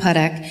Helen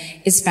Puttock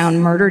is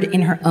found murdered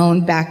in her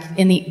own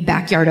in the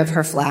backyard of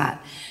her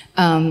flat.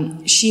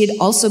 She had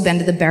also been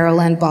to the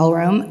Barrowland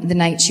Ballroom the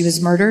night she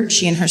was murdered.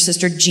 She and her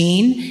sister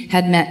Jean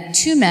had met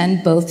two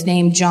men, both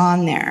named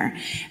John, there.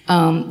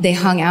 They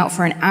hung out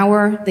for an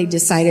hour. They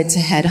decided to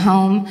head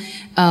home.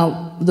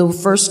 The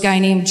first guy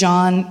named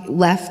John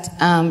left,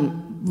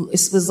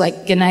 was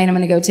like, good night, I'm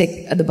going to go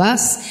take the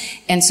bus.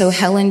 And so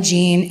Helen,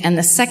 Jean, and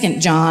the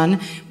second John,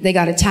 they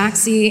got a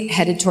taxi,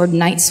 headed toward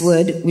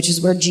Knightswood, which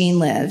is where Jean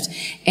lived.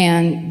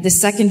 And the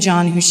second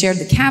John, who shared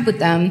the cab with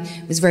them,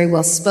 was very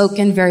well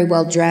spoken, very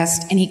well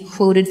dressed, and he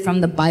quoted from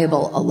the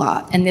Bible a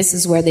lot. And this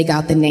is where they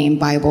got the name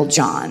Bible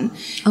John.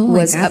 Oh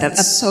my God,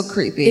 that's so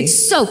creepy.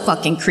 It's so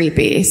fucking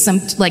creepy.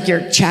 Like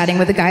you're chatting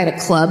with a guy at a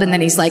club, and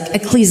then he's like,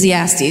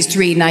 Ecclesiastes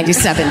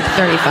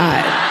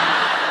 3:97-35.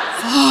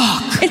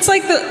 Fuck. It's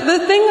like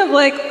the thing of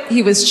like,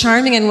 he was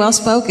charming and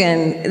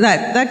well-spoken.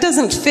 That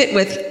doesn't fit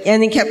with,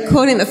 and he kept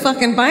quoting the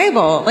fucking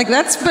Bible. Like,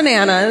 that's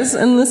bananas,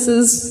 and this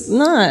is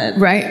not.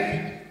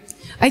 Right.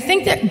 I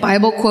think that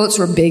Bible quotes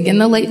were big in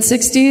the late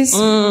 60s.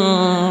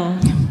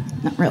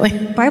 Not really.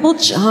 Bible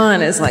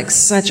John is like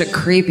such a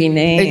creepy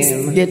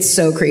name. It's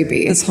so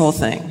creepy. This whole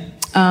thing.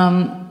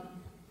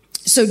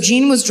 So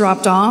Jean was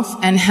dropped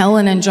off, and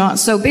Helen and John,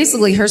 so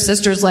basically her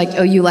sister's like,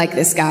 oh, you like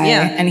this guy,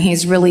 yeah. And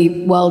he's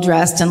really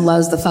well-dressed and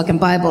loves the fucking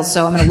Bible,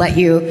 so I'm going to let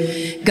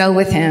you go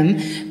with him.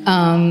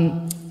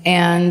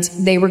 And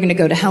they were going to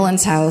go to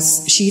Helen's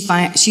house. She's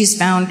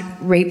found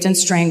raped and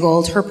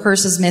strangled. Her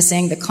purse is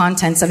missing. The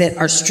contents of it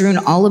are strewn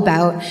all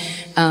about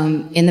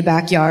in the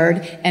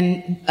backyard.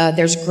 And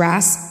there's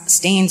grass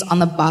stains on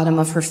the bottom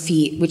of her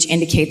feet, which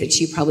indicate that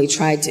she probably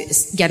tried to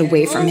get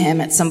away from him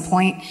at some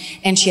point.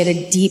 And she had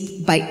a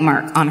deep bite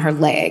mark on her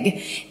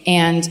leg.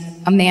 And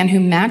a man who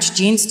matched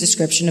Jean's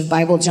description of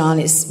Bible John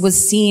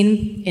was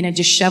seen in a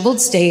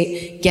disheveled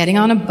state getting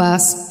on a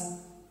bus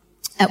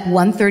at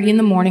 1:30 in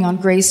the morning on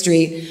Gray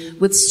Street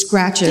with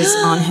scratches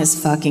on his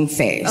fucking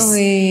face. Oh,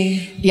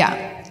 yeah.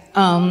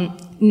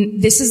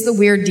 This is the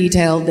weird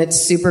detail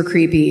that's super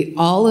creepy.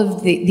 All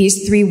of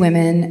these three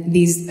women,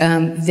 these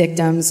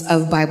victims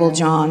of Bible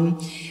John,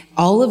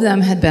 all of them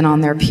had been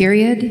on their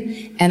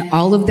period, and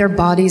all of their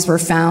bodies were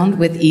found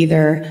with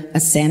either a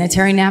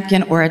sanitary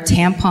napkin or a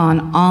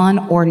tampon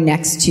on or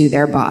next to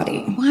their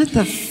body. What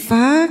the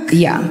fuck?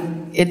 Yeah.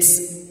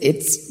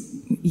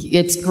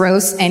 It's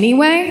gross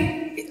anyway.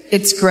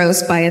 It's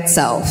gross by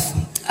itself.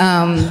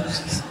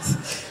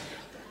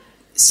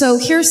 So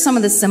here's some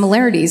of the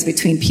similarities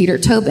between Peter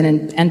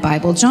Tobin and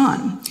Bible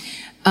John.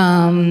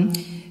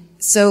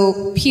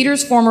 So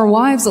Peter's former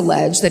wives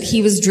allege that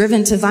he was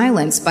driven to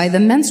violence by the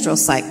menstrual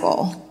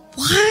cycle.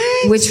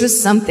 What? Which was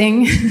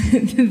something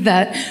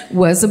that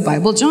was a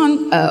Bible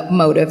John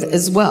motive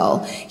as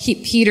well.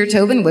 Peter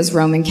Tobin was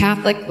Roman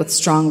Catholic with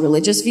strong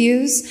religious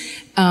views.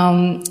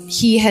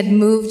 He had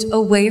moved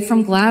away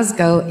from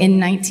Glasgow in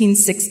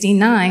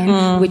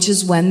 1969, which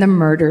is when the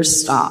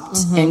murders stopped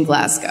in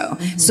Glasgow.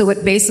 So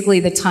it basically,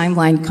 the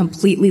timeline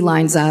completely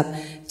lines up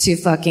to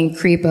fucking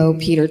creepo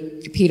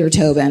Peter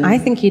Tobin. I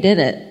think he did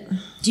it.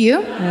 Do you?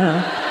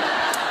 Yeah.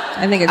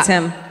 I think it's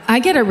him. I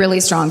get a really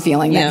strong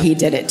feeling that he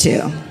did it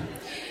too.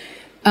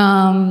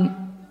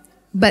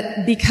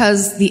 But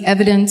because the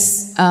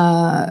evidence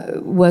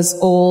was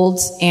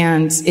old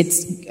and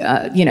it's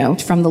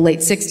from the late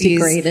 60s,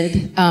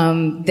 degraded,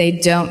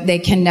 they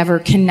can never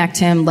connect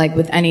him like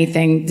with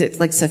anything that's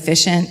like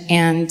sufficient.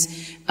 And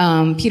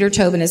Peter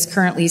Tobin is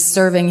currently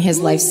serving his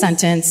life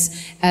sentence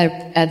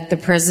at the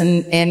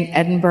prison in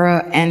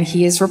Edinburgh, and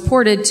he is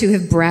reported to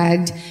have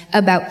bragged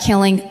about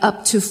killing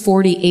up to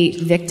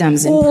 48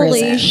 victims in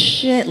prison. Holy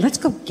shit! Let's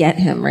go get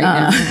him right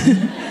now.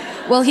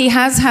 Well, he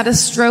has had a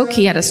stroke.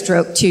 He had a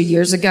stroke 2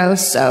 years ago,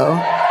 so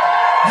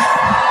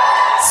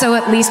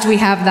at least we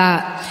have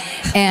that.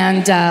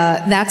 And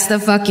that's the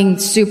fucking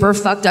super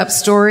fucked up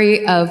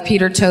story of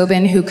Peter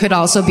Tobin, who could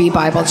also be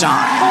Bible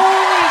John.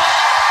 Holy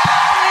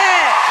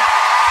shit!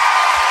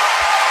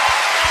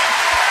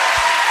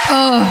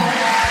 Oh,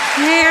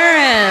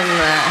 Karen.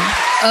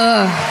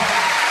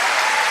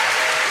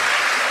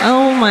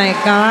 Oh my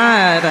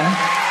God.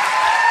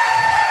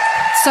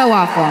 so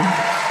awful.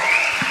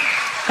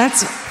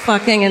 That's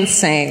fucking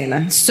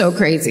insane. So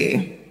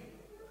crazy.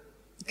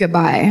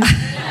 Goodbye.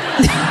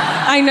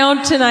 I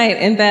know tonight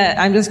in bed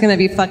I'm just going to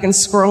be fucking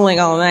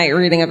scrolling all night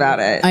reading about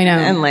it. I know.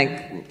 And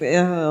like,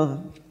 yeah.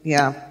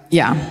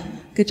 Yeah.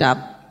 Good job.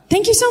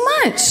 Thank you so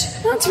much.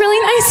 That's really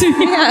nice of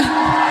you.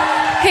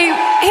 Yeah.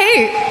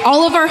 Hey,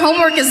 all of our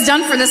homework is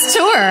done for this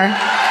tour. Yay.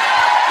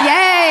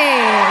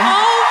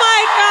 Oh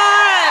my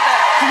God.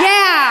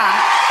 Yeah.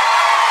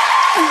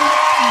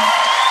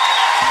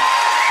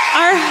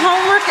 Our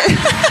homework.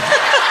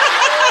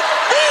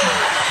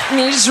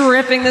 Me just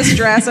ripping this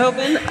dress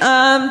open.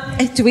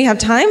 Do we have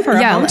time for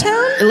a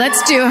hometown?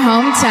 Let's do a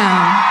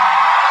hometown.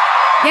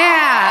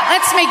 Yeah,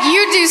 let's make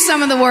you do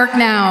some of the work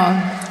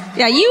now.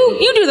 Yeah,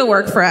 you do the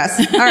work for us.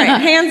 All right,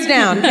 hands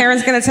down.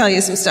 Karen's going to tell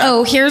you some stuff.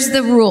 Oh, here's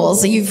the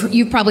rules.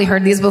 You've probably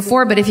heard these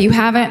before, but if you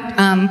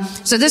haven't,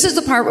 so this is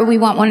the part where we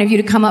want one of you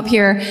to come up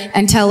here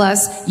and tell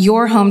us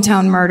your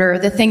hometown murder,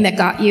 the thing that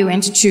got you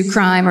into true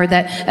crime or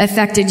that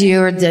affected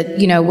you or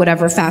that,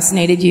 whatever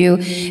fascinated you,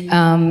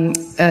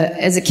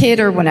 as a kid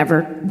or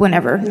whenever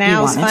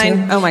Now's you wanted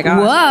fine. to. Oh my God.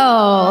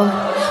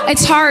 Whoa.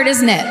 It's hard,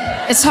 isn't it?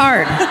 It's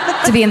hard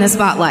to be in the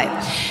spotlight.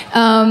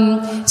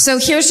 So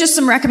here's just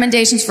some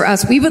recommendations for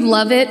us. We would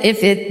love it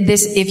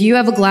if you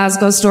have a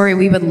Glasgow story,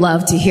 we would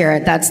love to hear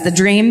it. That's the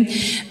dream.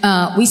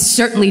 We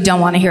certainly don't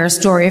want to hear a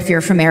story if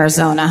you're from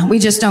Arizona. We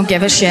just don't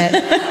give a shit.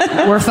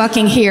 We're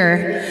fucking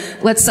here.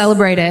 Let's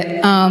celebrate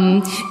it.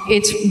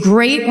 It's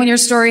great when your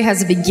story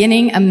has a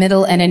beginning, a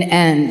middle, and an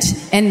end.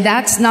 And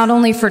that's not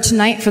only for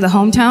tonight for the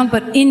hometown,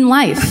 but in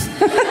life.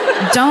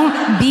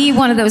 Don't be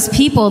one of those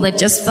people that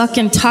just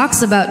fucking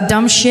talks about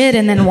dumb shit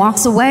and then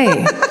walks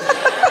away.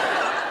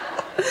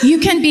 You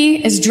can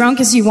be as drunk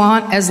as you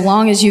want as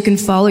long as you can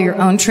follow your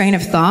own train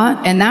of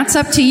thought, and that's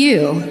up to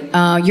you.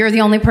 You're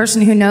the only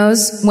person who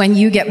knows when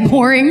you get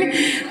boring.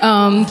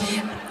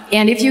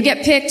 And if you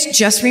get picked,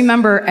 just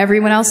remember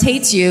everyone else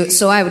hates you,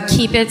 so I would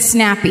keep it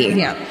snappy.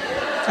 Yeah,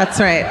 that's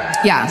right.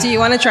 Yeah. Do you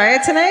want to try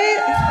it tonight?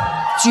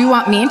 Do you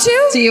want me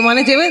to? Do you want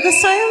to do it this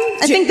time?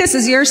 I think this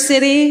is your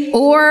city.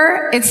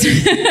 Or it's...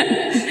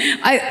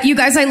 you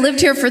guys, I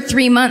lived here for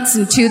 3 months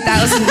in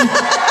 2000, in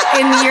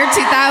the year 2000.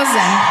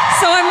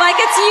 So I'm like,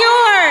 it's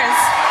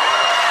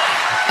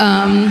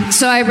yours.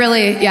 So I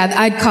really,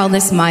 I'd call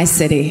this my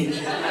city.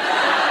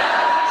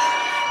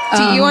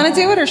 Do you want to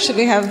do it, or should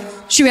we have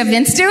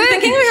Vince do it? I'm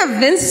thinking we have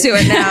Vince do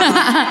it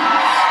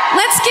now.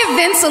 Let's give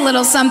Vince a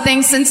little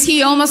something since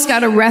he almost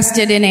got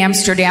arrested in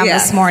Amsterdam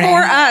this morning.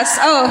 For us.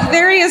 Oh,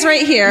 there he is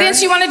right here. Vince,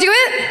 you want to do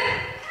it?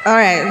 All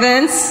right,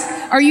 Vince.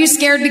 Are you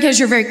scared because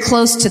you're very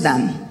close to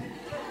them?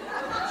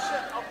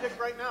 I'll pick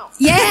right now.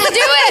 Yeah,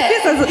 do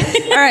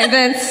it. All right,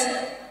 Vince.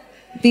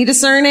 Be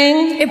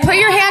discerning. Put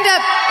your hand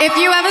up if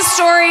you have a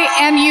story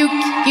and you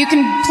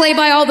can play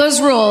by all those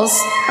rules.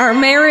 Our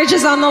marriage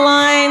is on the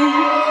line.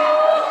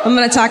 I'm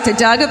going to talk to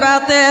Doug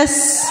about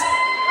this.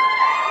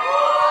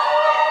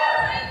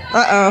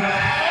 Uh-oh.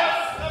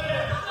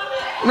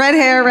 Red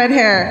hair.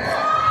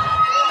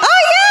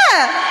 Oh,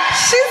 yeah!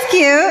 She's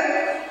cute.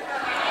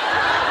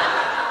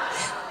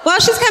 While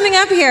she's coming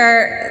up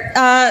here,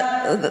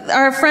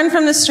 our friend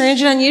from the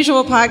Strange and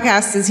Unusual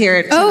podcast is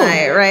here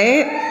tonight,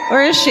 right?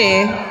 Where is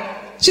she?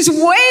 She's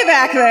way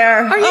back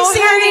there. Are you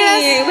serious?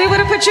 Honey, we would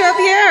have put you up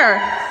here.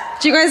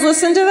 Do you guys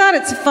listen to that?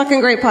 It's a fucking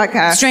great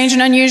podcast. Strange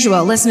and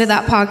Unusual. Listen to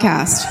that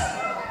podcast.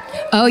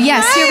 Oh,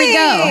 yes. Hi. Here we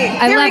go.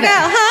 I love it.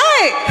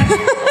 Hi.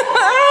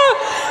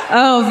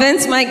 Oh,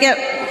 Vince might get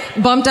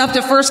bumped up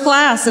to first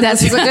class if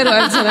this is a good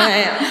one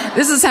tonight.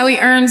 This is how he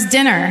earns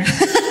dinner.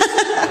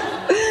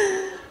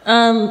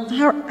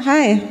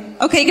 Hi.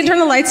 Okay, you can turn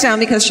the lights down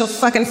because she'll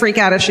fucking freak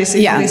out if she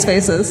sees all these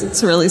faces.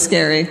 It's really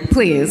scary.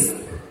 Please.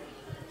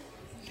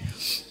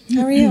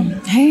 How are you?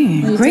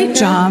 Hey, great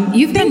job.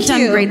 You've been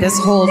done great this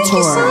whole tour. Thank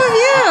you, so have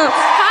you.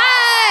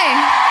 Hi.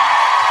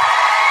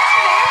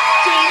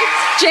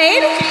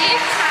 Jade?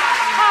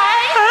 Hi,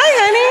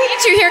 honey. You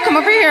two here, come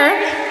over here.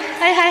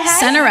 Hi.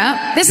 Send her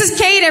up. This is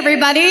Kate,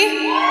 everybody.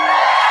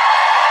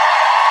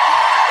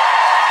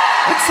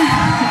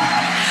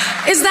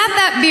 Is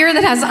that beer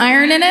that has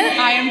iron in it?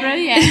 Iron brew,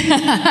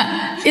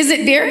 yeah. Is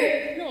it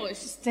beer? No,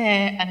 it's just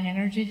an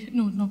energy.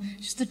 No,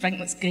 it's just a drink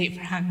that's great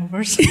for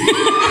hangovers.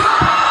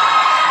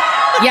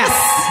 Yes.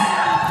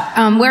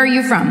 Where are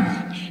you from?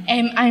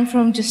 I'm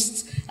from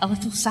just a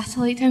little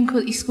satellite town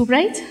called East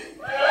Kilbride.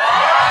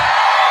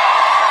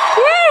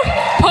 Woo!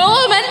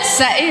 Parliament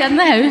City in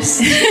the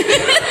house.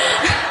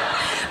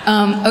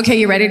 Okay,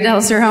 you ready to tell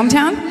us your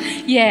hometown?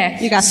 Yeah.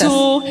 You got this.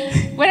 So,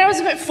 when I was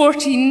about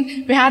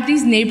 14, we had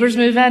these neighbours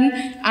move in,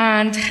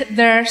 and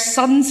their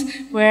sons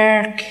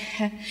were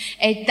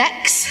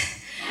dicks.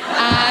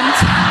 And...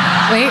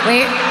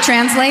 Wait,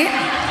 translate.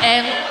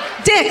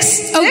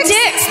 Dicks. Oh,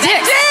 dicks.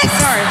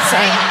 Sorry.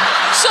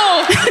 So...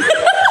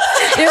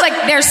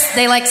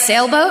 they like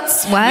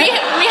sailboats? What? We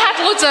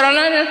had loads of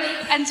running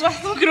and so I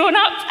was growing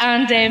up,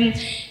 and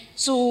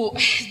so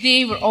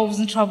they were always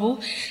in trouble.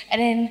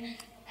 And then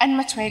in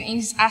my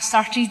 20s, I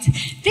started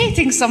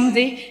dating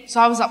somebody. So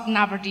I was up in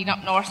Aberdeen,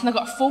 up north, and I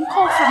got a phone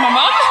call from my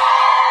mum.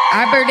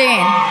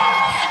 Aberdeen.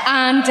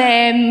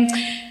 And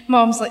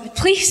mum's like, the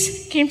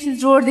police came to the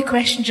door, they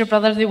questioned your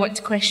brother, they want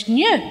to question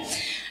you.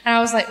 And I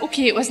was like,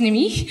 okay, it wasn't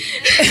me.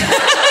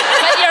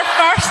 But your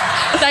first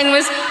thing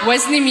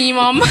wasn't me,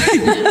 Mum.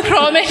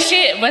 Promise you,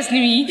 it wasn't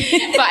me.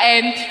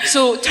 But,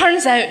 so it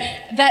turns out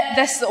that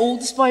this, the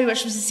oldest boy,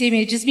 which was the same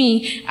age as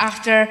me,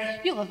 after,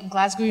 you live in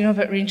Glasgow, you know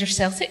about Rangers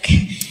Celtic.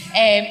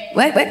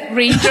 What?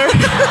 Rangers.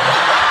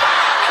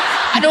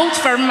 an Old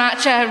Firm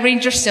match, a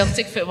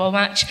Rangers-Celtic football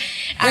match.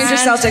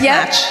 Rangers-Celtic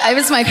match. It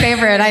was my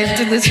favorite. I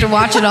used to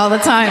watch it all the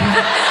time.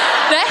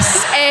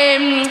 This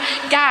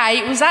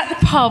guy was at the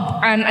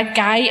pub, and a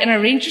guy in a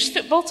Rangers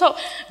football top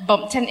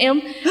bumped into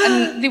him,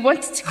 and they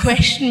wanted to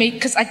question me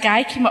because a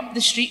guy came up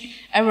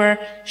our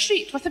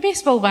street with a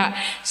baseball bat.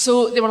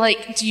 So they were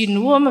like, "Do you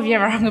know him? Have you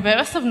ever hung about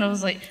with him?" And I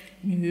was like,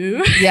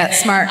 "No." Yeah,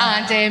 smart.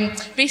 And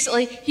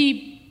basically,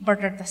 he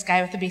murdered this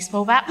guy with a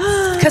baseball bat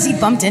Because he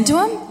bumped into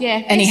him?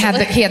 Yeah, And he had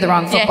the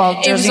wrong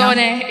football jersey on?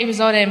 It was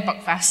on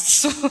Buckfast,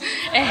 so bit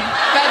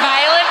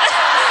violent.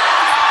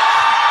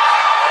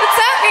 What's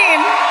that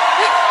mean?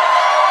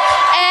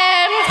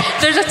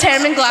 There's a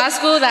term in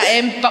Glasgow that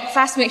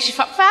Buckfast makes you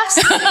fuck fast.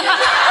 What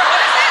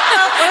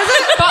is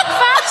it?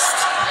 Buckfast.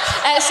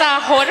 It's a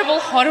horrible,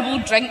 horrible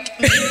drink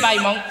made by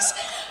monks.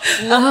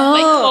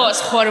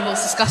 It's horrible,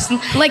 it's disgusting.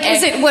 Like,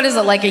 what is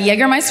it, like a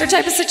Jägermeister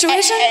type of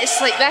situation?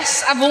 It's like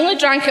this. I've only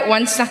drank it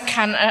once.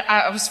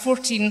 I was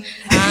 14,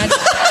 and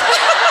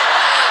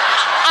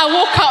I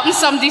woke up in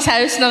somebody's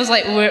house and I was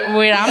like, where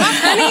am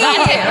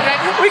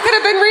I? We could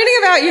have been reading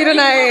about you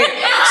tonight.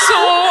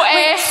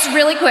 Just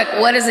really quick,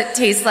 what does it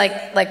taste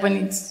like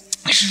when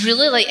It's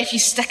really like, if you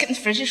stick it in the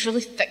fridge, it's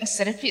really thick and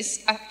syrupy.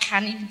 I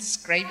can't even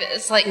describe it.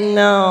 It's like...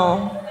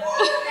 No.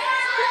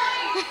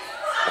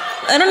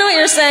 I don't know what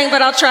you're saying,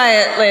 but I'll try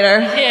it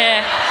later.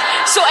 Yeah.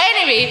 So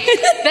anyway,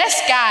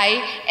 this guy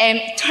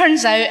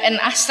turns out, and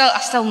I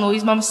still know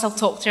his mum. I still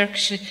talk to her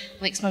because she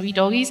likes my wee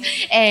doggies.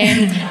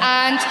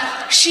 And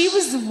she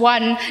was the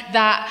one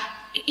that,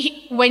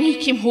 when he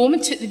came home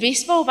and took the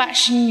baseball bat,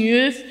 she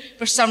knew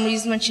for some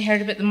reason when she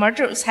heard about the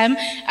murder it was him.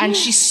 And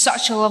she's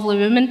such a lovely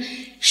woman.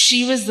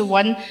 She was the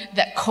one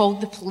that called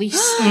the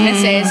police and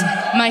says,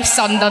 "My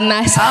son done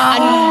this."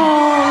 And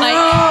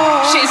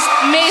she's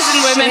an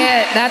amazing woman.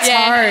 Shit, that's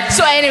hard.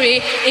 So anyway,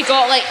 he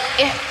got a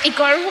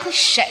really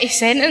shitty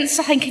sentence.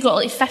 I think he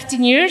got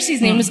 15 years. His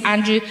name was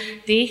Andrew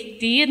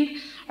Dayan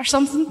or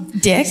something.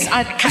 Dick?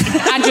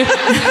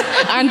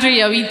 Andrew,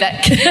 you wee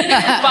dick. But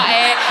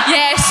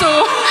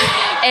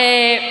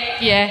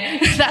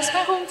that's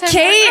my hometown.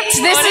 Kate,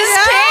 this is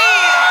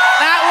Kate.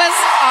 That was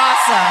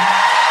awesome.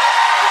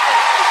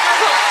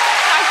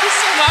 Thank you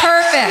so much.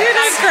 Perfect. You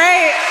did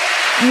great.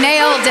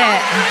 Nailed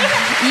it.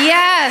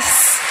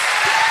 Yes.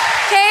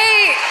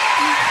 Kate.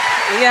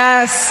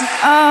 Yes.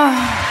 Oh.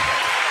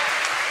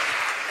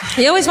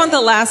 You always want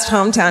the last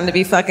hometown to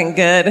be fucking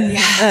good.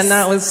 Yes. And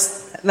that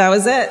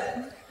was it.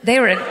 They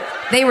were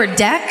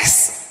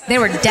decks. They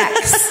were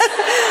decks.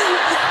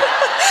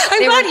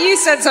 I'm glad you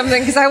said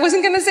something because I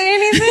wasn't going to say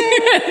anything.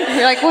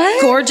 You're like,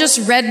 what? Gorgeous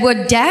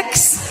redwood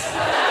decks.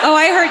 Oh,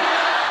 I heard.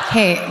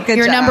 Hey, Good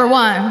you're job. number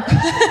one.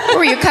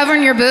 Were you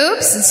covering your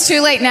boobs? It's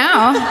too late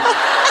now.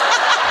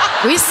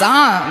 We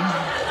saw them.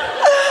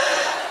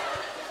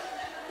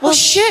 Well,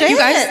 shit, you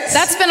guys. shit.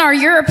 That's been our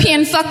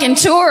European fucking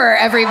tour,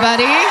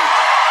 everybody. Wow.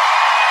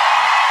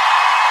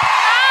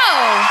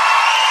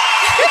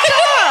 Good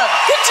job.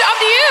 Good job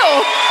to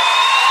you.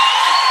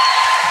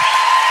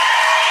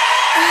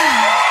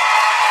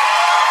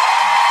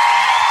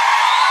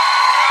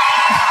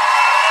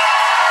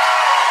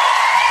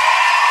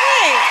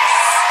 Thanks.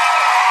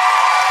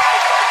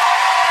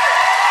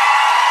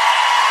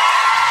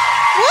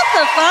 What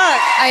the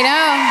fuck? I know.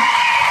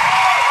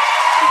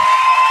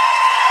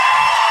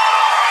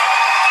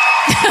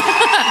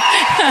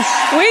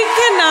 We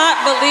cannot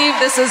believe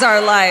this is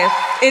our life.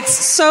 It's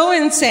so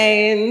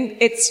insane.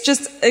 It's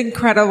just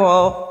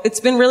incredible. It's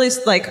been really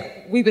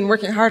we've been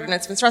working hard and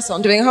it's been stressful.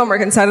 I'm doing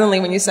homework and suddenly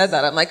when you said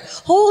that, I'm like,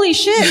 holy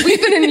shit,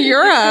 we've been in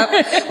Europe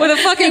with a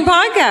fucking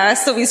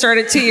podcast that we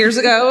started 2 years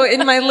ago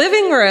in my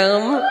living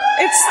room.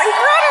 It's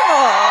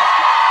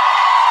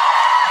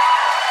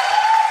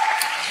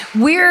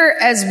incredible. We're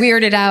as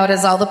weirded out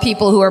as all the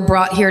people who are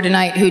brought here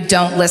tonight who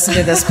don't listen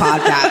to this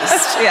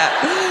podcast. Yeah.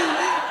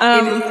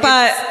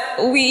 But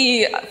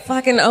we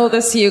fucking owe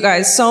this to you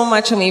guys so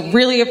much and we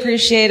really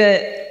appreciate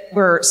it.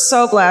 We're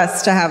so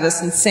blessed to have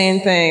this insane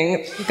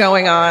thing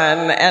going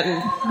on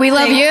and We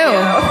love you.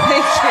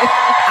 Thank you.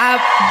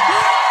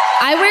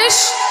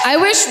 I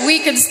wish we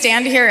could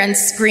stand here and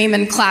scream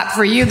and clap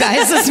for you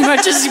guys as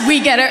much as we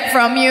get it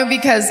from you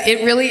because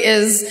it really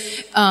is,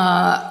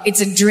 it's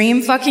a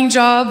dream fucking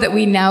job that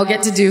we now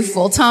get to do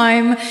full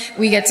time.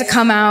 We get to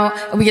come out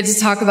and we get to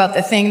talk about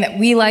the thing that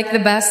we like the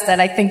best,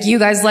 that I think you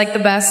guys like the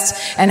best,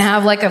 and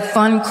have like a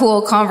fun,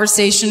 cool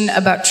conversation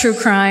about true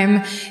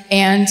crime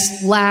and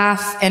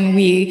laugh, and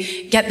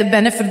we get the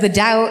benefit of the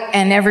doubt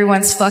and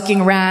everyone's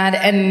fucking rad,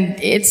 and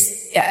it's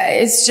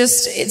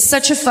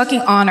such a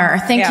fucking honor.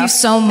 Thank you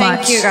so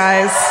much. Thank you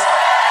guys.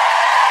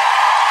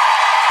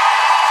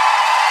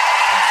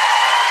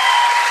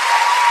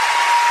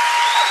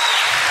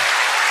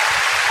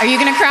 Are you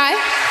gonna cry?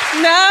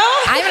 No?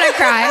 I'm gonna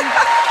cry.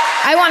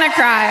 I wanna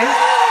cry.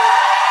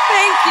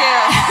 Thank you.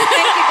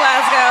 Thank you,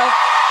 Glasgow.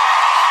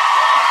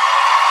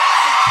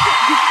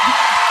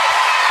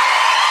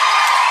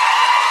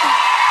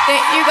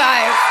 Thank you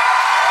guys.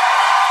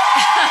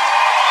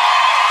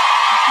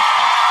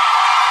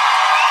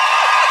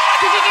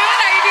 Did you do it?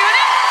 Are you doing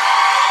it?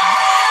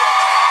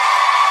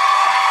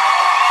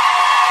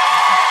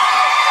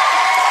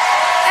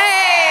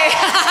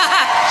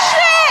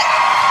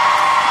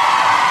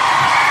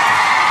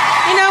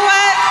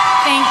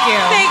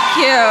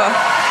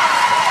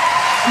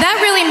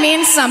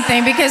 means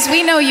something because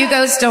we know you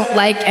guys don't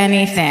like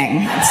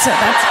anything. So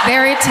that's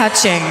very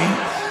touching.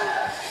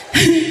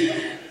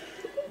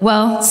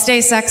 Well,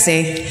 stay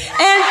sexy.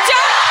 And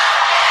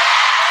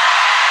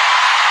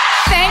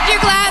Thank you,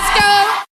 Glasgow.